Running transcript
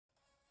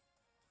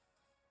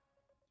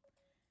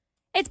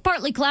It's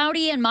partly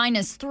cloudy and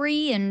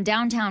 -3 in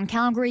downtown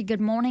Calgary. Good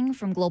morning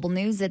from Global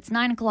News. It's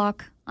 9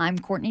 o'clock. I'm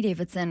Courtney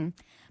Davidson.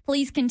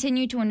 Police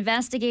continue to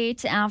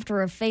investigate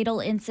after a fatal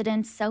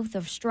incident south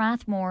of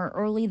Strathmore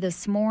early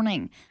this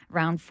morning.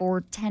 Around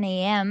 4:10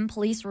 a.m.,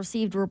 police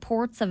received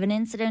reports of an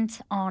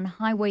incident on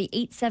Highway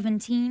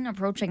 817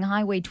 approaching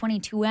Highway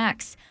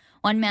 22X.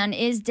 One man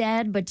is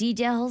dead, but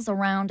details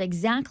around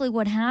exactly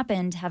what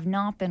happened have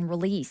not been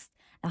released.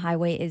 The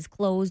highway is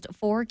closed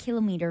 4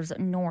 kilometers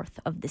north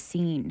of the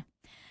scene.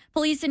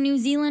 Police in New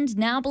Zealand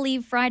now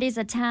believe Friday's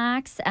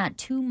attacks at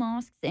 2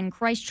 mosques in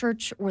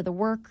Christchurch were the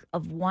work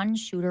of one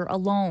shooter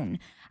alone.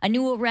 A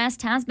new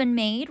arrest has been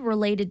made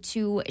related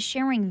to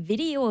sharing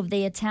video of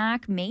the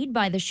attack made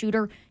by the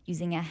shooter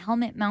using a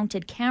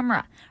helmet-mounted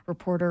camera.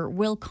 Reporter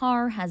Will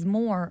Carr has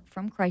more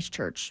from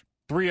Christchurch.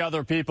 3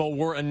 other people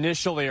were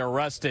initially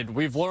arrested.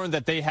 We've learned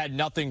that they had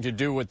nothing to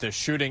do with the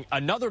shooting.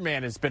 Another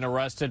man has been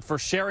arrested for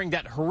sharing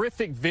that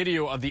horrific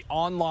video of the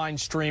online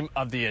stream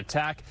of the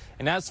attack.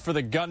 And as for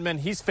the gunman,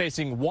 he's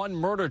facing 1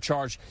 murder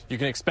charge. You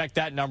can expect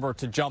that number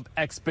to jump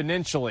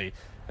exponentially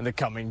in the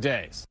coming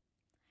days.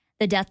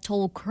 The death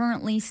toll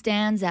currently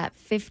stands at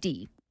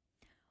 50.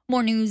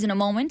 More news in a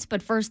moment,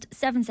 but first,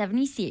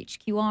 770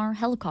 CHQR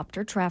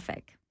helicopter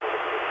traffic.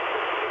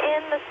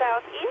 In the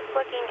southeast,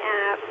 looking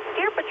at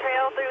Stirpa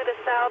Trail through the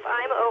south,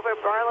 I'm over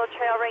Barlow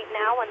Trail right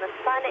now, and the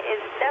sun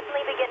is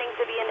definitely beginning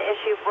to be an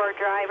issue for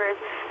drivers,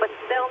 but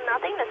still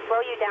nothing to slow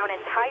you down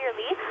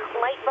entirely.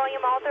 Light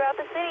volume all throughout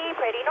the city,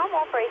 pretty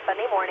normal for a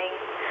Sunday morning.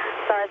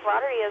 Stars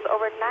Lottery is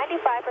over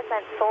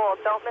 95% sold.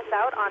 Don't miss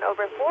out on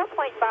over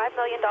 $4.5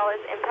 million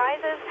in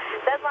prizes.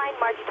 Deadline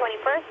March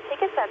 21st.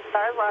 Tickets at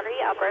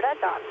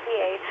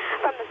starslotteryalberta.ca.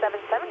 From the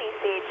 770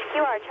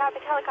 CHQR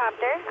Traffic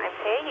Helicopter, I'm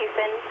Taya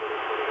Houston.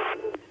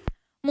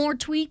 More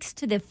tweaks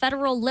to the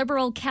federal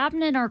Liberal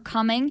cabinet are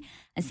coming.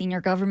 A senior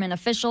government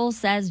official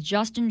says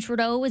Justin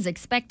Trudeau is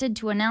expected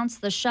to announce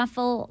the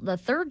shuffle, the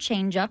third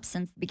change-up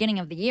since the beginning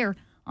of the year,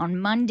 on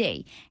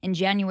Monday. In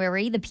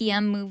January, the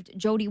PM moved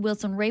Jody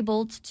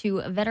Wilson-Raybould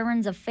to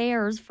Veterans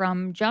Affairs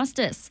from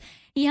Justice.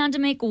 He had to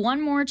make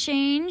one more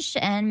change,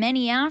 and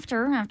many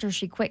after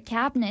she quit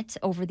cabinet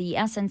over the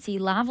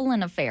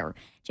SNC-Lavalin affair.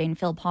 Jane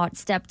Philpott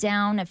stepped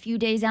down a few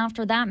days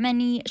after that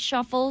many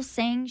shuffle,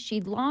 saying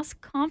she'd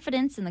lost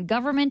confidence in the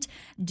government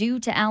due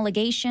to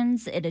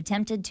allegations it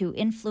attempted to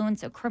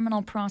influence a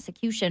criminal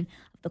prosecution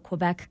of the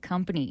Quebec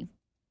company.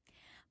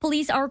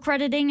 Police are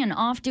crediting an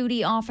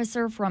off-duty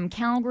officer from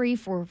Calgary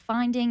for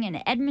finding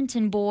an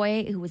Edmonton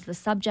boy who was the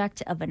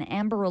subject of an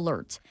Amber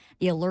Alert.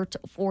 The alert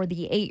for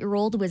the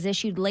 8-year-old was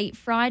issued late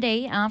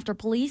Friday after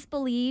police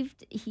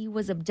believed he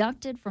was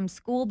abducted from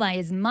school by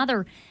his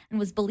mother and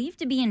was believed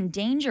to be in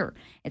danger.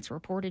 It's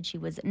reported she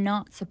was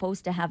not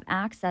supposed to have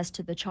access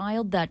to the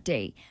child that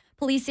day.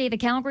 Police say the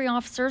Calgary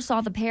officer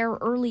saw the pair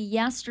early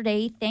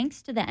yesterday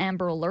thanks to the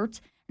Amber Alert,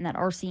 and that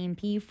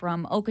RCMP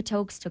from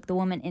Okotoks took the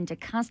woman into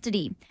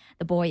custody.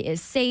 The boy is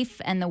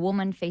safe, and the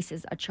woman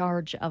faces a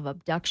charge of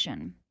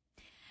abduction.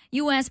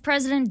 U.S.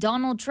 President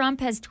Donald Trump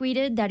has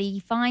tweeted that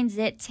he finds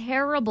it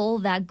terrible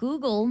that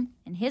Google,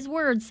 in his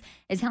words,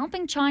 is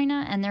helping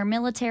China and their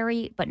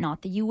military, but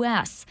not the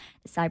U.S.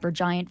 The cyber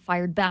giant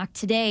fired back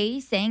today,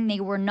 saying they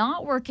were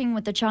not working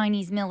with the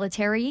Chinese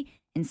military.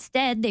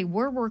 Instead, they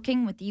were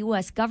working with the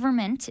U.S.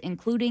 government,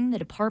 including the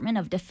Department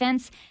of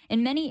Defense,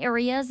 in many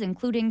areas,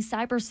 including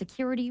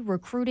cybersecurity,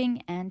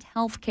 recruiting, and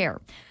healthcare.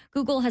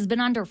 Google has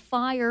been under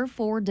fire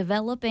for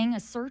developing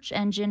a search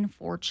engine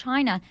for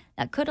China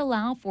that could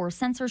allow for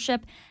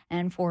censorship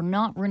and for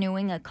not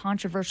renewing a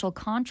controversial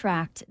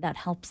contract that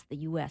helps the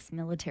U.S.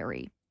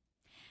 military.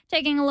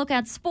 Taking a look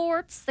at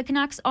sports, the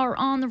Canucks are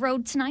on the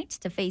road tonight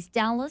to face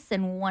Dallas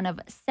in one of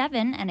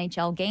 7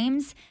 NHL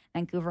games.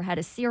 Vancouver had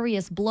a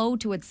serious blow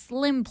to its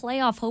slim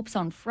playoff hopes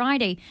on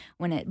Friday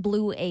when it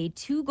blew a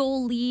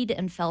 2-goal lead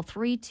and fell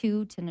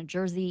 3-2 to New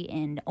Jersey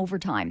in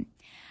overtime.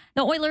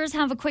 The Oilers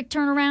have a quick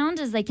turnaround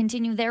as they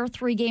continue their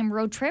 3-game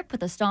road trip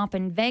with a stop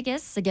in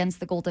Vegas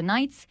against the Golden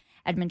Knights.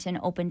 Edmonton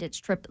opened its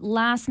trip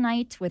last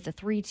night with a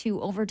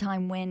 3-2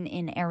 overtime win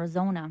in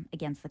Arizona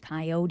against the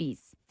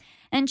Coyotes.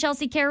 And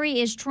Chelsea Carey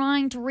is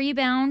trying to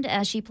rebound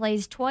as she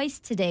plays twice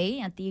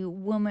today at the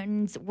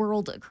Women's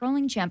World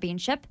Curling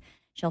Championship.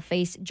 She'll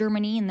face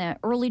Germany in the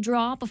early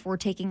draw before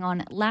taking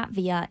on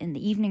Latvia in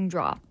the evening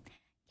draw.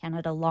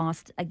 Canada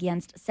lost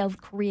against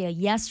South Korea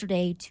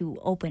yesterday to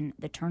open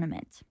the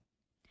tournament.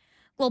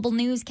 Global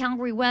News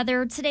Calgary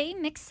weather. Today,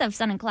 mix of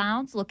sun and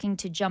clouds looking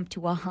to jump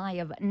to a high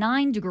of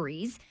 9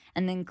 degrees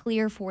and then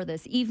clear for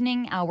this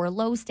evening. Our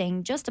low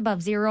staying just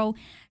above 0.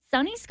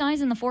 Sunny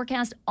skies in the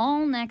forecast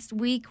all next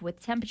week with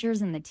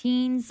temperatures in the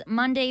teens.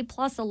 Monday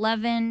plus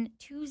 11,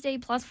 Tuesday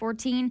plus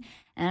 14.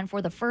 And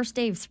for the first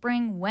day of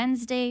spring,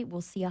 Wednesday,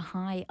 we'll see a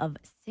high of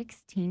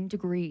 16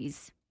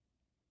 degrees.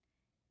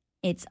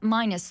 It's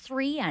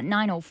 -3 at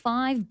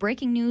 9:05.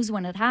 Breaking news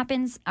when it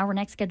happens. Our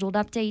next scheduled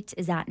update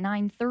is at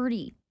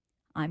 9:30.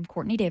 I'm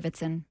Courtney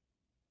Davidson.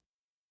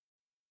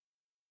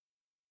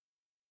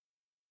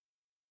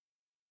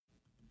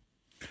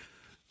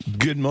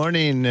 Good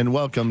morning and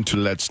welcome to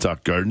Let's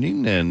Talk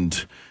Gardening.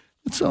 And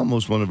It's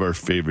almost one of our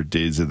favorite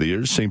days of the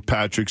year, St.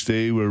 Patrick's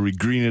Day, where we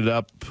green it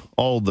up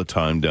all the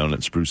time down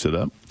at Spruce It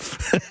Up.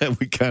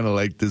 We kind of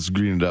like this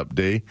green it up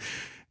day,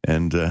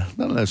 and not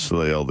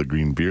necessarily all the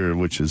green beer,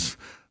 which is,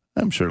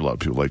 I'm sure a lot of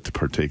people like to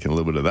partake in a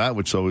little bit of that,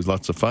 which is always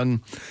lots of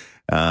fun.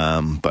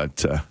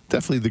 But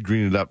definitely the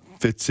green it up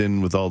fits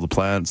in with all the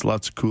plants.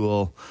 Lots of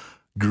cool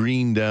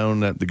green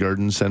down at the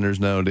garden centers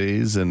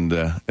nowadays, and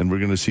we're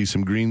going to see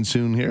some green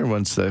soon here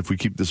once if we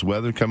keep this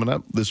weather coming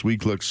up. This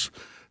week looks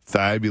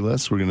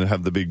fabulous. We're going to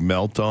have the big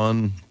melt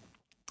on,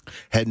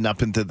 heading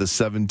up into the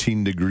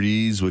 17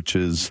 degrees, which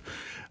is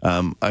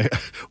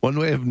one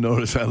way I've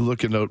noticed. I was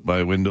looking out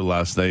my window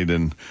last night,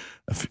 and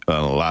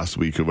last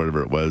week or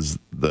whatever it was,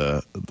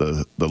 the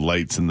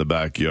lights in the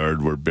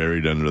backyard were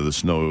buried under the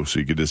snow, so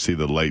you could just see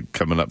the light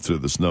coming up through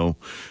the snow.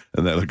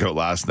 And then I look out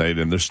last night,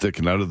 and they're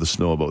sticking out of the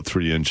snow about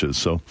 3 inches.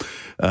 So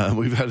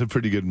we've had a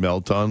pretty good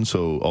melt on.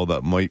 So all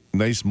that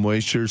nice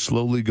moisture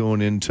slowly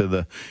going into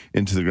the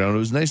ground. It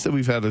was nice that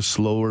we've had a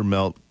slower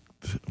melt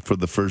for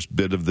the first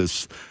bit of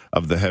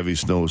the heavy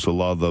snow, so a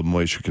lot of the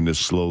moisture can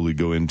just slowly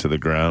go into the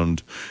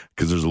ground,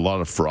 because there's a lot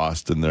of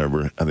frost in there.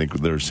 Where I think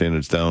they're saying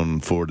it's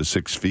down 4 to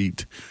 6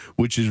 feet,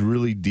 which is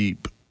really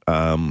deep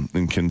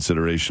in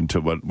consideration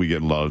to what we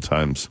get a lot of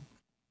times.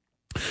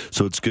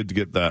 So it's good to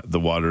get the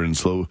water in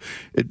slow.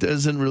 It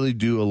doesn't really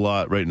do a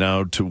lot right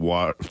now to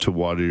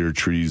water your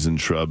trees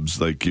and shrubs.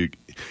 Like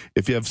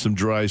if you have some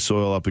dry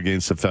soil up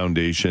against the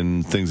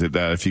foundation, things like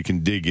that, if you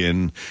can dig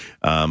in,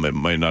 it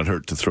might not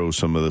hurt to throw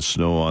some of the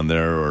snow on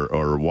there,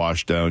 or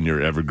wash down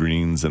your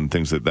evergreens and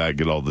things like that,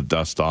 get all the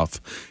dust off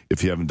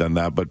if you haven't done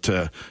that. But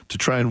to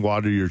try and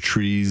water your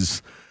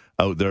trees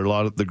out there, a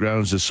lot of the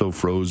ground is just so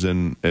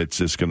frozen, it's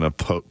just going to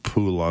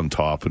pool on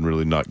top and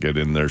really not get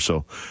in there.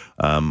 So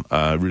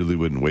I really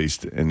wouldn't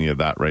waste any of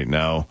that right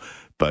now.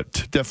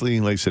 But definitely,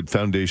 like I said,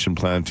 foundation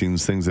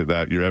plantings, things like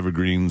that. Your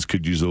evergreens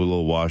could use a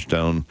little wash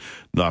down,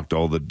 knocked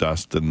all the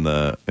dust and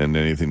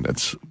anything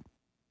that's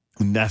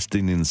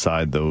nesting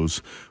inside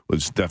those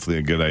was definitely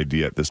a good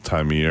idea at this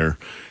time of year.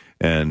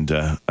 And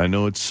I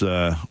know it's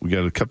we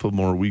got a couple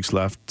more weeks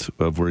left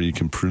of where you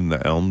can prune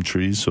the elm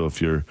trees. So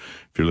if you're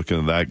looking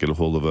at that, get a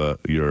hold of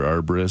your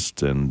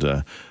arborist.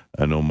 And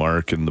I know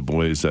Mark and the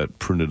boys that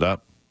prune it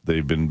up,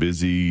 they've been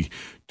busy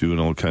doing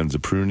all kinds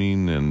of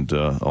pruning and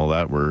all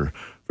that. We're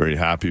very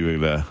happy. We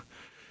had a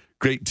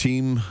great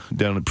team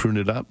down at Prune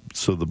It Up.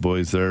 So the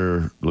boys there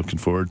are looking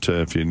forward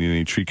to, if you need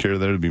any tree care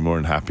there, to be more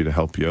than happy to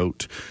help you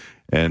out.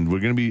 And we're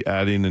going to be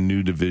adding a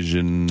new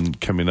division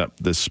coming up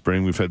this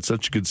spring. We've had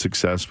such good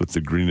success with the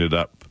Green It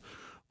Up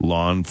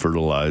lawn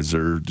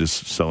fertilizer,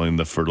 just selling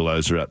the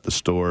fertilizer at the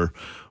store.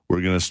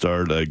 We're going to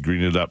start a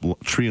Green It Up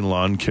tree and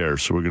lawn care.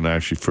 So we're going to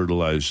actually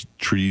fertilize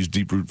trees,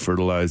 deep root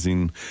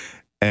fertilizing,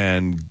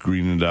 and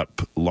Green It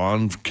Up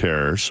lawn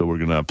care. So we're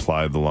going to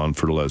apply the lawn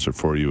fertilizer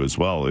for you as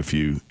well if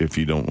you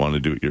don't want to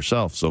do it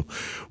yourself. So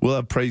we'll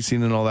have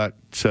pricing and all that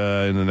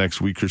in the next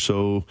week or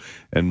so.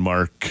 And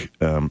Mark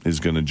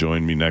is going to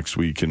join me next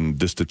week and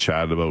just to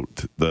chat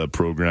about the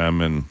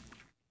program and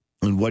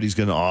what he's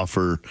going to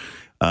offer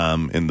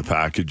in the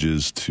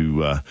packages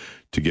to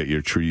get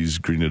your trees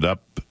greened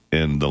up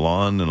and the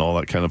lawn and all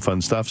that kind of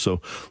fun stuff. So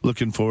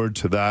looking forward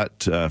to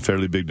that.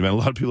 Fairly big demand. A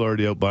lot of people are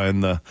already out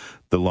buying the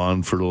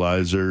lawn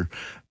fertilizer.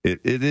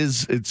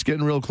 It's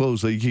getting real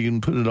close. Like you can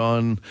put it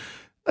on.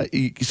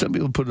 Some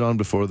people put it on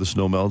before the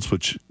snow melts,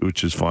 which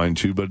is fine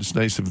too. But it's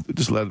nice if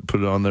just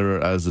put it on there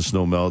as the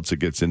snow melts. It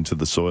gets into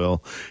the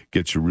soil,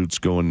 gets your roots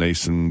going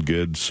nice and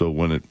good. So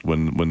when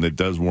it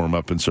does warm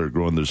up and start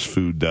growing, there's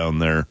food down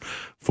there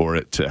for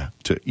it to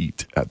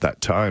eat at that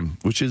time,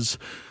 which is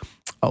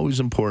always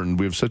important.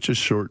 We have such a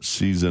short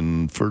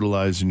season.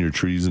 Fertilizing your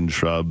trees and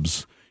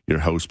shrubs, your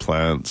house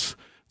plants.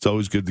 It's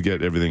always good to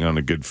get everything on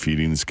a good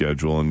feeding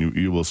schedule, and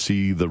you will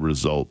see the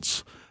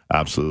results.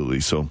 Absolutely.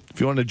 So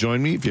if you want to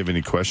join me, if you have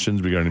any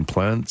questions regarding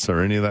plants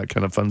or any of that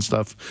kind of fun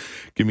stuff,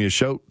 give me a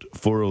shout,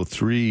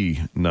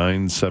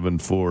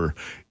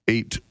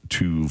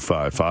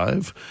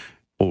 403-974-8255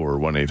 or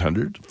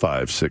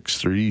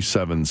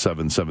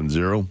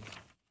 1-800-563-7770.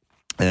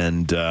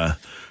 And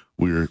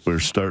we're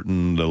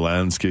starting the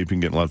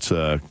landscaping, getting lots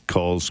of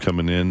calls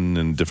coming in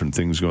and different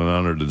things going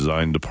on. Our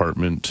design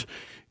department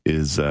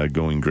is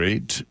going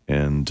great,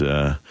 and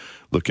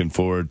looking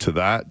forward to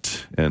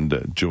that.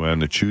 And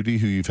Joanna Chudy,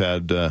 who you've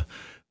had the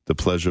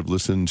pleasure of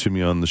listening to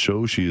me on the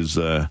show, she is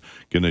going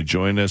to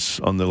join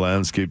us on the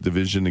landscape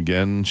division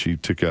again. She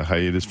took a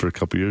hiatus for a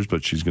couple of years,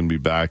 but she's going to be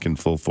back in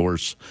full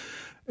force.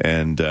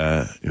 And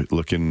so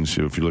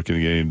if you're looking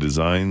at getting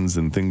designs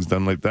and things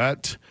done like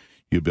that,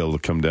 you'll be able to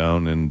come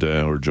down, and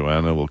or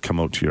Joanna will come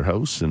out to your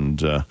house and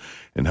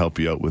help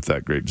you out with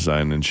that great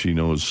design. And she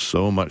knows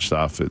so much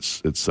stuff.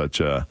 It's such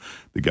the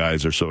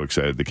guys are so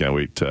excited. They can't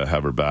wait to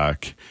have her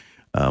back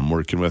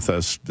working with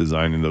us,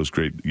 designing those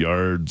great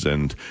yards.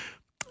 And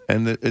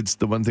it's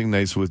the one thing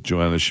nice with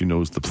Joanna, she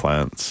knows the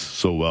plants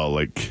so well.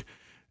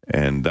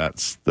 And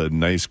that's the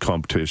nice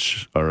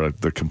competition or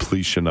the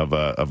completion of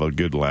a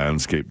good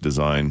landscape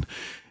design.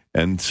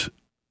 And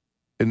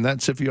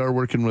that's if you are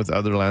working with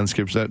other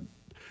landscapes, that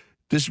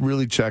just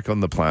really check on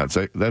the plants.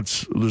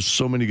 There's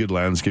so many good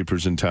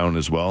landscapers in town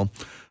as well,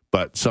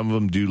 but some of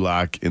them do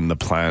lack in the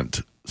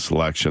plant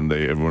selection.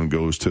 Everyone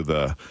goes to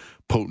the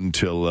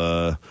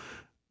potentilla,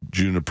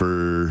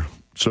 juniper,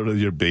 sort of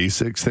your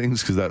basics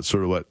things, because that's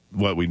sort of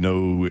what we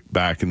know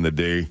back in the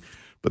day.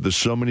 But there's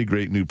so many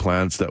great new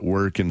plants that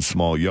work in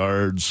small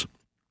yards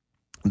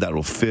that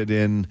will fit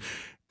in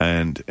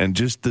and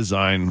just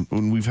design.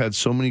 When we've had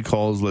so many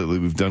calls lately,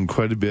 we've done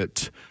quite a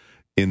bit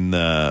in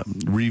the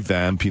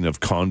revamping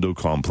of condo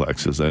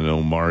complexes. I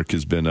know Mark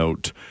has been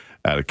out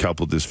at a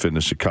couple, just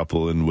finished a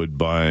couple in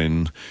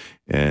Woodbine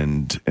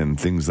and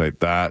things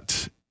like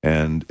that.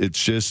 And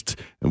it's just,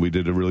 and we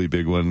did a really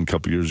big one a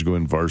couple years ago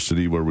in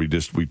Varsity where we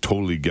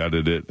totally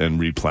gutted it and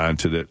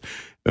replanted it.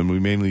 And we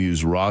mainly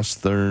use Ross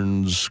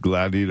Thorns,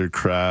 gladiator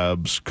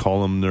crabs,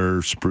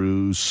 columnar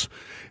spruce.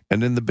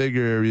 And in the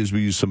bigger areas,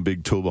 we use some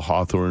big Toba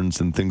hawthorns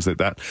and things like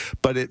that.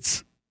 But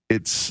it's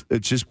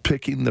just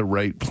picking the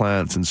right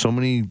plants. And so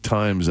many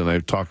times, and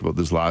I've talked about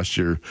this last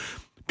year,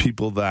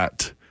 people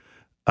that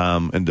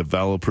and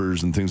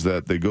developers and things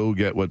that they go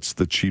get what's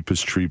the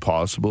cheapest tree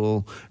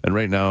possible. And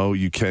right now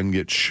you can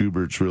get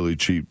Schubert's really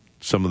cheap.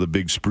 Some of the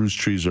big spruce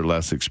trees are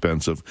less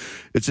expensive.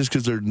 It's just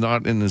because they're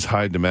not in as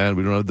high demand.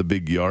 We don't have the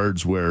big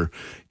yards where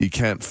you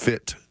can't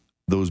fit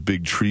those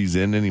big trees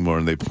in anymore,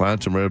 and they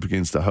plant them right up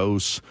against the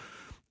house.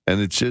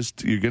 And it's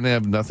just, you're going to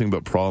have nothing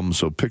but problems.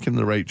 So picking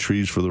the right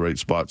trees for the right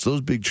spots.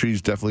 Those big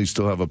trees definitely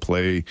still have a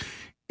play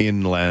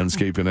in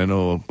landscape. And I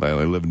know I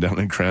live down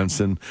in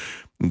Cranston,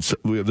 and so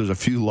there's a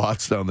few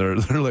lots down there.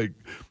 They're like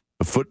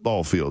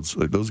football fields.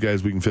 Like those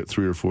guys, we can fit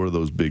 3 or 4 of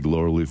those big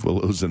laurel leaf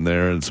willows in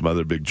there and some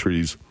other big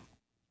trees.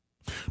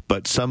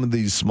 But some of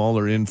these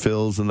smaller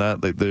infills and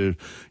that, like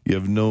you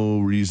have no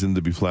reason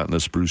to be planting a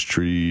spruce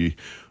tree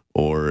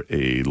or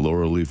a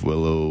laurel leaf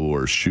willow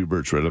or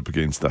Schubert's right up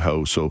against the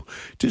house. So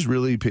just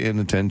really paying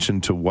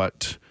attention to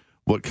what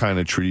kind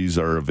of trees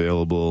are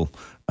available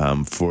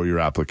for your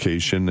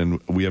application. And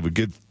we have a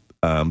good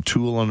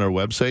tool on our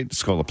website.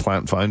 It's called a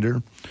Plant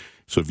Finder.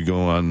 So if you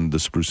go on the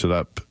Spruce It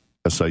Up,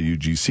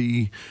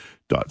 siugc.ca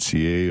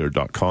or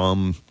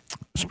 .com,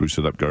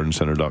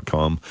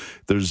 spruceitupgardencenter.com,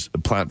 there's a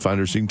Plant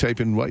Finder. So you can type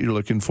in what you're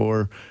looking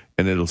for,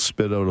 and it'll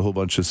spit out a whole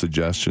bunch of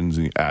suggestions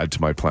and you add to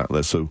my plant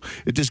list. So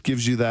it just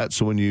gives you that.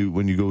 So when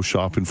you go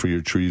shopping for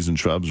your trees and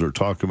shrubs or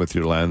talking with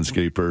your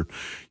landscaper,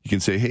 you can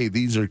say, hey,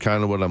 these are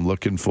kind of what I'm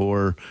looking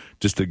for,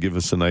 just to give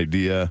us an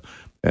idea.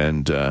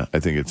 And I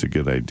think it's a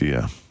good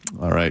idea.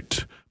 All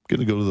right. I'm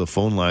going to go to the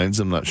phone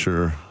lines. I'm not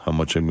sure how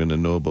much I'm going to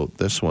know about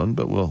this one,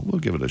 but we'll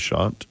give it a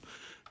shot.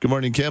 Good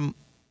morning, Kim.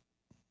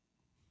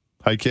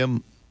 Hi,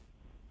 Kim.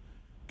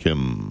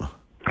 Kim.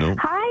 No.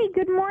 Hi,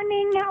 good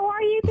morning. How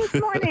are you this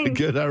morning?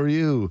 Good, how are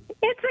you?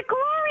 It's a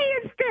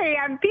glorious day.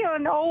 I'm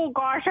feeling, oh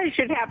gosh, I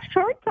should have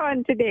shorts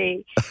on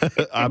today.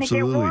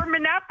 Absolutely. Get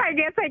warming up, I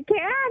guess I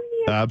can.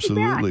 Yes,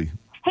 absolutely.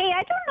 Hey,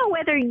 I don't know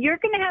whether you're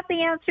going to have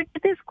the answer to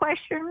this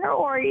question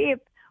or if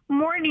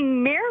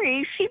Morning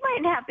Mary, she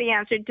might have the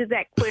answer to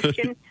that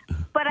question.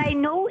 But I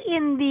know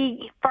in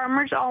the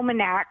Farmer's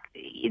Almanac,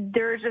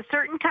 there's a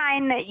certain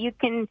time that you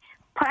can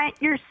plant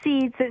your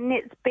seeds, and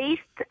it's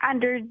based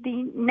under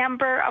the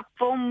number of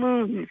full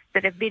moons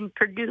that have been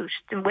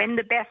produced and when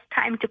the best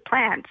time to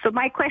plant. So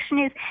my question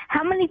is,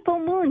 how many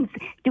full moons?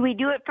 Do we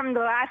do it from the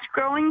last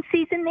growing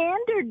season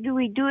end, or do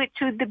we do it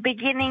to the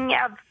beginning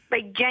of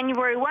like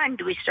January 1?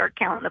 Do we start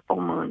counting the full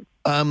moon?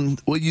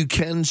 Well, you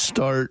can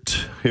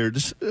start here.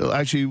 Just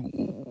actually,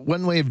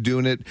 one way of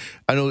doing it,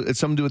 I know it's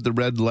something to do with the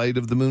red light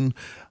of the moon.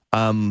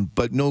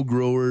 But no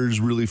growers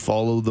really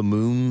follow the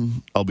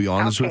moon. I'll be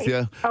honest with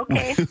you.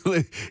 Okay.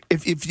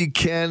 If you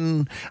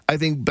can, I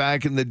think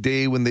back in the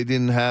day when they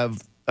didn't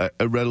have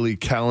readily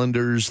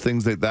calendars,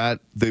 things like that,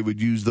 they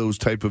would use those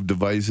type of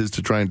devices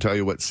to try and tell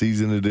you what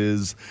season it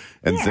is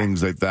and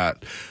things like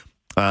that.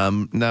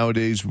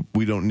 Nowadays,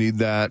 we don't need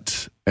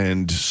that.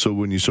 And so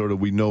when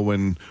we know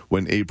when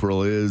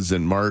April is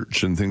and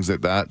March and things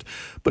like that.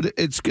 But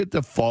it's good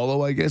to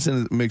follow, I guess,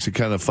 and it makes it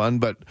kind of fun.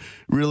 But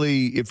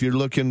really, if you're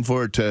looking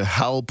for it to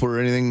help or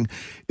anything,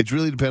 it's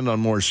really dependent on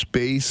more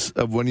space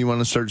of when you want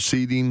to start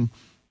seeding.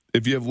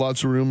 If you have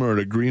lots of room or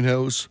a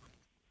greenhouse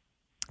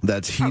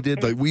that's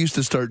heated, like we used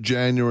to start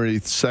January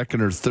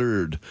 2nd or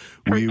 3rd.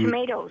 For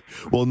tomatoes.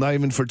 Well, not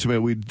even for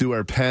tomatoes. We'd do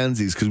our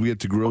pansies because we had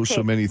to grow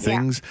so many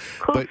things.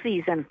 Cool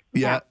season.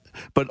 Yeah.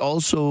 But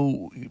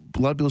also, a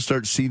lot of people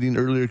start seeding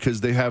earlier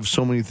because they have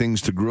so many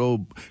things to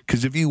grow.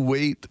 Because if you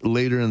wait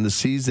later in the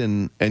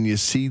season and you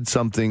seed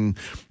something,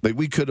 like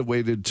we could have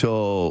waited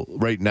till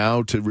right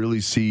now to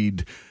really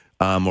seed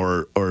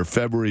or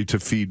February to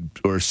feed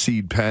or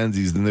seed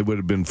pansies, then they would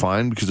have been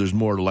fine because there's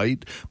more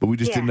light. But we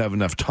just didn't have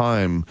enough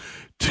time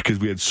because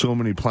we had so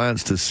many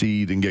plants to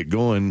seed and get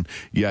going.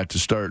 You had to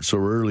start so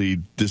early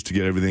just to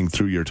get everything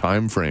through your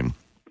time frame.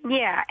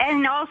 Yeah,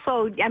 and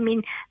also, I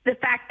mean, the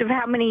fact of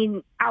how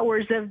many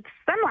hours of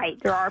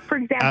sunlight there are, for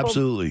example.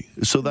 Absolutely.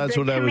 So that's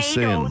what I was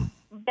saying.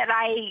 That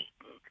I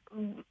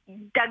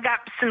dug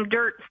up some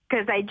dirt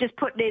because I just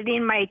put it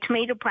in my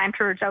tomato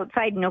planters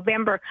outside in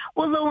November.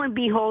 Well, lo and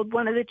behold,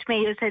 one of the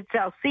tomatoes had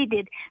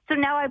self-seeded. So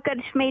now I've got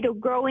a tomato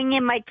growing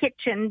in my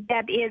kitchen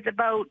that is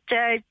about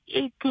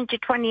 18 to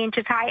 20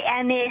 inches high,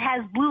 and it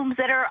has blooms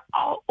that are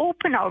all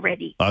open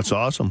already. That's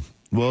awesome.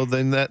 Well,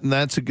 then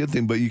that's a good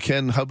thing. But you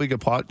can, how big a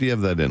pot do you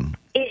have that in?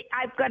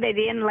 I've got it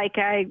in like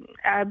a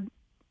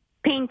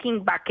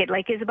painting bucket,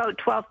 like it's about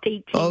 12 to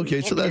 18. Okay,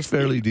 so that's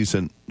fairly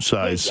decent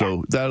size. Yeah.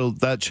 So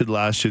that should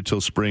last you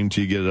till spring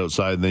till you get it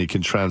outside, and then you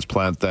can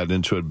transplant that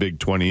into a big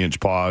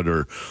 20-inch pot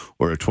or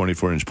a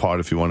 24-inch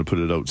pot if you want to put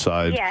it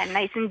outside. Yeah,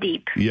 nice and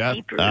deep. Yeah,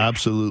 deep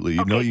absolutely.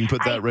 You know, you can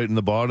put that right in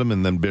the bottom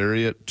and then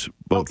bury it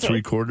about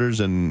 3/4,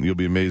 and you'll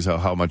be amazed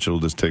how much it'll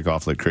just take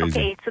off like crazy.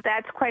 Okay, so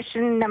that's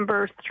question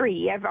number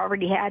 3 I've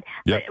already had.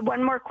 Yep. But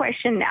one more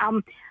question.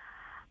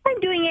 I'm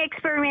doing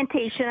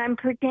experimentation. I'm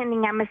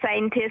pretending I'm a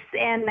scientist,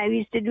 and I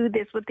used to do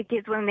this with the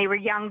kids when they were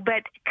young,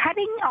 but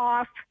cutting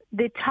off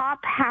the top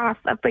half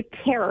of a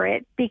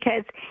carrot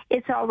because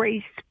it's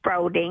already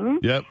sprouting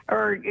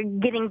or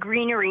getting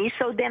greenery.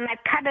 So then I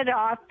cut it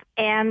off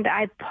and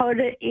I put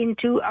it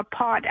into a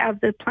pot of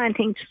the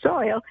planting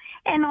soil,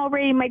 and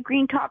already my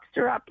green tops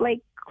are up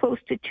like close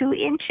to 2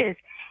 inches.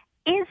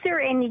 Is there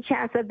any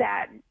chance of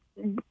that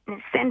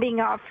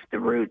sending off the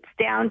roots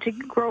down to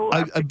grow?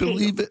 I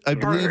believe it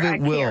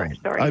will.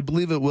 Carrot, I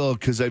believe it will,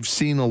 because I've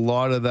seen a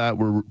lot of that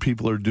where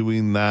people are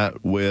doing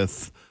that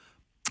with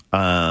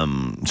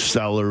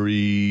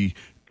celery,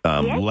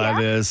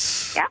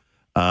 lettuce,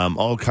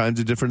 all kinds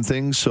of different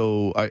things.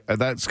 So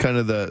that's kind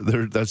of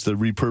that's the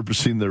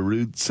repurposing the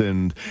roots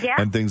and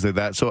things like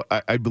that. So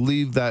I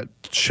believe that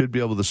should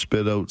be able to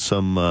spit out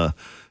some of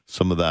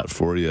that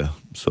for you.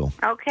 So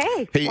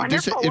okay, hey,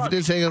 wonderful. if you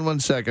just hang on one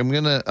sec, I'm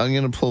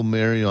gonna pull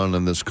Mary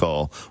on this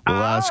call. We'll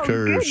ask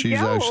her if she's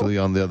actually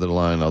on the other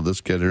line. I'll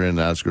just get her in and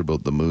ask her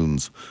about the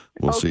moons.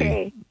 We'll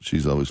see.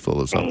 She's always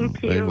full of something.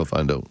 Hey, we'll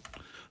find out.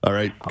 All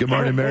right. Good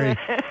morning, Mary.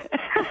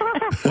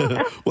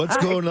 What's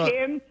going on?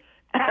 Kim.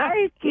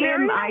 Hi,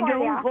 Kim, I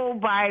don't go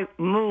by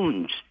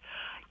moons.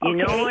 You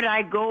know what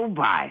I go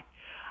by?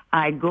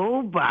 I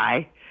go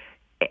by,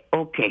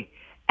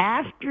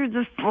 after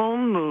the full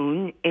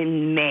moon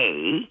in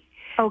May,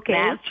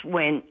 that's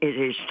when it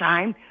is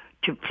time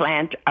to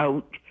plant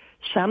out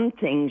some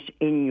things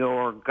in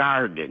your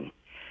garden.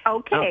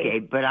 Okay,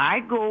 but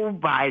I go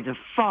by the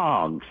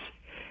fogs.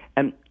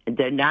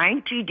 The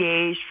 90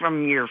 days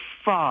from your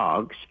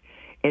fogs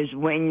is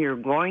when you're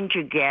going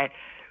to get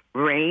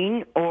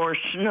rain or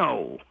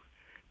snow.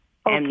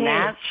 And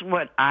that's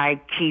what I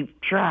keep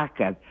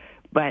track of.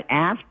 But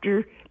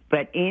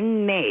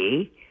in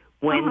May,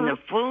 when the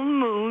full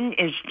moon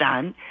is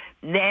done,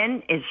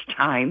 then it's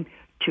time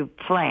to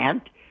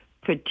plant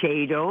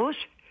potatoes,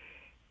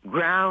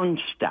 ground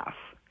stuff.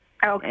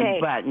 Okay.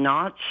 But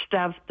not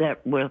stuff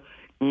that will,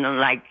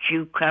 like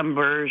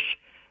cucumbers,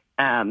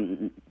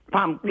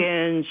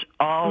 pumpkins,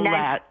 all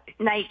that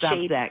stuff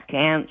that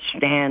can't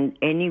stand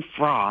any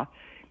frost.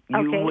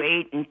 You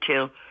wait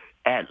until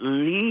at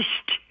least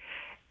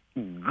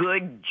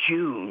good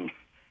June,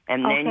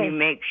 and then you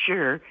make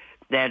sure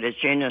that it's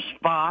in a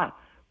spot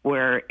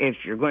where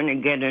if you're going to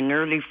get an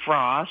early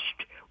frost,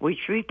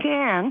 which we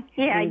can,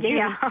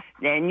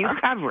 then you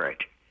cover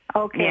it.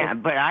 Okay. Yeah,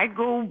 but I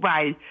go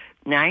by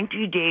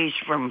 90 days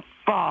from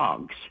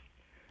fogs.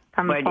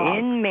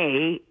 In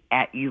May,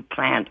 you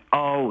plant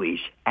always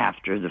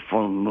after the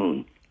full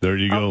moon. There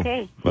you go.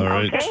 Okay. All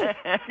right. Okay.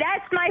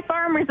 That's my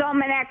farmer's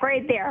almanac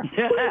right there.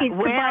 Please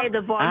buy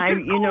the book.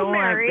 I've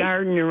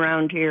gardened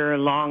around here a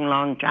long,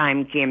 long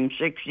time, Kim,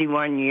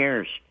 61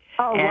 years.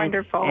 Oh,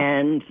 wonderful.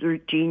 And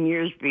 13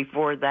 years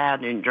before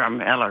that in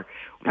Drumheller,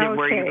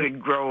 where you could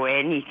grow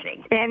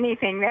anything.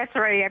 Anything, that's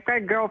right. I've got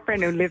a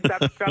girlfriend who lives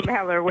up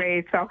Drumheller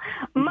way, so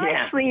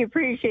muchly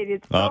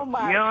appreciated so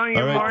much. You're all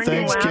right,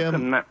 thanks,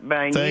 welcome, Kim. But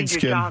I thanks, need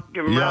to Kim. talk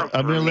to Merle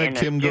I'm going to let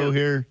Kim go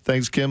here.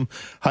 Thanks, Kim.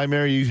 Hi,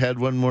 Mary. You had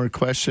one more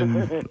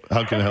question.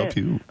 How can I help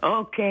you?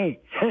 Okay.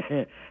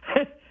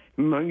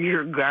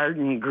 Your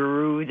garden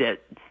grew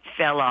that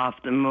fell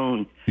off the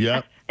moon.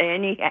 Yeah.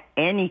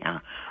 Anyhow,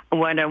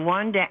 what I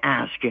wanted to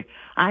ask you,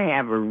 I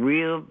have a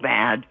real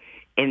bad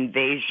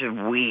invasive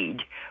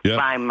weed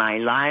by my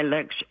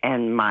lilacs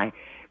and my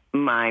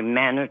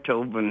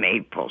Manitoba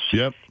maples.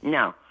 Yep.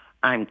 Now,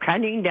 I'm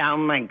cutting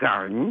down my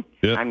garden.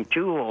 Yep. I'm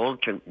too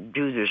old to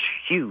do this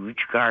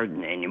huge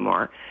garden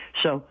anymore.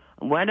 So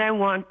what I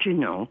want to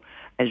know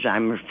is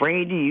I'm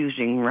afraid of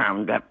using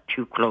Roundup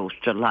too close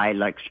to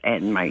lilacs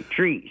and my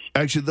trees.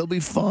 Actually, they'll be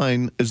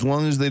fine as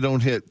long as they don't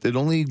hit. It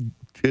only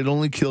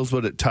kills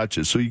what it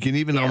touches, so you can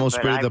even almost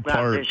spray the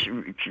part.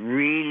 It's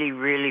really,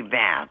 really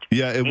bad.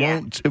 Yeah,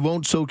 it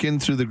won't soak in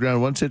through the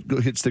ground. Once it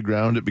hits the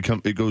ground,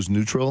 it goes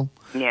neutral.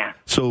 Yeah.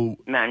 So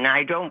and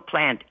I don't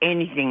plant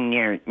anything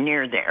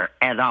near there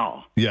at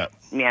all. Yeah.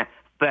 Yeah,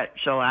 but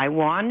so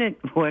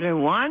what I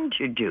wanted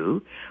to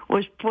do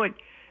was put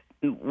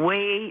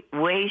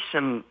way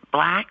some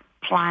black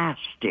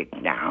plastic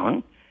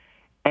down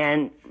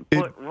and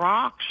put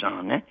rocks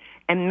on it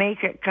and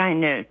make it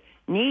kind of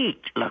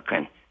neat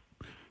looking.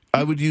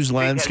 I would use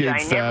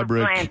landscape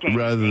fabric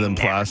rather than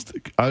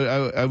plastic.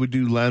 I would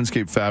do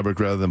landscape fabric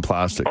rather than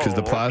plastic because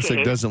the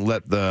plastic doesn't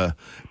let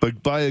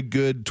but buy a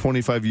good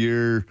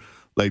 25-year,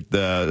 like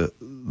the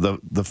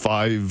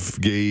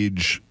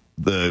 5-gauge,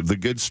 the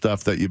good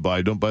stuff that you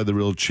buy. Don't buy the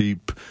real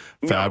cheap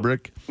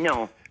fabric.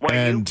 No.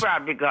 Well, you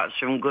probably got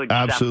some good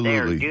stuff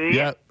there, do you?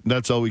 Yeah,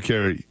 that's all we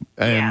carry.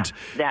 And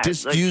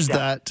just use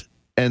that.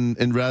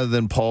 And rather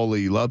than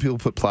poly, a lot of people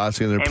put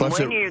plastic in there. And plus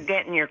when are you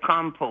getting your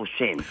compost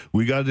in?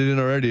 We got it in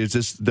already. It's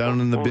just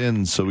down in the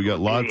bins. So we got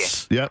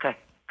lots. Yeah.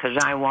 Because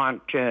I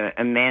want to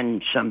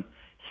amend some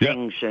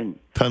things and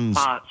tons.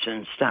 pots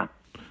and stuff.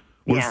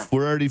 We're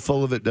already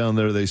full of it down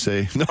there, they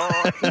say.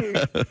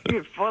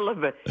 You're full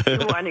of it.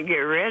 You want to get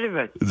rid of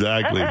it.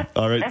 Exactly.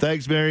 All right.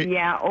 Thanks, Mary.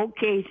 Yeah,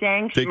 okay.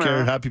 Thanks, Take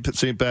care. Happy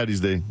St.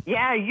 Paddy's Day.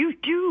 Yeah, you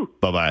too.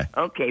 Bye-bye.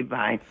 Okay,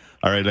 bye.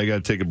 All right, I got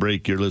to take a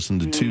break. You're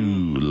listening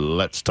to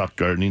Let's Talk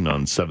Gardening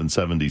on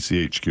 770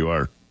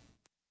 CHQR.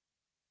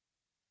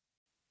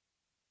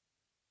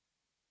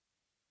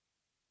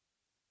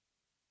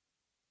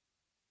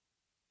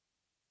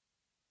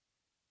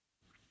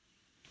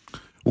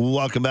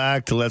 Welcome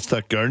back to Let's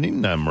Talk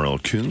Gardening. I'm Merle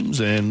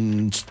Coombs,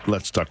 and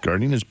Let's Talk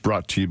Gardening is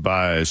brought to you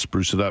by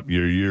Spruce It Up,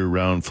 your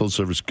year-round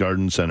full-service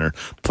garden center.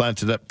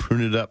 Plant it up,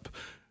 prune it up.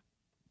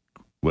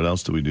 What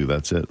else do we do?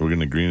 That's it. We're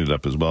going to green it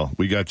up as well.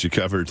 We got you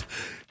covered.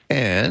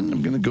 And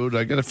I'm going to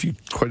I got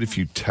quite a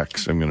few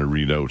texts I'm going to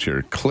read out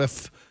here.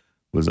 Cliff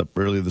was up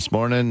early this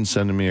morning,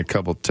 sending me a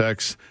couple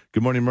texts.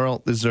 Good morning,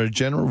 Merle. Is there a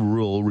general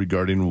rule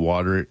regarding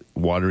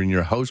watering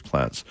your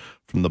houseplants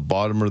from the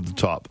bottom or the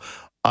top?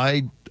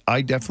 I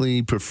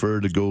definitely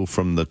prefer to go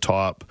from the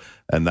top,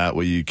 and that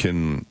way you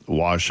can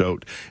wash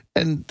out.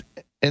 And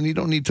you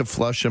don't need to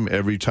flush them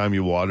every time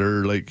you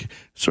water. Like,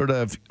 sort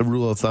of a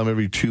rule of thumb,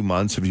 every 2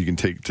 months, if you can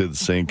take it to the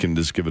sink and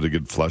just give it a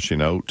good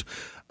flushing out.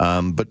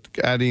 But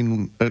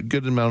adding a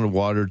good amount of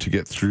water to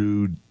get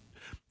through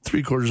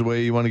 3/4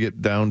 away, you want to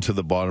get down to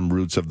the bottom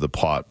roots of the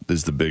pot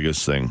is the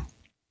biggest thing.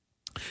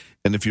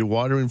 And if you're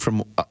watering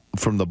from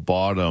the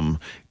bottom,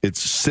 it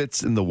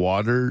sits in the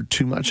water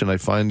too much, and I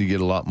find you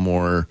get a lot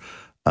more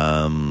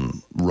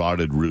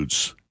rotted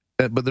roots.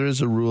 But there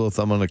is a rule of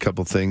thumb on a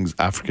couple things.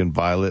 African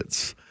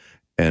violets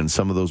and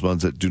some of those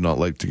ones that do not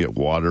like to get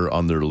water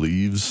on their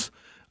leaves.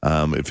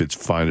 If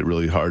find it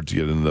really hard to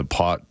get in the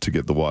pot to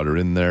get the water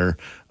in there,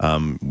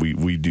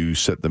 we do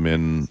set them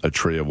in a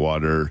tray of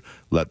water,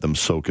 let them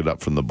soak it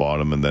up from the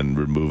bottom, and then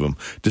remove them.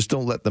 Just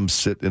don't let them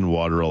sit in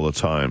water all the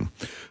time.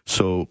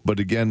 So, but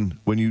again,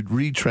 when you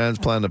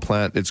retransplant a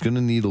plant, it's going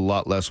to need a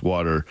lot less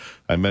water.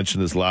 I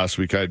mentioned this last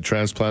week. I had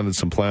transplanted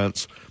some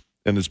plants,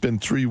 and it's been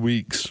 3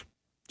 weeks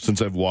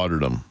since I've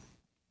watered them.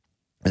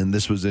 And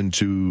this was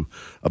into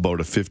about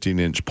a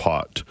 15-inch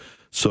pot.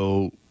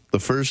 So the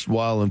first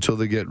while, until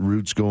they get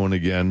roots going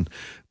again,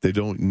 they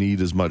don't need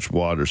as much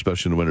water,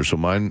 especially in the winter. So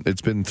mine,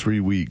 it's been 3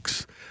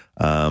 weeks.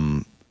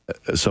 Some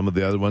of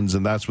the other ones,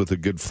 and that's with a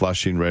good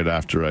flushing right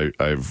after I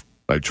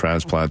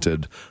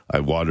transplanted.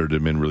 I watered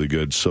them in really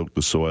good, soaked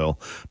the soil.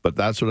 But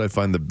that's what I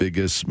find the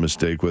biggest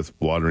mistake with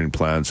watering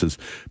plants is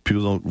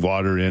people don't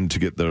water in to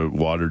get the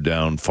water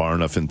down far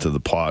enough into the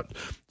pot.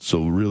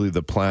 So really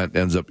the plant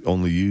ends up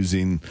only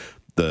using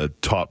the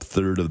top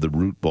third of the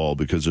root ball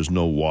because there's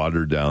no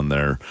water down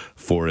there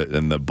for it,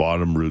 and the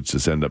bottom roots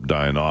just end up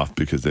dying off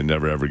because they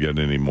never ever get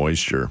any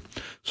moisture.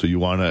 So you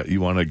wanna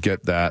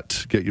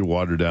get your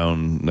water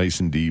down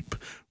nice and deep,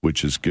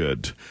 which is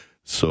good.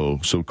 So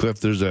Cliff,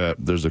 there's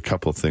a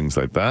couple things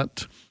like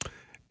that.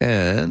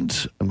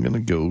 And I'm going to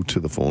go to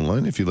the phone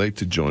line. If you'd like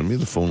to join me,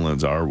 the phone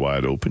lines are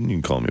wide open. You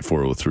can call me at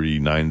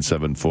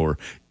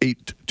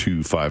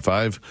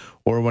 403-974-8255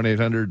 or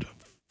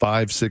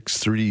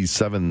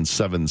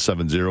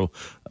 1-800-563-7770.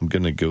 I'm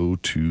going to go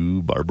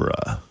to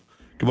Barbara.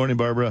 Good morning,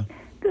 Barbara.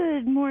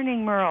 Good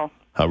morning, Merle.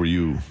 How are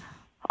you?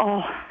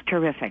 Oh,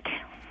 terrific.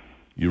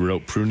 You were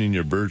out pruning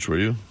your birch, were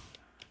you?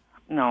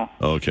 No.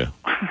 Oh, okay.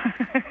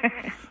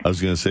 I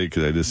was going to say,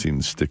 because I just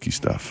seen sticky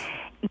stuff.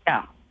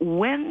 Yeah.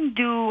 When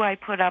do I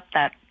put up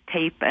that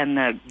tape and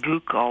the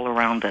gook all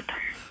around it?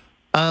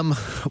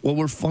 Well,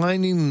 we're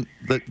finding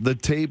that the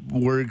tape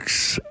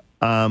works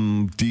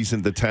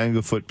decent, the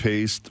Tanglefoot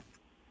paste,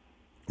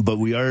 but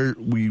we are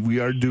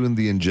doing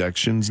the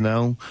injections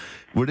now.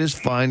 We're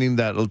just finding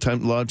that a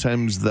lot of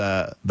times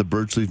the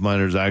birch leaf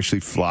miners actually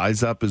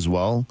flies up as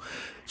well.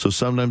 So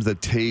sometimes the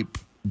tape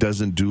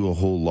doesn't do a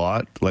whole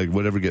lot. Like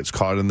whatever gets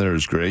caught in there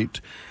is great.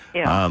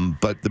 Yeah.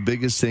 But the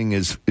biggest thing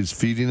is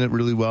feeding it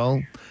really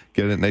well,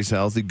 getting it nice and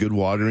healthy, good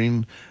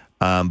watering.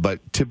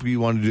 But typically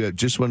you want to do that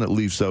just when it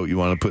leaves out. You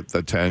want to put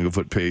the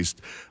Tanglefoot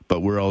paste.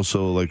 But we're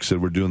also, like I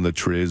said, we're doing the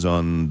trays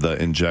on the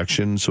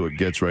injection, so it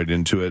gets right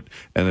into it,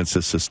 and it's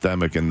a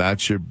systemic, and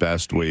that's your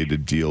best way to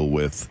deal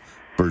with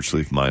birch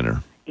leaf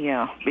miner.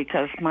 Yeah,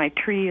 because my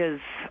tree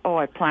is,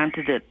 I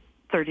planted it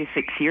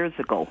 36 years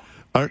ago.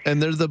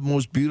 And they're the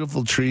most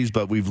beautiful trees,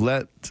 but we've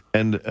let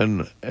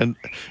the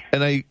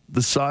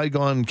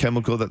Saigon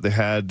chemical that they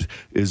had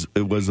was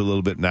a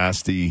little bit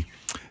nasty,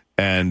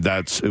 and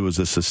it was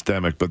a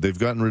systemic, but they've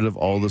gotten rid of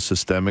all the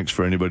systemics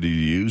for anybody to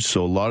use.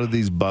 So a lot of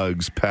these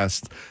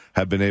pests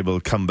have been able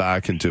to come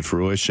back into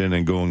fruition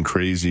and going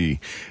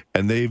crazy,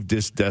 and they've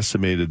just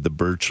decimated the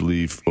birch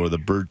leaf or the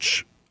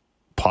birch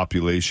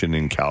population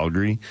in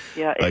Calgary.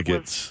 Yeah,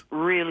 it's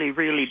really,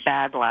 really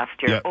bad last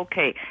year. Yeah.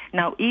 Okay,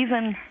 now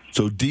even...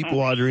 So deep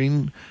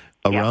watering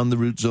around the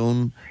root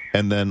zone,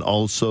 and then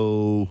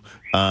also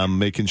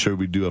making sure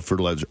we do a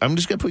fertilizer. I'm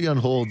just going to put you on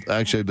hold.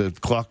 Actually, the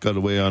clock got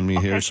away on me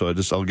here, so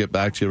I'll get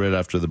back to you right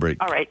after the break.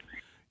 All right.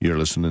 You're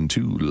listening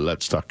to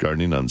Let's Talk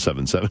Gardening on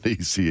 770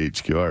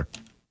 CHQR.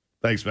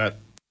 Thanks, Matt.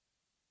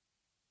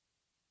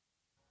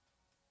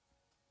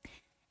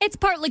 It's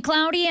partly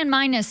cloudy and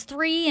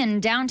 -3 in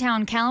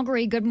downtown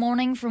Calgary. Good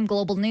morning from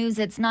Global News.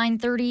 It's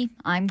 9:30.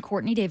 I'm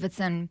Courtney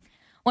Davidson.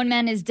 One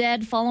man is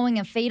dead following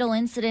a fatal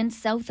incident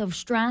south of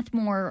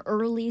Strathmore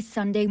early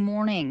Sunday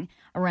morning.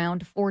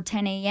 Around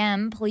 4:10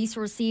 a.m., police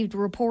received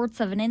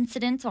reports of an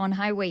incident on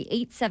Highway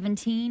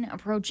 817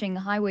 approaching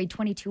Highway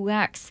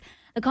 22X.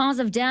 The cause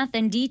of death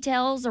and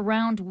details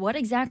around what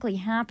exactly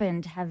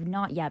happened have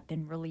not yet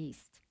been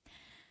released.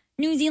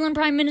 New Zealand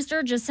Prime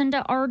Minister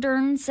Jacinda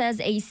Ardern says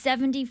a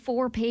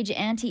 74-page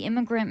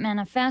anti-immigrant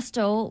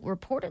manifesto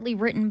reportedly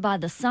written by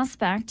the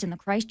suspect in the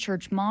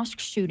Christchurch mosque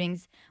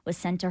shootings was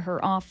sent to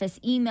her office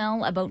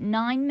email about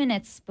 9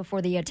 minutes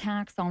before the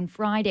attacks on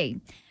Friday.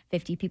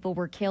 50 people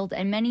were killed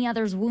and many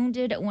others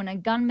wounded when a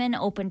gunman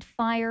opened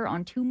fire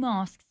on 2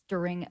 mosques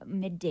during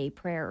midday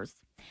prayers.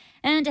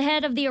 And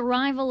ahead of the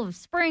arrival of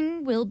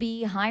spring will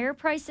be higher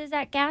prices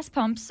at gas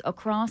pumps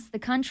across the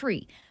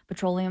country.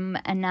 Petroleum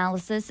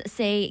analysts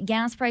say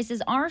gas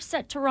prices are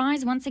set to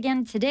rise once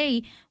again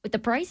today, with the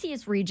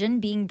priciest region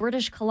being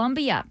British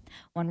Columbia.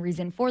 One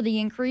reason for the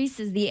increase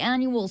is the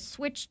annual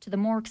switch to the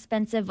more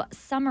expensive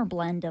summer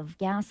blend of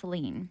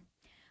gasoline.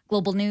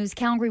 Global News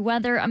Calgary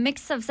weather, a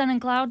mix of sun and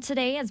cloud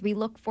today as we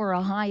look for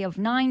a high of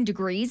 9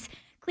 degrees.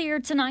 Clear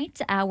tonight,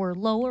 our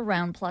low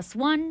around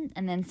 +1,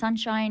 and then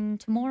sunshine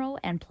tomorrow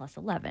and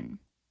 +11.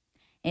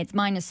 It's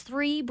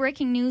 -3.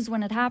 Breaking news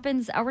when it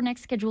happens. Our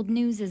next scheduled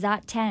news is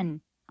at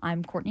 10.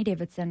 I'm Courtney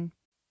Davidson.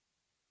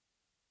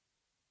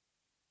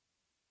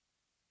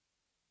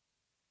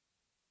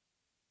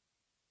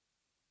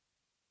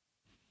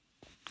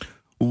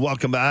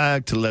 Welcome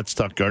back to Let's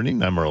Talk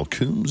Gardening. I'm Earl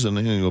Coombs, and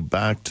I'm going to go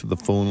back to the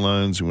phone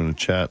lines. We're going to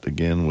chat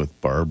again with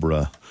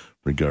Barbara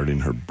regarding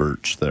her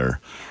birch there.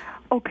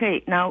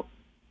 Okay, now,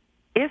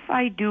 if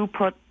I do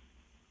put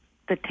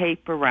the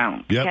tape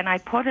around, can I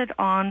put it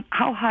on,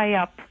 how high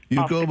up?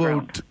 You go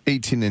about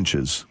 18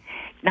 inches.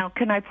 Now,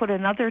 can I put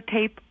another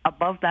tape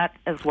above that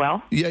as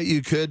well? Yeah,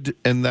 you could,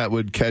 and that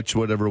would catch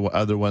whatever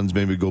other ones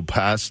maybe go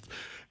past.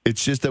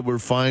 It's just that we're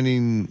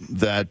finding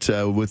that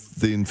with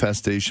the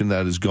infestation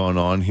that has gone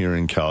on here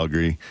in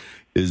Calgary,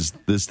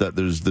 that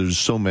there's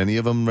so many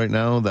of them right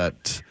now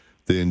that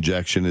the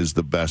injection is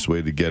the best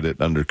way to get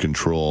it under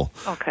control.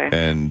 Okay.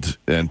 And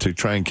to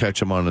try and catch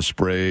them on a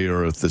spray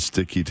or with the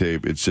sticky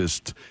tape, it's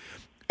just,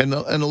 and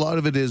a lot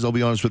of it is, I'll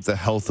be honest, with the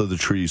health of the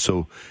tree.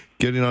 So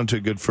getting onto a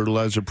good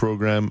fertilizer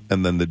program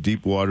and then the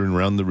deep watering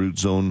around the root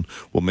zone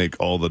will make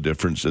all the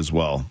difference as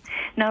well.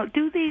 Now,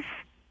 do these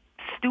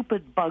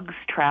stupid bugs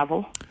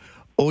travel?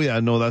 Oh yeah,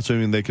 no, that's what I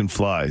mean. They can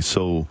fly.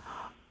 So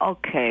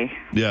okay.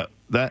 Yeah,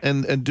 that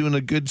and doing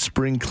a good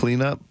spring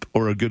cleanup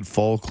or a good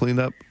fall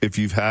cleanup. If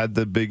you've had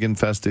the big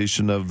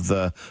infestation of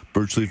the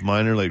birch leaf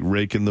miner, like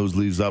raking those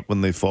leaves up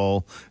when they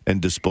fall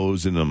and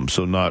disposing them,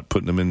 so not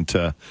putting them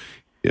into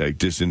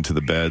just into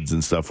the beds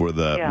and stuff where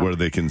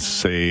they can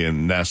stay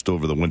and nest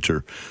over the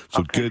winter.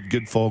 So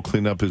good fall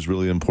cleanup is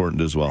really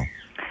important as well.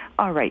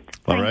 All right.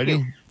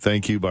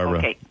 Thank you, Barbara.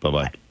 Okay.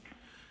 Bye-bye.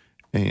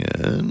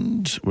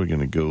 And we're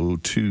going to go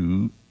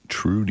to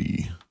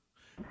Trudy.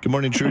 Good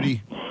morning,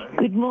 Trudy.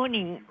 Good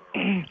morning.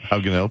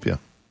 How can I help you?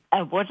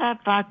 What I'd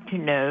like to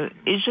know,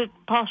 is it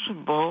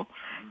possible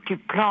to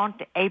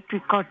plant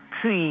apricot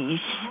trees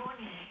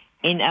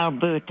in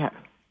Alberta?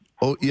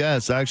 Oh,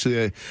 yes.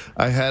 Actually,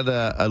 I had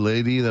a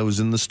lady that was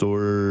in the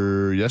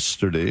store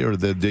yesterday or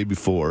the day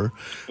before.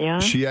 Yeah.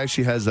 She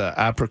actually has an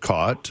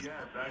apricot,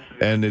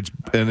 and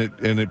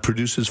it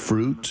produces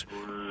fruit.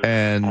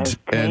 And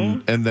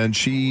then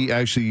she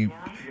actually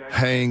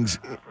hangs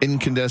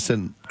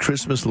incandescent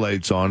Christmas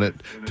lights on it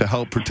to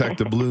help protect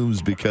the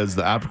blooms because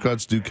the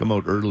apricots do come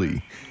out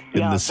early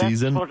in the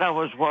season. That's what I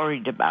was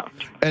worried about.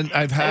 And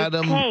I've had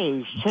them.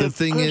 So the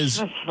thing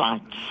Christmas is,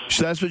 lights.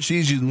 that's what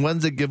she's using.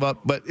 Ones that give up,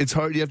 but it's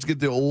hard. You have to get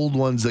the old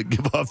ones that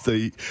give off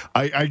the.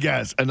 I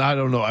guess, and I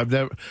don't know. I've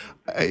never.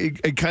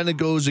 It kind of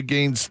goes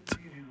against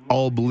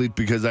all belief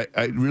because I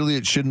really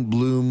it shouldn't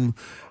bloom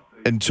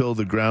until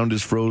the ground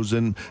is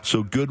frozen.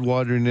 So good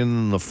watering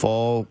in the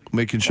fall,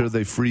 making sure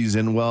they freeze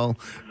in well,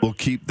 will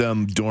keep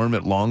them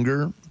dormant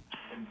longer.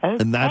 Okay.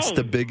 And that's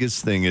the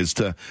biggest thing, is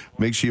to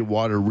make sure you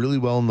water really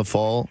well in the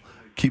fall,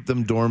 keep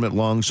them dormant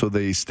long so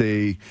they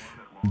stay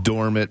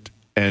dormant,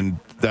 and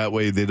that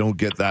way they don't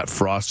get that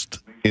frost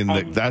in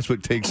the, that's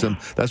what takes them,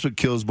 that's what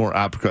kills more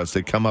apricots.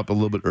 They come up a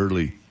little bit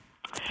early.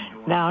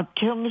 Now,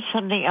 tell me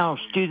something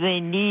else. Do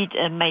they need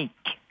a mate?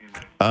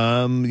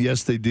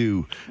 Yes, they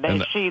do.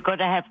 So you got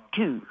to have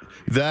 2.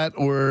 That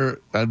or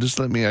I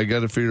got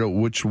to figure out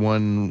which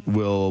one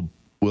will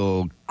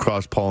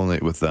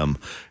cross-pollinate with them.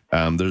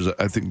 There's,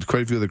 I think,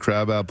 quite a few of the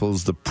crab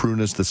apples, the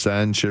prunus, the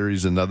sand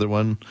cherries, another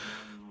one.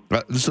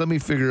 Just let me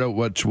figure out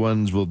which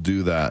ones will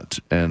do that,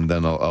 and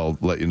then I'll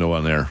let you know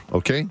on air,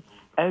 okay?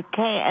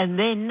 Okay, and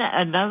then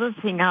another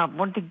thing, I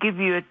want to give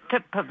you a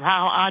tip of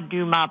how I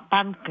do my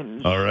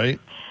pumpkins. All right.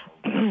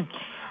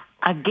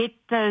 I get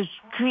those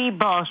tree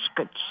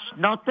baskets,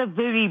 not the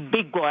very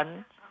big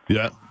one,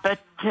 but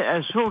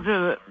sort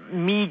of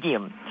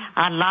medium.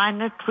 I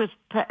line it with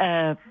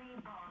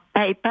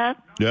paper.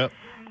 Yeah.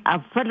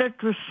 I fill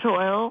it with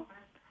soil.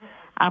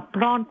 I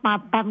plant my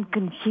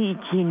pumpkin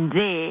seeds in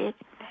there,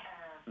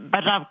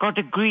 but I've got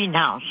a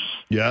greenhouse.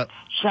 Yeah.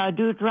 So I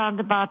do it around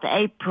about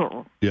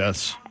April.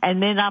 Yes.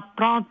 And then I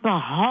plant the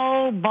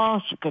whole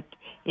basket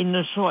in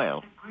the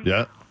soil.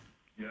 Yeah.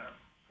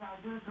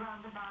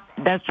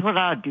 That's what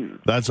I do.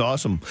 That's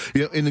awesome.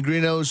 Yeah, in the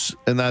greenhouse,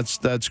 and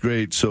that's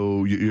great.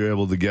 So you're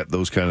able to get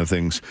those kind of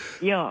things.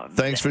 Yeah.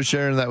 Thanks for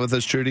sharing that with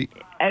us, Trudy.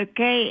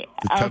 Okay.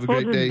 I thought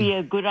it would be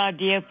a good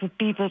idea for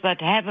people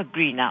that have a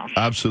greenhouse.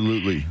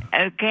 Absolutely.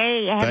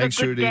 Okay. Thanks,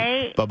 a good Trudy.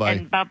 day. Bye-bye.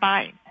 And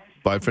bye-bye.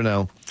 Bye for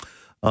now.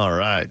 All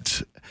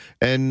right.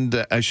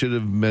 And I should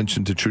have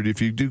mentioned to Trudy,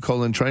 if you do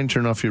call in, try and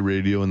turn off your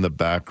radio in the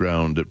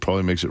background. It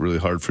probably makes it really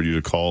hard for you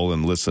to call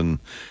and listen,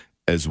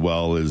 as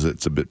well as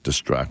it's a bit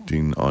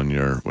distracting when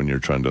you're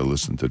trying to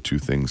listen to 2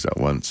 things at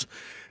once.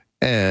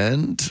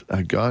 And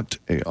I got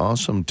an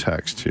awesome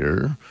text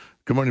here.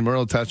 Good morning,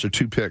 Merle. Attached are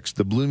 2 pics.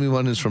 The blooming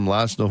one is from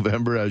last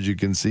November, as you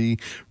can see,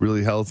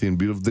 really healthy and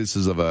beautiful. This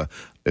is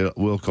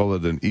we'll call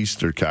it an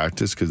Easter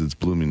cactus because it's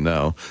blooming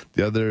now.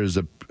 The other is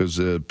a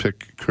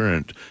pic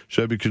current.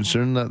 Should I be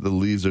concerned that the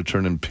leaves are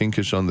turning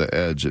pinkish on the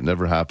edge? It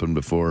never happened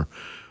before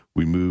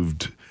we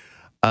moved.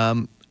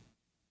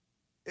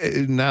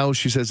 Now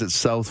she says it's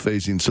south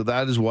facing, so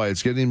that is why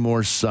it's getting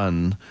more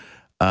sun.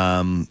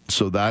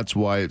 So that's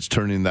why it's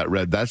turning that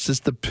red. That's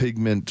just the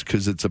pigment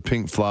because it's a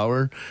pink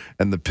flower,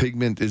 and the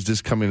pigment is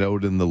just coming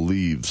out in the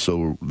leaves.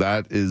 So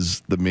that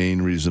is the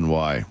main reason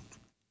why.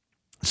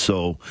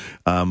 So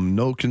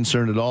no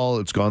concern at all.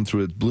 It's gone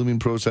through its blooming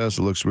process.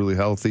 It looks really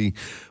healthy,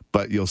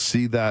 but you'll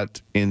see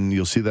that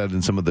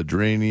in some of the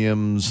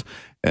geraniums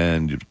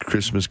and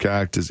Christmas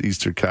cactus,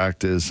 Easter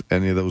cactus,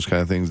 any of those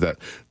kind of things that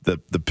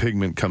the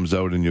pigment comes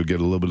out, and you'll get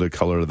a little bit of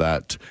color of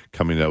that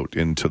coming out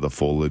into the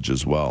foliage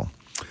as well.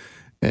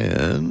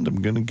 And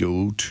I'm going to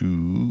go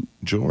to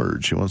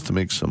George. He wants to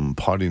make some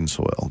potting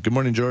soil. Good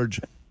morning, George.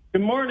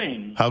 Good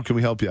morning. How can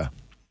we help you?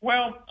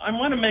 Well, I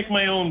want to make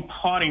my own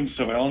potting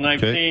soil, and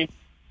I've seen,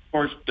 of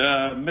course,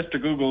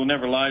 Mr. Google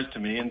never lies to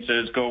me and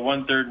says go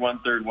 1/3,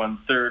 1/3,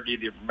 1/3,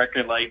 either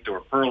vermiculite or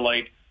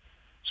perlite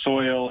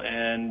soil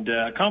and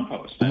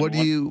compost. And what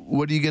are you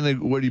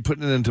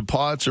putting it into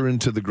pots or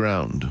into the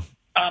ground?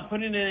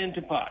 Putting it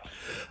into pots.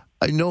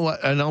 I know,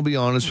 and I'll be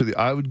honest with you,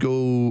 I would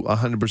go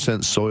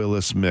 100%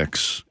 soilless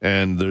mix.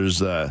 And there's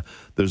a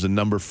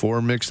number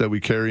 4 mix that we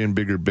carry in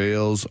bigger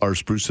bales, our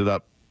Spruce It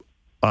Up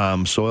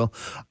soil.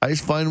 I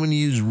just find when you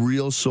use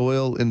real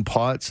soil in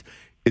pots,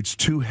 it's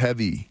too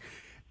heavy,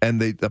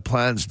 and the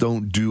plants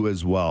don't do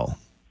as well.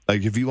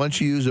 Like once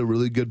you use a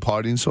really good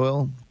potting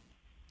soil,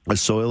 a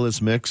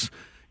soilless mix,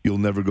 you'll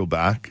never go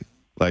back.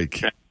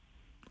 Like,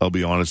 I'll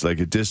be honest, like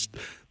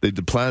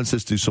the plants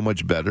just do so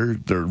much better.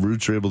 Their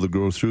roots are able to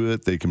grow through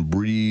it. They can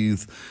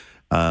breathe.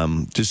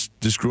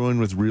 Just growing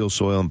with real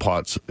soil in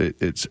pots,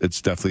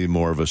 it's definitely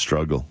more of a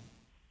struggle.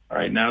 All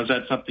right. Now, is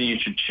that something you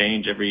should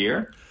change every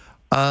year?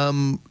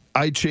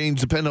 I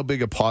change, depending how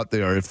big a pot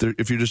they are. If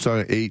you're just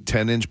on an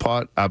 8-10 inch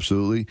pot,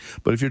 absolutely.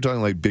 But if you're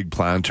talking like big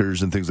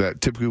planters and things like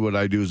that, typically what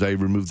I do is I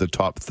remove the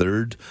top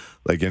third,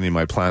 like any of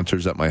my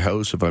planters at my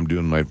house. If I'm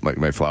doing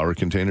my flower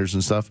containers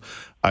and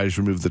stuff, I just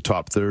remove the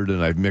top third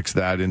and I mix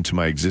that into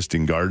my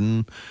existing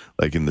garden,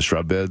 like in the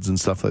shrub beds and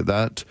stuff like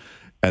that.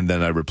 And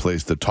then I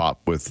replace the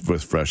top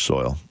with fresh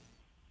soil.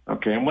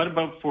 Okay, and what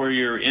about for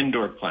your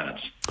indoor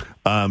plants?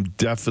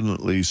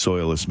 Definitely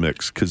soilless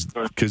mix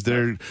because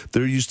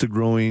they're used to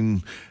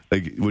growing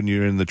like when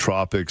you're in the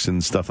tropics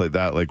and stuff like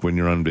that. Like when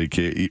you're on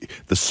vacation,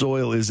 the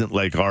soil isn't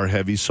like our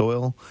heavy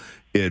soil.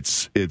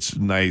 It's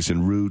nice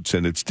and roots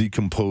and it's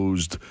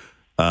decomposed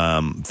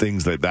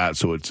things like that.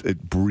 So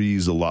it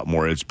breathes a lot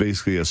more. It's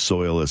basically a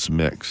soilless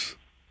mix.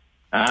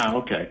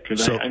 Okay.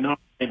 Because I know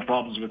I had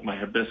problems with my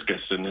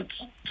hibiscus and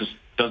it's just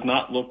does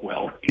not look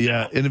well.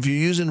 Yeah, and if you're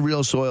using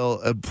real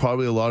soil,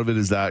 probably a lot of it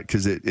is that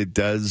because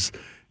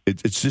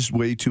it's just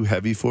way too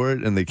heavy for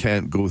it, and they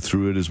can't go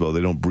through it as well.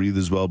 They don't breathe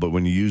as well. But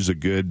when you use a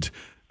good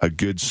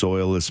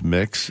soilless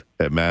mix,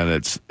 man,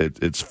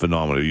 it's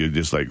phenomenal. You're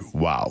just like,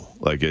 wow,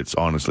 like it's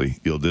honestly,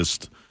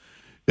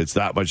 it's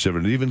that much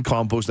different. Even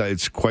compost,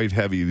 it's quite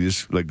heavy. You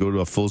just like go to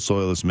a full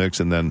soilless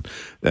mix and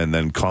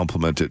then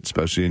complement it,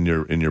 especially in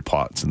your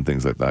pots and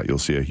things like that. You'll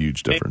see a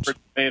huge difference. For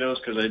tomatoes,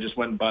 because I just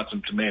went and bought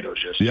some tomatoes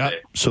yesterday. Yeah,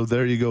 so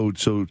there you go.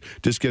 So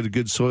just get a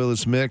good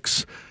soilless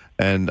mix,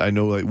 And I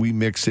know like we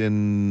mix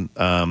in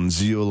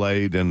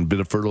zeolite and a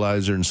bit of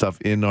fertilizer and stuff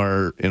in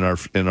our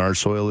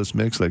soilless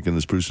mix, like in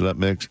the Spruce It Up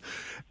mix.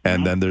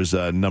 And then there's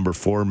a number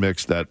 4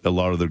 mix that a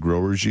lot of the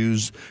growers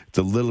use. It's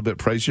a little bit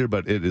pricier,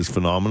 but it is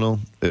phenomenal.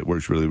 It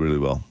works really, really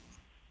well.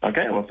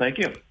 Okay, well, thank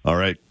you. All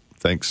right.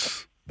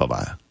 Thanks.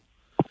 Bye-bye.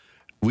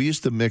 We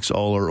used to mix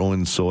all our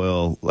own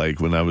soil,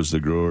 like when I was the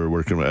grower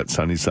working at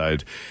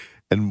Sunnyside.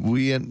 And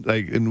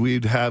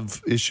we'd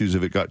have issues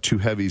if it got too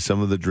heavy. Some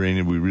of the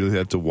draining, we really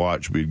had to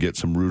watch. We'd get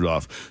some root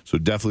off. So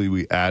definitely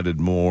we added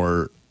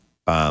more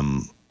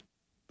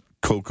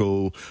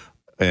cocoa,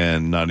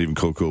 and not even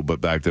cocoa,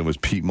 but back then was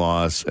peat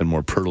moss and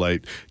more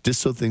perlite,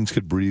 just so things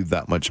could breathe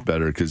that much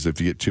better. Because if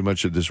you get too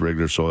much of this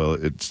regular soil,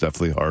 it's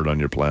definitely hard on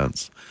your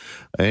plants.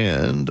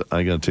 And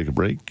I got to take a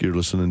break. You're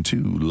listening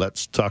to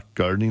Let's Talk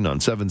Gardening on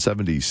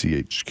 770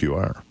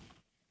 CHQR.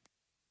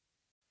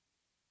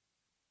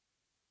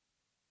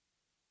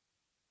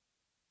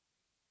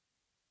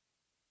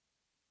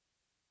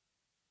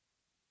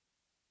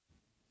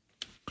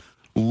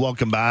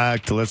 Welcome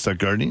back to Let's Talk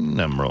Gardening.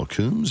 I'm Merle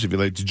Coombs. If you'd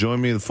like to join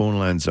me, the phone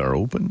lines are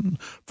open,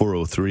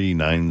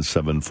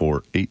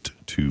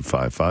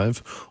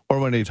 403-974-8255 or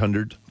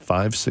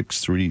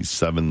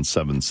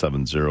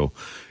 1-800-563-7770.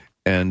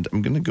 And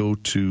I'm going to go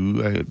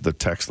to the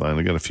text line.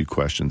 I got a few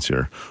questions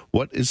here.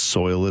 What is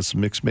soilless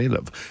mix made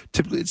of?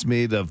 Typically, it's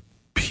made of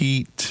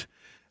peat,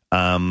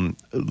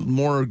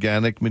 more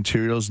organic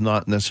materials,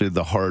 not necessarily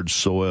the hard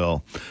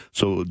soil.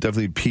 So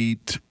definitely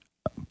peat,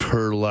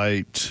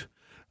 perlite,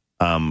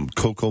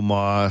 cocoa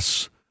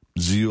moss,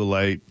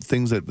 zeolite,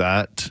 things like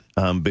that.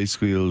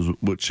 Basically,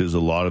 which is a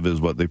lot of it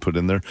is what they put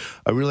in there.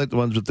 I really like the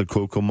ones with the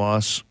cocoa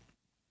moss,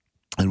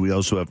 and we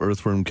also have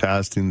earthworm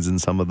castings in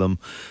some of them.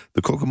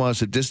 The cocoa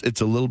moss,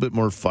 it's a little bit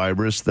more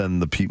fibrous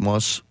than the peat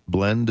moss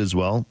blend as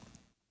well,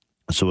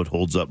 so it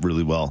holds up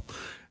really well.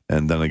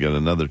 And then I got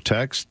another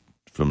text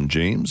from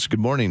James. Good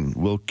morning.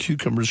 Will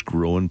cucumbers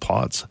grow in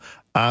pots?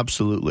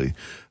 Absolutely.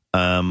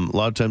 A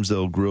lot of times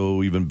they'll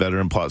grow even better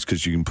in pots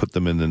because you can put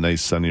them in the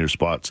nice sunnier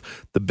spots.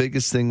 The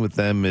biggest thing with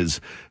them is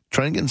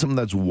try and get something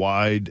that's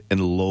wide and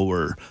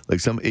lower,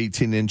 like some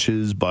 18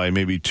 inches by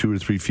maybe 2 or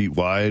 3 feet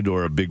wide,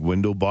 or a big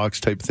window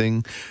box type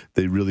thing.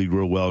 They really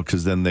grow well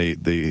because then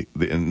they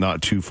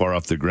not too far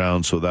off the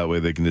ground, so that way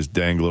they can just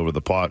dangle over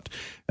the pot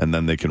and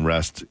then they can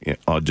rest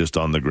just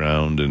on the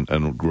ground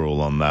and grow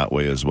along that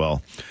way as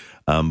well.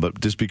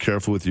 But just be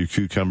careful with your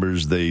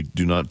cucumbers. They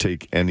do not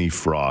take any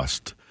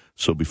frost.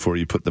 So before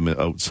you put them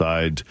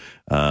outside,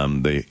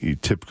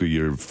 typically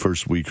your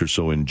first week or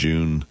so in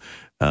June,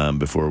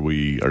 before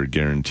we are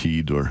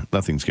guaranteed, or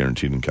nothing's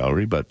guaranteed in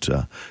Calgary, but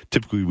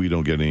typically we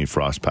don't get any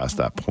frost past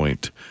that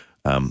point.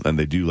 And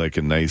they do like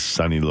a nice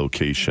sunny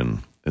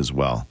location as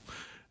well.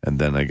 And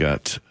then I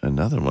got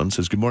another one.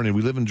 Says, good morning.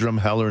 We live in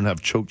Drumheller and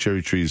have choke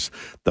cherry trees,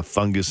 the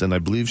fungus. And I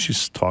believe he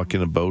is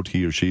talking about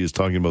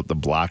the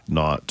black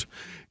knot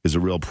is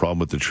a real problem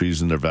with the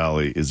trees in their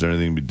valley. Is there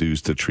anything we do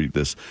to treat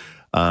this?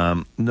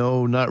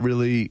 No, not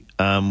really.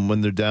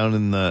 When they're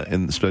down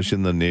especially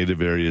in the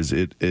native areas,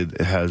 it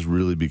has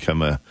really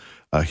become a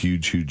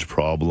huge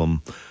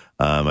problem.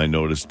 I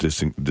noticed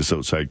this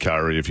outside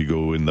Calgary, if you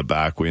go in the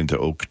back way into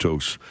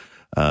Okotoks,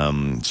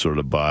 sort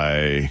of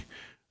by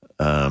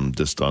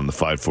just on the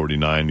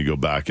 549, you go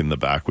back in the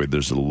back way,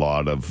 there's a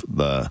lot of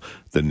the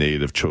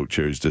native choke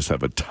cherries just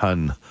have a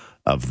ton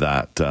of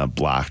that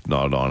black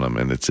knot on them,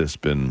 and it's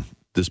just been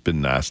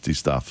nasty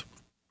stuff.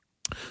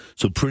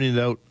 So pruning it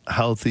out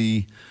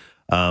healthy.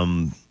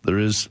 There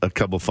is a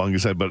couple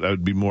fungicide, but I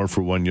would be more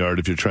for 1 yard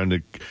if you're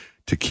trying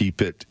to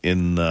keep it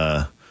in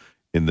the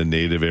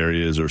native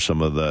areas or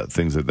some of the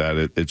things like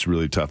that. It's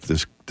really tough.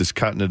 Just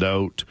cutting it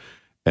out,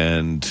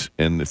 and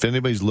if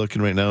anybody's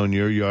looking right now in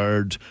your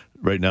yard,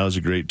 right now is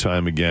a great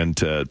time again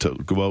to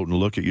go out and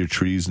look at your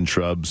trees and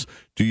shrubs,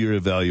 do your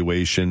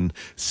evaluation,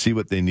 see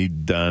what they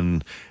need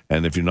done,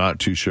 and if you're not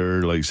too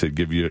sure, like I said,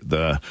 give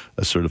a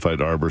certified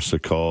arborist a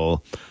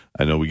call.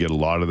 I know we get a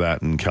lot of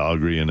that in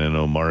Calgary, and I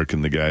know Mark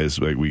and the guys,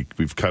 like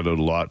we've cut out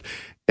a lot.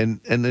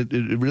 And it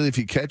really, if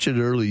you catch it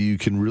early, you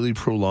can really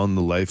prolong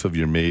the life of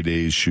your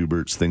Maydays,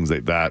 Schuberts, things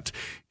like that.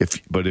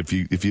 But if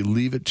you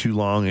leave it too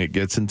long, it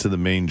gets into the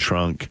main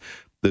trunk.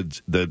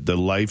 The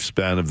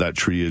lifespan of that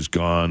tree is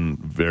gone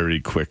very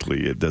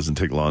quickly. It doesn't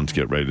take long to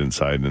get right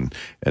inside, and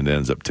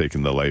ends up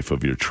taking the life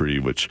of your tree,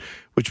 which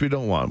we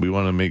don't want. We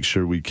want to make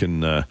sure we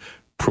can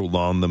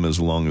prolong them as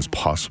long as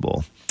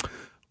possible.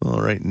 Well,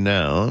 right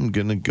now, I'm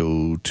going to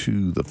go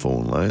to the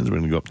phone lines. We're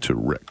going to go up to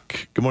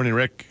Rick. Good morning,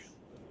 Rick.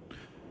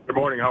 Good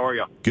morning. How are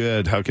you?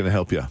 Good. How can I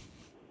help you?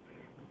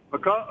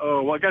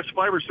 Well, I guess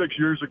 5 or 6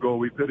 years ago,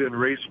 we put in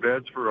raised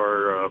beds for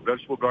our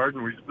vegetable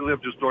garden. We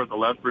live just north of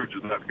Lethbridge,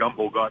 and that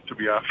gumbo got to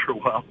be after a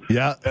while.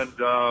 Yeah. And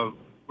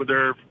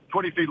they're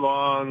 20 feet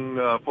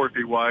long, 4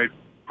 feet wide,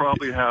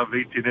 probably have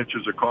 18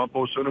 inches of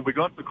compost. And we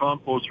got the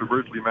compost from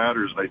Earthly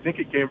Matters, and I think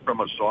it came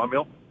from a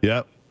sawmill.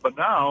 Yeah. But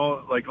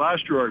now, like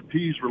last year, our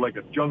peas were like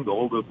a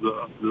jungle,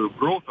 the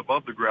growth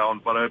above the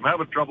ground. But I'm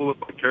having trouble with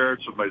my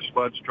carrots and my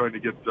spuds trying to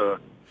get a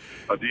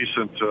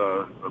decent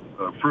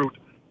fruit.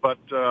 but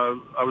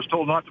I was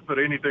told not to put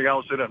anything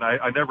else in it, and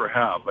I never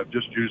have. I've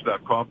just used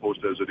that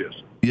compost as it is.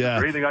 Yeah.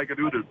 Is there anything I can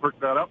do to perk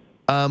that up?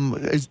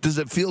 Does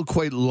it feel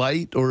quite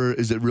light, or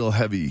is it real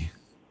heavy?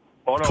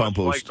 Oh, no,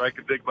 compost? It's light. I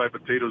can dig my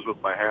potatoes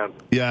with my hand.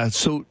 Yeah,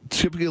 so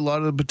typically a lot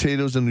of the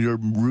potatoes and your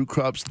root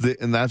crops,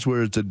 and that's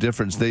where it's a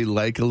difference. They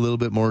like a little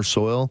bit more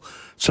soil.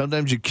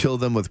 Sometimes you kill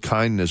them with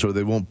kindness, or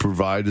they won't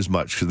provide as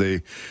much because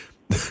they...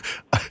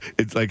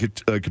 it's like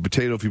a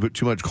potato. If you put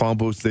too much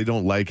compost, they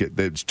don't like it.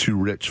 It's too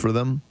rich for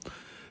them.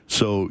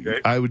 So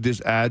I would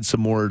just add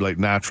some more like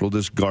natural,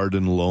 just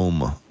garden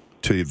loam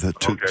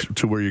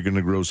to where you're going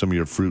to grow some of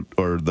your fruit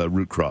or the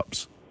root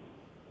crops.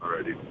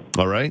 Alrighty.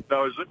 All right.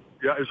 Now,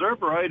 is there a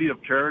variety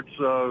of carrots,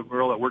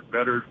 Merle, that work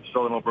better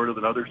selling in Alberta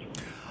than others?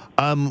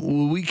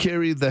 We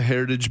carry the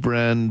Heritage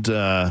brand,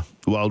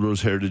 Wild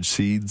Rose Heritage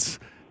Seeds.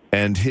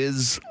 And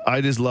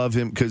I just love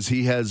him because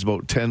he has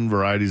about 10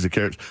 varieties of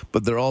carrots,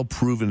 but they're all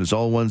proven. It's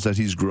all ones that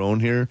he's grown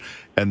here,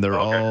 and they're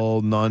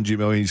all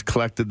non-GMO. He's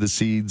collected the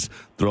seeds.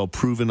 They're all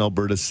proven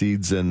Alberta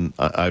seeds, and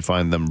I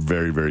find them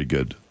very, very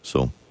good.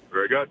 So,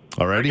 very good.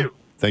 All righty.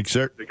 Thank you,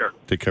 sir. Take care.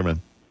 Take care,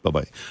 man.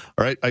 Bye-bye.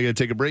 All right, I got to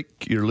take a break.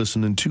 You're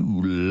listening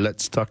to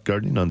Let's Talk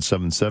Gardening on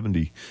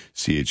 770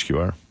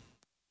 CHQR.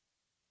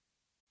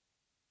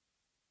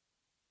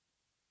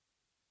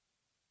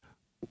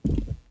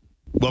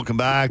 Welcome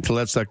back to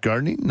Let's Talk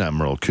Gardening. I'm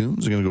Merle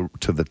Coombs. I'm going to go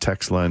to the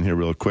text line here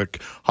real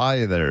quick.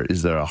 Hi there.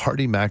 Is there a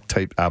Hardy Mac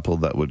type apple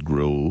that would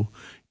grow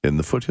in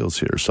the foothills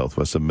here,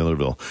 southwest of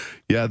Millerville?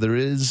 Yeah, there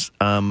is.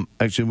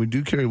 Actually, we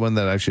do carry one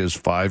that actually has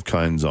 5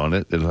 kinds on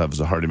it. It'll have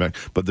a Hardy Mac.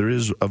 But there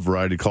is a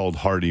variety called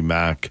Hardy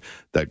Mac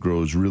that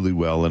grows really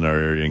well in our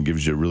area and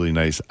gives you really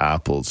nice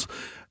apples.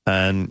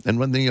 And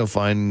one thing you'll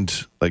find,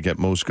 like at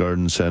most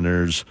garden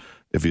centers,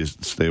 if you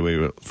stay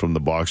away from the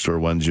box store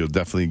ones, you'll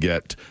definitely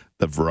get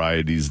the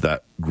varieties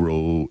that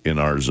grow in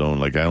our zone.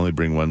 Like I only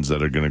bring ones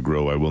that are going to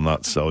grow. I will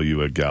not sell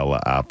you a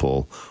Gala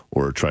apple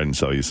or try and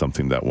sell you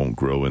something that won't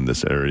grow in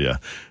this area.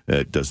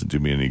 It doesn't do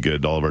me any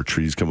good. All of our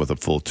trees come with a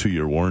full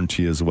 2-year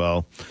warranty as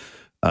well.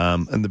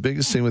 And the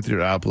biggest thing with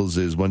your apples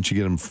is once you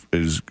get them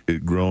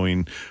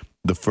growing,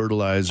 the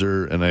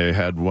fertilizer, and I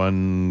had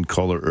one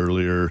caller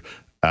earlier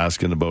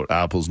asking about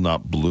apples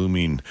not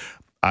blooming.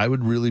 I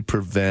would use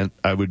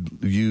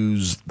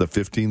the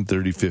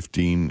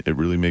 15-30-15. It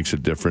really makes a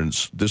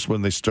difference. Just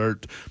when they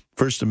start,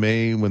 1st of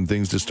May, when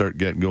things just start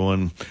getting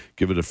going,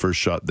 give it a first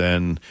shot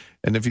then.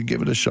 And if you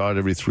give it a shot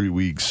every 3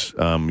 weeks,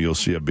 you'll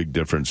see a big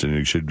difference, and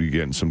you should be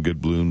getting some good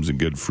blooms and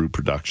good fruit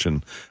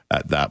production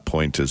at that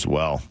point as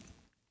well.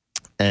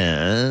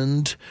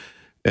 And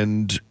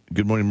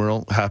good morning,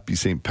 Merle. Happy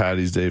St.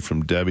 Paddy's Day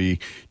from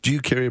Debbie. Do you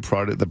carry a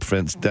product that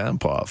prevents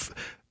damp off?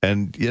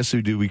 And yes,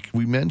 we do.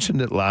 We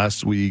mentioned it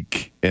last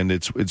week, and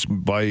it's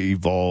by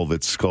Evolve.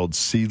 It's called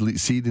Seed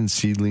and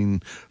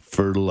Seedling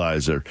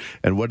Fertilizer.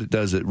 And what it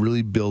does, it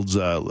really builds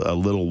a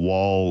little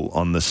wall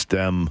on the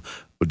stem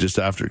just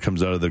after it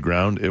comes out of the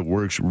ground. It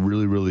works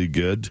really, really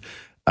good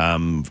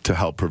to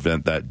help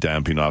prevent that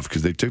damping off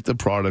because they took the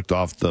product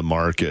off the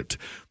market.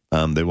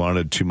 They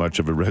wanted too much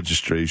of a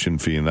registration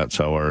fee, and that's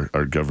how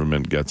our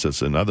government gets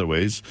us in other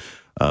ways.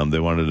 They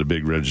wanted a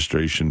big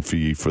registration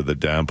fee for the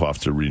damp off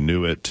to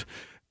renew it.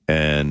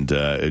 And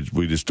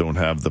we just don't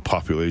have the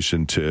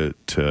population to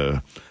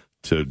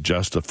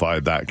justify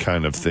that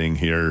kind of thing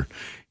here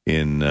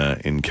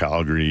in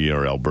Calgary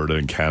or Alberta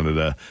in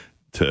Canada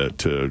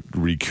to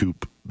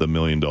recoup the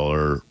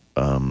 $1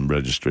 million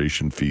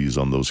registration fees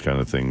on those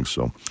kind of things.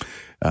 So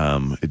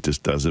it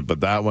just doesn't. But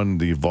that one,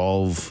 the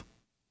Evolve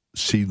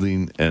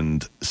seedling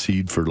and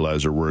seed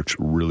fertilizer works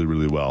really,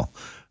 really well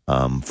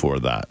for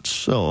that.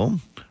 So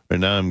right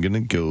now I'm going to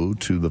go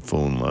to the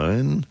phone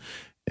line.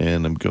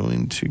 And I'm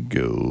going to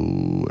go,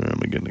 where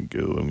am I going to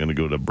go? I'm going to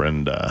go to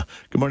Brenda.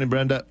 Good morning,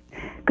 Brenda.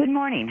 Good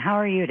morning. How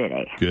are you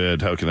today?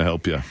 Good. How can I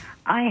help you?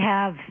 I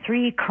have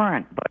 3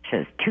 currant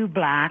bushes, 2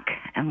 black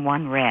and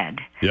 1 red.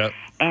 Yep.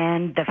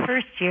 And the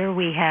first year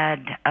we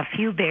had a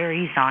few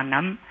berries on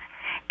them.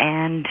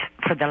 And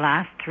for the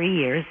last 3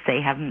 years, they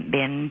haven't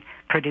been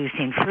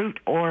producing fruit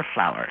or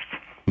flowers.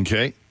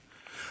 Okay.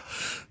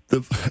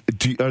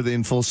 Are they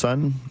in full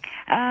sun?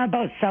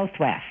 About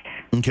southwest.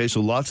 Okay,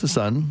 so lots of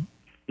sun.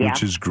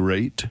 Which is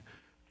great.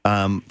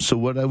 So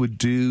what I would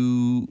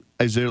do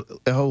is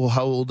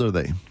how old are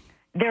they?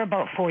 They're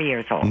about 4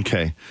 years old.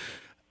 Okay.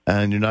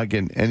 And you're not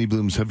getting any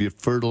blooms. Have you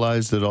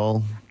fertilized at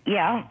all?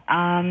 Yeah.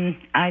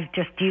 I've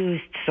just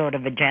used sort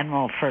of a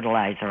general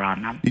fertilizer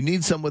on them. You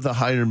need some with a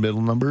higher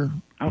middle number.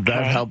 Okay.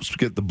 That helps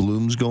get the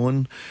blooms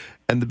going.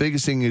 And the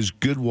biggest thing is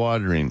good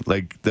watering.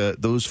 Like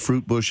those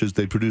fruit bushes,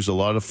 they produce a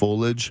lot of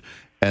foliage,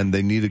 and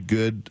they need a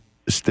good,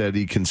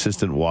 steady,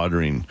 consistent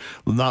watering.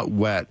 Not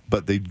wet,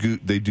 but they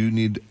do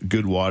need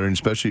good watering,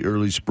 especially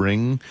early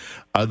spring.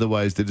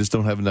 Otherwise, they just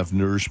don't have enough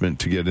nourishment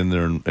to get in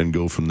there and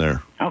go from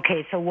there.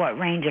 Okay, so what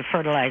range of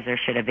fertilizer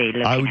should I be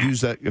looking at? I would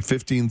use that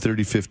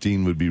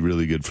 15-30-15 would be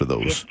really good for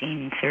those.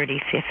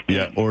 15-30-15.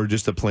 Yeah, or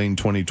just a plain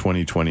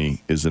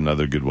 20-20-20 is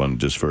another good one,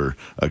 just for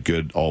a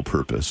good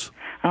all-purpose.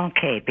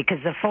 Okay, because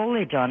the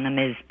foliage on them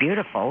is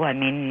beautiful. I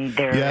mean,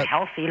 they're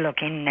healthy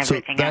looking and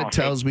everything else. So that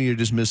tells me you're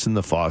just missing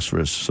the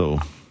phosphorus. So.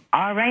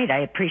 All right. I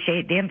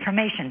appreciate the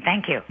information.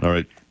 Thank you. All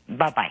right.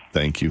 Bye-bye.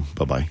 Thank you.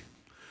 Bye-bye.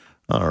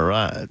 All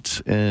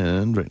right.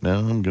 And right now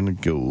I'm going to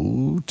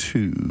go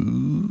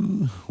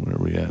to, where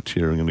are we at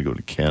here? I'm going to go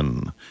to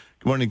Ken.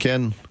 Good morning,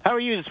 Ken. How are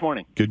you this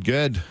morning? Good.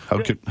 How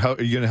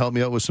are you going to help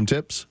me out with some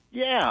tips?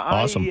 Yeah.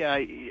 Awesome.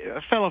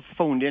 A fellow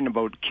phoned in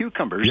about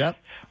cucumbers. Yep.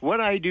 What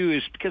I do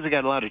is, because I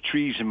got a lot of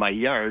trees in my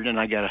yard and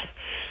I got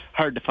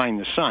hard to find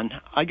the sun,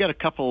 I got a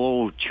couple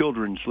old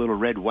children's little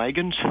red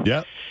wagons.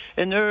 Yeah.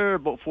 And they're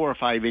about 4 or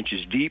 5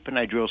 inches deep, and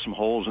I drill some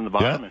holes in the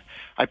bottom. And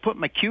I put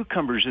my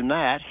cucumbers in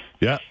that.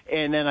 Yeah.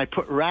 And then I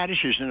put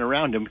radishes in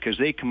around them because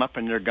they come up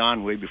and they're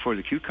gone way before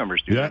the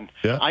cucumbers do. Yeah.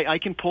 Yeah. I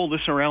can pull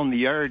this around the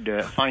yard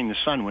to find the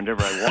sun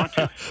whenever I want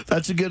to.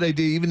 That's a good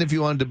idea, even if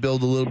you wanted to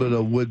build a little bit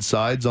of wood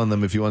sides on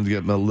them, if you wanted to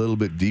get them a little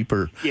bit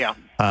deeper. Yeah.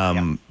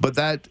 But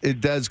that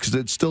it does, because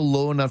it's still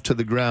low enough to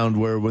the ground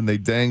where when they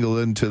dangle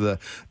into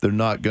they're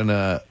not going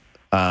to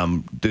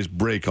just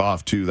break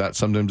off too. That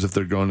sometimes if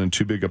they're growing in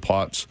too big of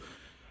pots,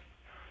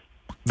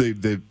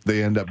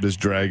 they end up just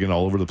dragging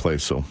all over the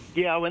place. So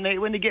yeah, when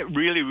they get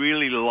really,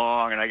 really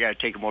long, and I got to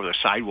take them over the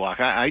sidewalk,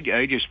 I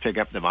just pick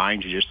up the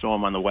vines and just throw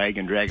them on the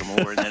wagon, drag them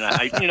over, and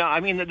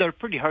then they're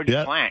pretty hard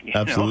to plant.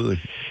 Absolutely.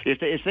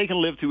 If they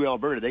can live through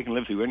Alberta, they can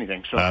live through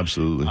anything. So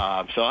absolutely.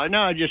 So I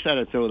know I just had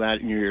to throw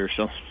that in your ear.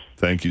 So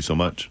thank you so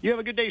much. You have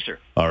a good day, sir.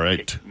 All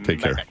right.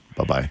 Take care.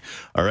 Bye-bye.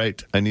 All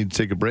right. I need to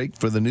take a break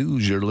for the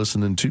news. You're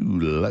listening to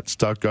Let's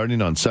Talk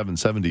Gardening on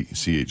 770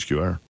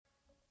 CHQR.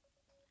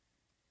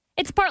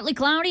 It's partly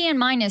cloudy and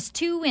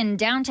 -2 in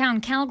downtown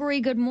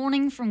Calgary. Good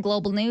morning from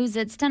Global News.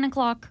 It's 10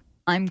 o'clock.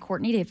 I'm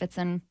Courtney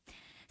Davidson.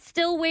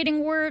 Still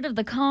waiting word of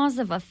the cause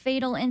of a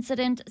fatal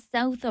incident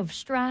south of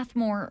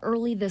Strathmore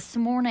early this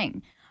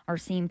morning.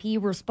 RCMP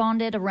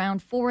responded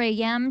around 4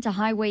 a.m. to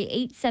Highway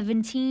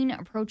 817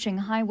 approaching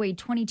Highway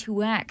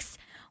 22X.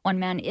 One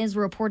man is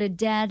reported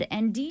dead,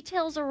 and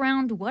details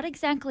around what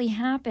exactly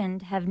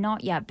happened have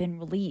not yet been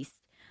released.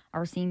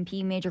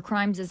 RCMP Major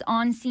Crimes is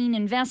on scene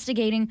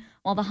investigating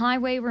while the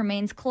highway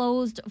remains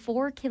closed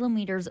 4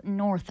 kilometers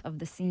north of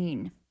the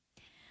scene.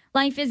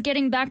 Life is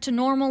getting back to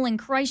normal in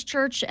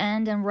Christchurch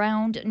and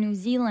around New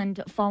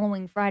Zealand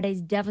following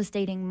Friday's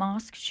devastating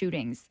mosque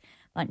shootings.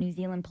 But New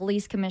Zealand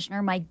Police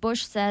Commissioner Mike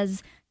Bush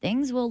says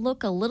things will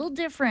look a little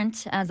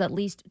different as at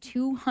least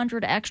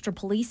 200 extra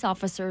police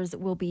officers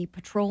will be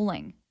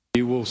patrolling.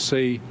 You will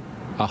see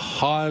a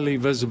highly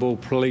visible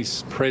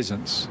police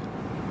presence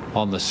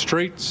on the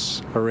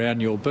streets, around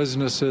your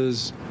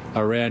businesses,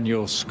 around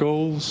your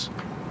schools,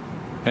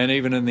 and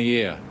even in the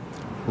air,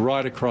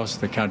 right across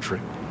the country.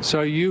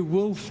 So you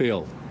will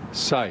feel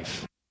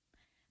safe.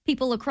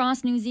 People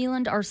across New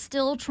Zealand are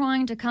still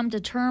trying to come to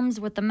terms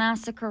with the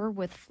massacre,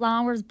 with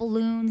flowers,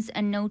 balloons,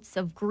 and notes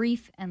of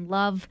grief and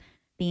love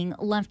being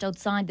left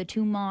outside the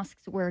 2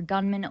 mosques where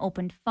gunmen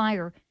opened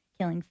fire,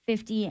 killing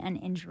 50 and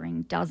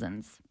injuring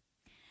dozens.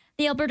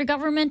 The Alberta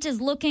government is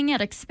looking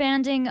at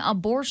expanding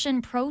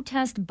abortion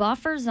protest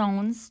buffer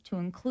zones to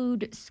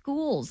include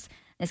schools.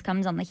 This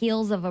comes on the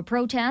heels of a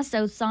protest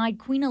outside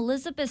Queen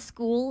Elizabeth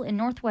School in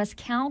northwest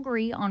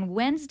Calgary on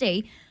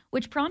Wednesday,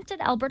 which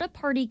prompted Alberta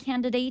Party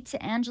candidate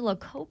Angela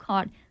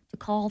Kokott to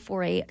call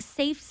for a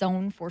safe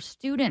zone for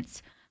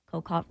students.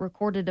 Kokott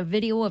recorded a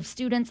video of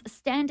students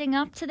standing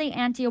up to the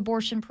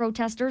anti-abortion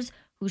protesters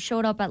who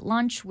showed up at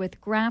lunch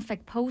with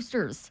graphic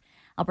posters.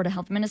 Alberta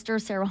Health Minister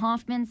Sarah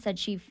Hoffman said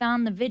she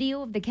found the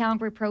video of the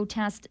Calgary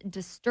protest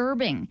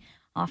disturbing.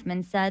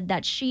 Hoffman said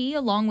that she,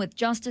 along with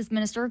Justice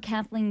Minister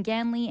Kathleen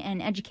Ganley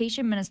and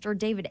Education Minister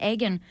David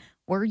Eggen,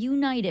 were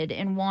united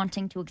in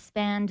wanting to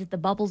expand the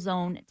bubble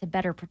zone to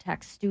better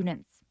protect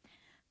students.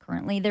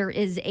 Currently, there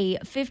is a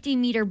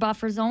 50-meter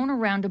buffer zone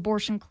around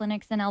abortion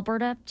clinics in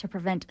Alberta to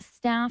prevent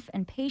staff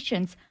and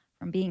patients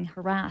from being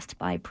harassed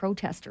by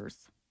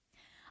protesters.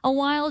 A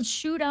wild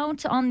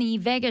shootout on the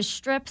Vegas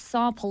Strip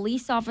saw a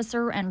police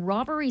officer and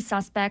robbery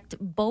suspect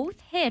both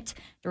hit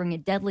during a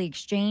deadly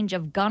exchange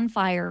of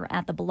gunfire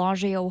at the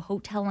Bellagio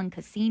Hotel and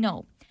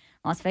Casino.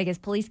 Las Vegas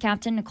Police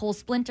Captain Nicole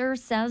Splinter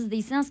says the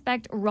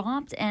suspect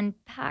robbed the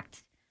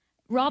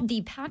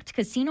packed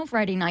casino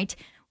Friday night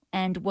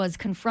and was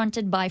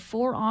confronted by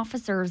 4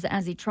 officers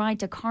as he tried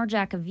to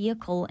carjack a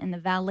vehicle in the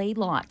valet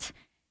lot.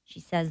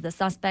 She says the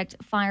suspect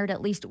fired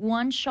at least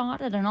 1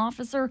 shot at an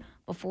officer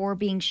before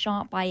being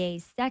shot by a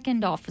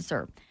second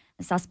officer.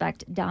 The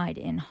suspect died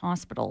in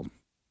hospital.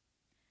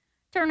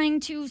 Turning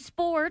to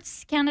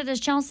sports, Canada's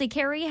Chelsea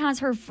Carey has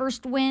her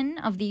first win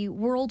of the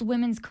World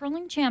Women's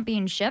Curling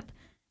Championship.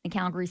 The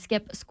Calgary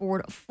Skip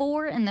scored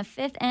 4 in the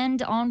 5th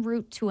end en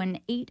route to an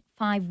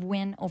 8-5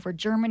 win over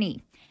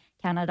Germany.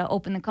 Canada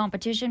opened the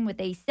competition with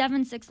a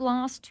 7-6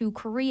 loss to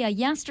Korea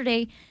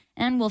yesterday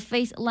and will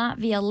face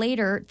Latvia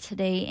later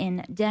today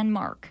in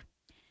Denmark.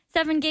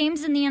 7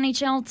 games in the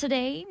NHL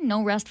today.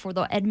 No rest for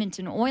the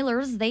Edmonton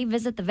Oilers. They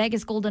visit the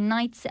Vegas Golden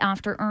Knights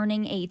after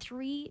earning a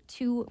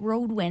 3-2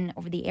 road win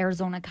over the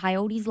Arizona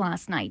Coyotes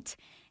last night.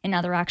 In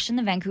other action,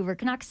 the Vancouver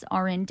Canucks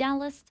are in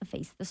Dallas to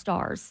face the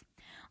Stars.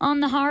 On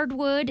the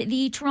hardwood,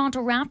 the Toronto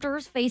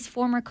Raptors face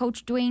former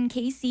coach Dwayne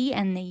Casey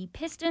and the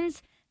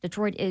Pistons.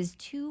 Detroit is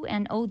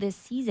 2-0 this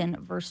season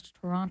versus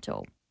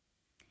Toronto.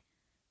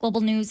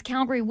 Global news,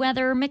 Calgary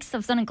weather, mix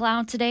of sun and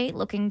cloud today,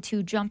 looking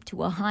to jump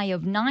to a high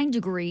of 9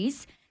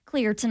 degrees.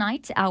 Clear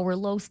tonight, our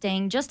low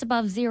staying just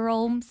above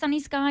zero.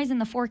 Sunny skies in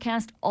the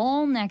forecast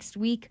all next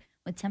week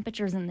with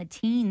temperatures in the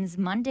teens.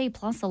 Monday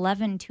plus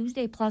 11,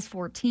 Tuesday plus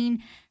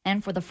 14.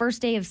 And for the first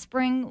day of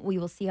spring, we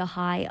will see a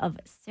high of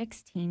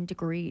 16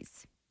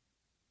 degrees.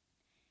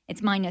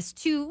 It's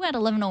 -2 at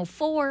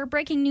 11:04.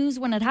 Breaking news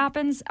when it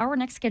happens. Our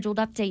next scheduled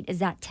update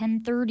is at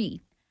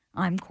 10:30.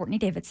 I'm Courtney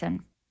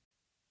Davidson.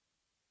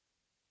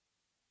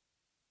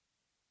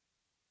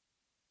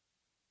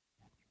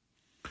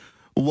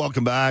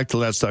 Welcome back to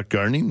Let's Talk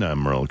Gardening. I'm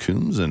Merle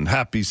Coombs, and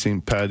happy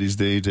St. Paddy's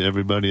Day to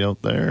everybody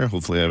out there.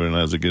 Hopefully everyone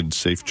has a good,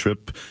 safe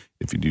trip.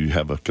 If you do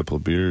have a couple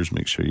of beers,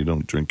 make sure you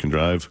don't drink and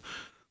drive.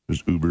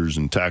 There's Ubers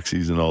and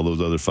taxis and all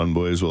those other fun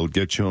boys will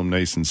get you home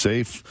nice and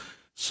safe.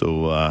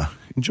 So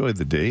enjoy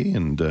the day,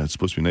 and it's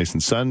supposed to be nice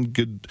and sun.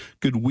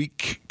 Good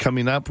week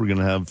coming up. We're going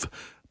to have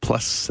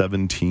plus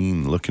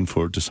 17. Looking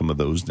forward to some of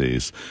those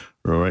days.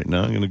 Right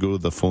now, I'm going to go to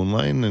the phone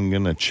line and I'm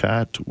going to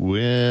chat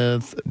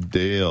with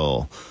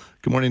Dale.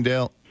 Good morning,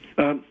 Dale.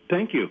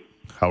 Thank you.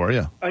 How are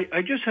you?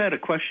 I just had a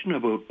question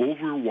about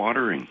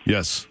overwatering.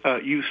 Yes.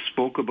 You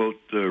spoke about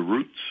the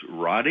roots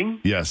rotting.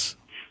 Yes.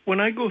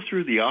 When I go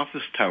through the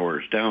office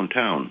towers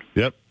downtown,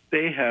 yep,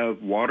 they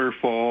have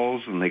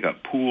waterfalls and they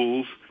got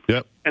pools.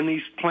 Yep. And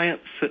these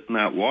plants sit in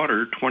that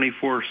water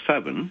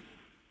 24/7.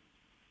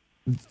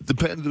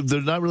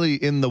 They're not really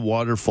in the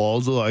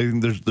waterfalls, though. I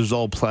think there's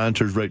all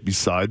planters right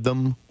beside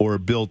them or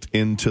built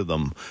into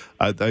them.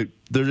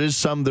 There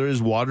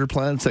is water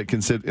plants that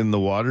can sit in the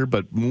water,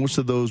 but most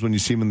of those, when you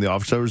see them in the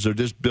office towers, they're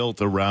just built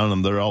around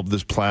them. They're all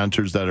just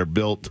planters that are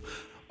built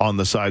on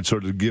the side,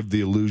 sort of give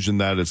the illusion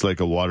that it's like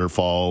a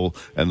waterfall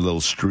and a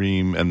little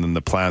stream, and then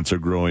the plants are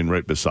growing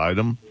right beside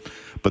them.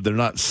 But they're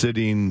not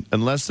sitting,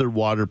 unless they're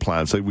water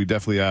plants. Like we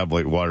definitely have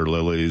like water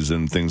lilies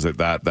and things like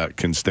that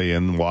can stay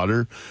in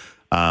water.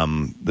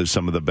 There's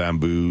some of the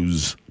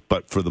bamboos,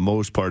 but for the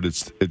most part,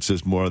 it's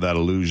just more of that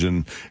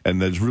illusion.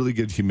 And there's really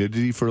good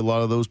humidity for a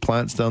lot of those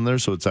plants down there,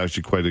 so it's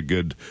actually quite a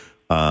good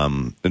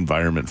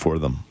environment for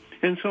them.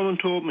 And someone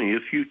told me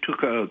if you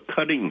took a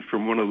cutting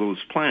from one of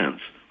those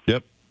plants,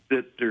 yep,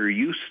 that they're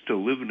used to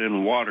living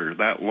in water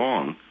that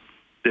long,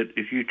 that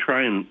if you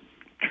try and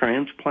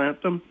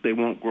transplant them, they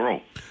won't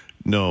grow.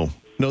 No,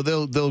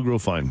 they'll grow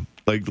fine.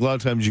 Like a lot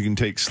of times you can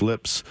take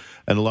slips,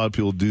 and a lot of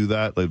people do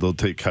that. Like they'll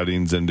take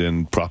cuttings and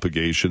then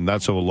propagation.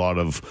 That's how a lot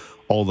of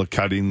all the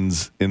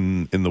cuttings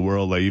in the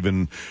world, like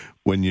even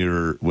when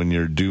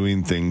you're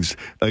doing things,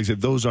 like I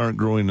said, those aren't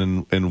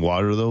growing in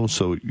water though,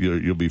 so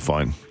you'll be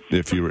fine.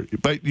 But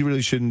you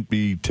really shouldn't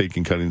be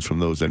taking cuttings from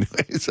those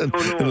anyways.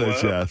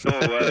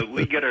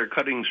 We get our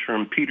cuttings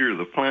from Peter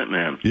the plant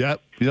man.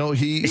 Yep,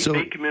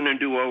 they come in and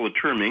do all the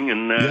trimming,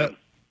 and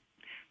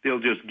they'll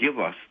just give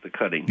us the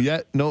cutting.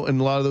 Yeah, no, and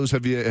a lot of those,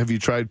 have you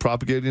tried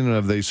propagating, and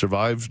have they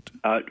survived?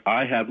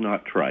 I have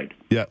not tried.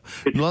 Yeah,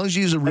 as long as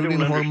you use a rooting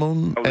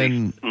hormone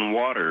and in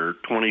water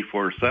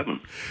 24/7.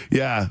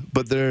 Yeah,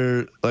 but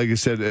they're, like I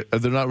said,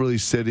 they're not really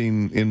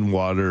sitting in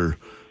water.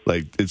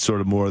 Like it's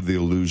sort of more of the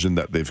illusion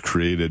that they've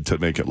created to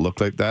make it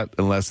look like that,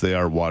 unless they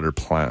are water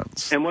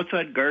plants. And what's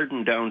that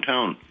garden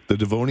downtown? The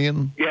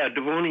Devonian? Yeah,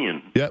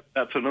 Devonian. Yep.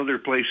 That's another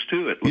place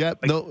too. It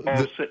looks like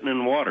all sitting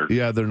in water.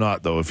 Yeah, they're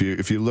not though. If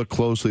you look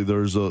closely,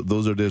 those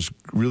are just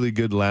really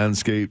good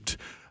landscaped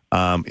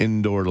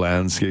indoor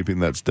landscaping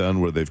that's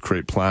done where they've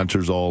created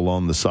planters all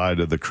along the side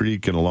of the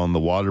creek and along the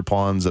water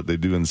ponds that they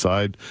do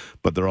inside,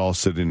 but they're all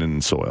sitting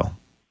in soil.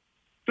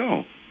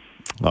 Oh.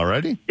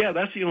 Alrighty. Yeah,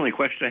 that's the only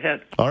question I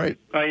had. All right.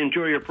 I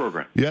enjoy your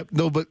program. Yep.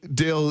 No, but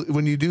Dale,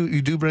 when you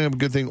do bring up a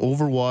good thing.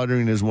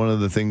 Overwatering is one of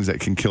the things that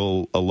can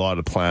kill a lot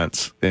of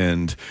plants,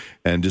 and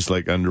just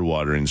like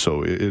underwatering.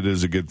 So it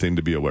is a good thing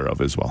to be aware of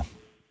as well.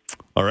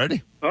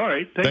 Alrighty. All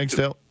right. Thanks,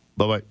 Dale.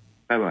 Bye-bye.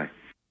 Bye-bye.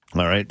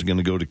 All right. Going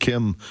to go to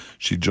Kim.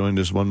 She joined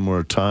us one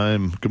more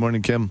time. Good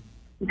morning, Kim.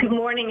 Good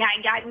morning.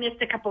 I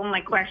missed a couple of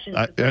my questions.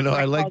 I know.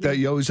 I like that.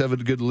 You always have a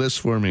good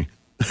list for me.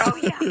 Oh,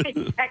 yeah,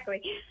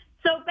 exactly.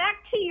 So back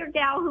to your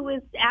gal who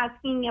was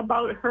asking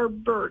about her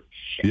birch.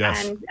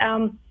 Yes.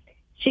 And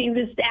she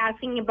was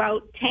asking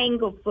about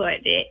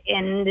Tanglefoot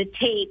and the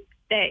tape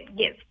that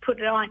gets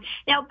put on.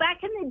 Now,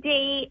 back in the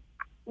day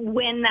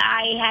when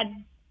I had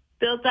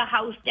built a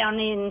house down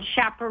in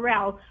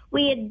Chaparral,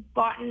 we had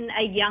bought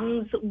a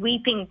Young's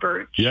Weeping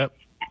Birch. Yep.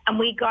 And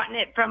we gotten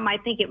it from, I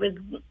think it was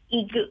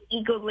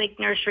Eagle Lake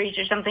Nurseries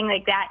or something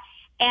like that.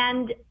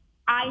 And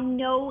I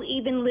know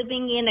even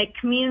living in a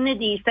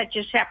community such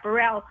as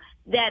Chaparral,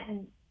 that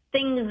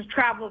things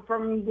travel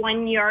from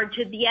one yard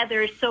to the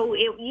other. So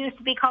it used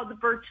to be called the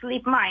birch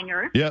leaf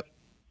miner. Yep.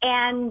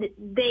 And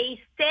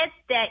they said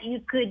that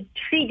you could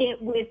treat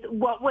it with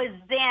what was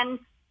then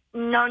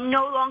no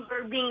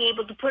longer being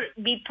able to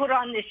be put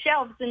on the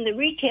shelves in the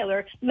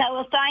retailer,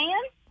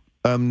 melathion.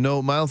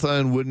 No,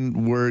 malathion wouldn't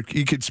work.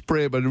 You could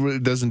spray it, but it really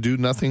doesn't do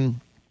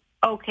nothing.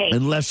 Okay.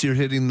 Unless you're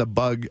hitting the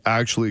bug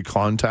actually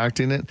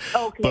contacting it.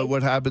 Okay. But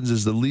what happens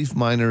is the leaf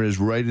miner is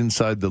right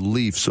inside the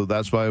leaf, so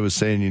that's why I was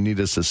saying you need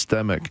a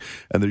systemic.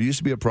 And there used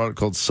to be a product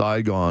called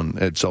Saigon.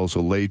 It's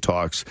also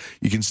Latox.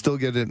 You can still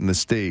get it in the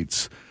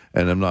States.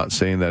 And I'm not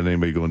saying that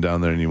anybody going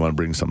down there and you want to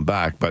bring some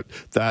back, but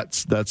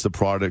that's the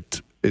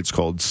product. It's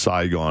called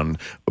Saigon,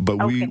 but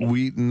we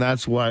and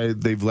that's why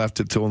they've left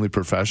it to only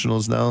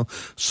professionals now.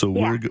 So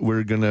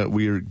we're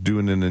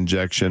doing an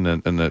injection,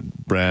 and the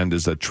brand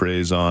is a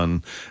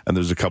Trazon, and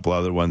there's a couple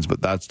other ones,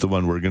 but that's the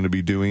one we're going to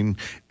be doing,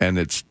 and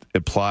it's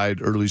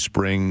applied early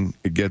spring.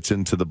 It gets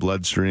into the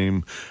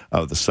bloodstream,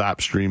 the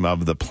sap stream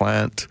of the